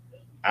it,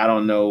 I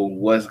don't know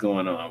what's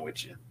going on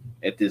with you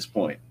at this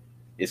point,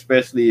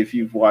 especially if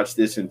you've watched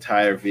this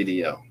entire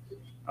video.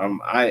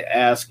 I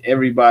ask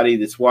everybody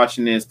that's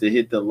watching this to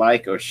hit the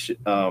like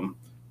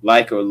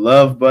or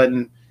love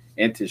button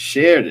and to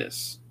share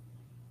this.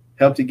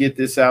 Help to get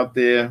this out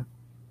there.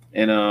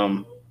 And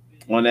on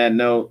that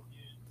note,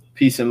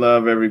 peace and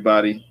love,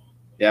 everybody.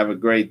 You have a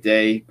great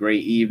day,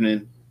 great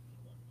evening.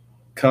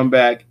 Come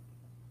back,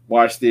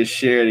 watch this,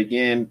 share it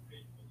again.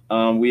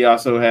 We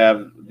also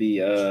have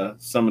the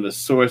some of the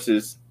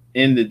sources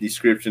in the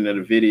description of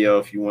the video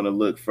if you want to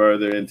look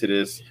further into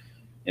this.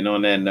 And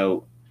on that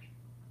note,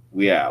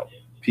 we out.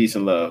 Peace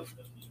and love.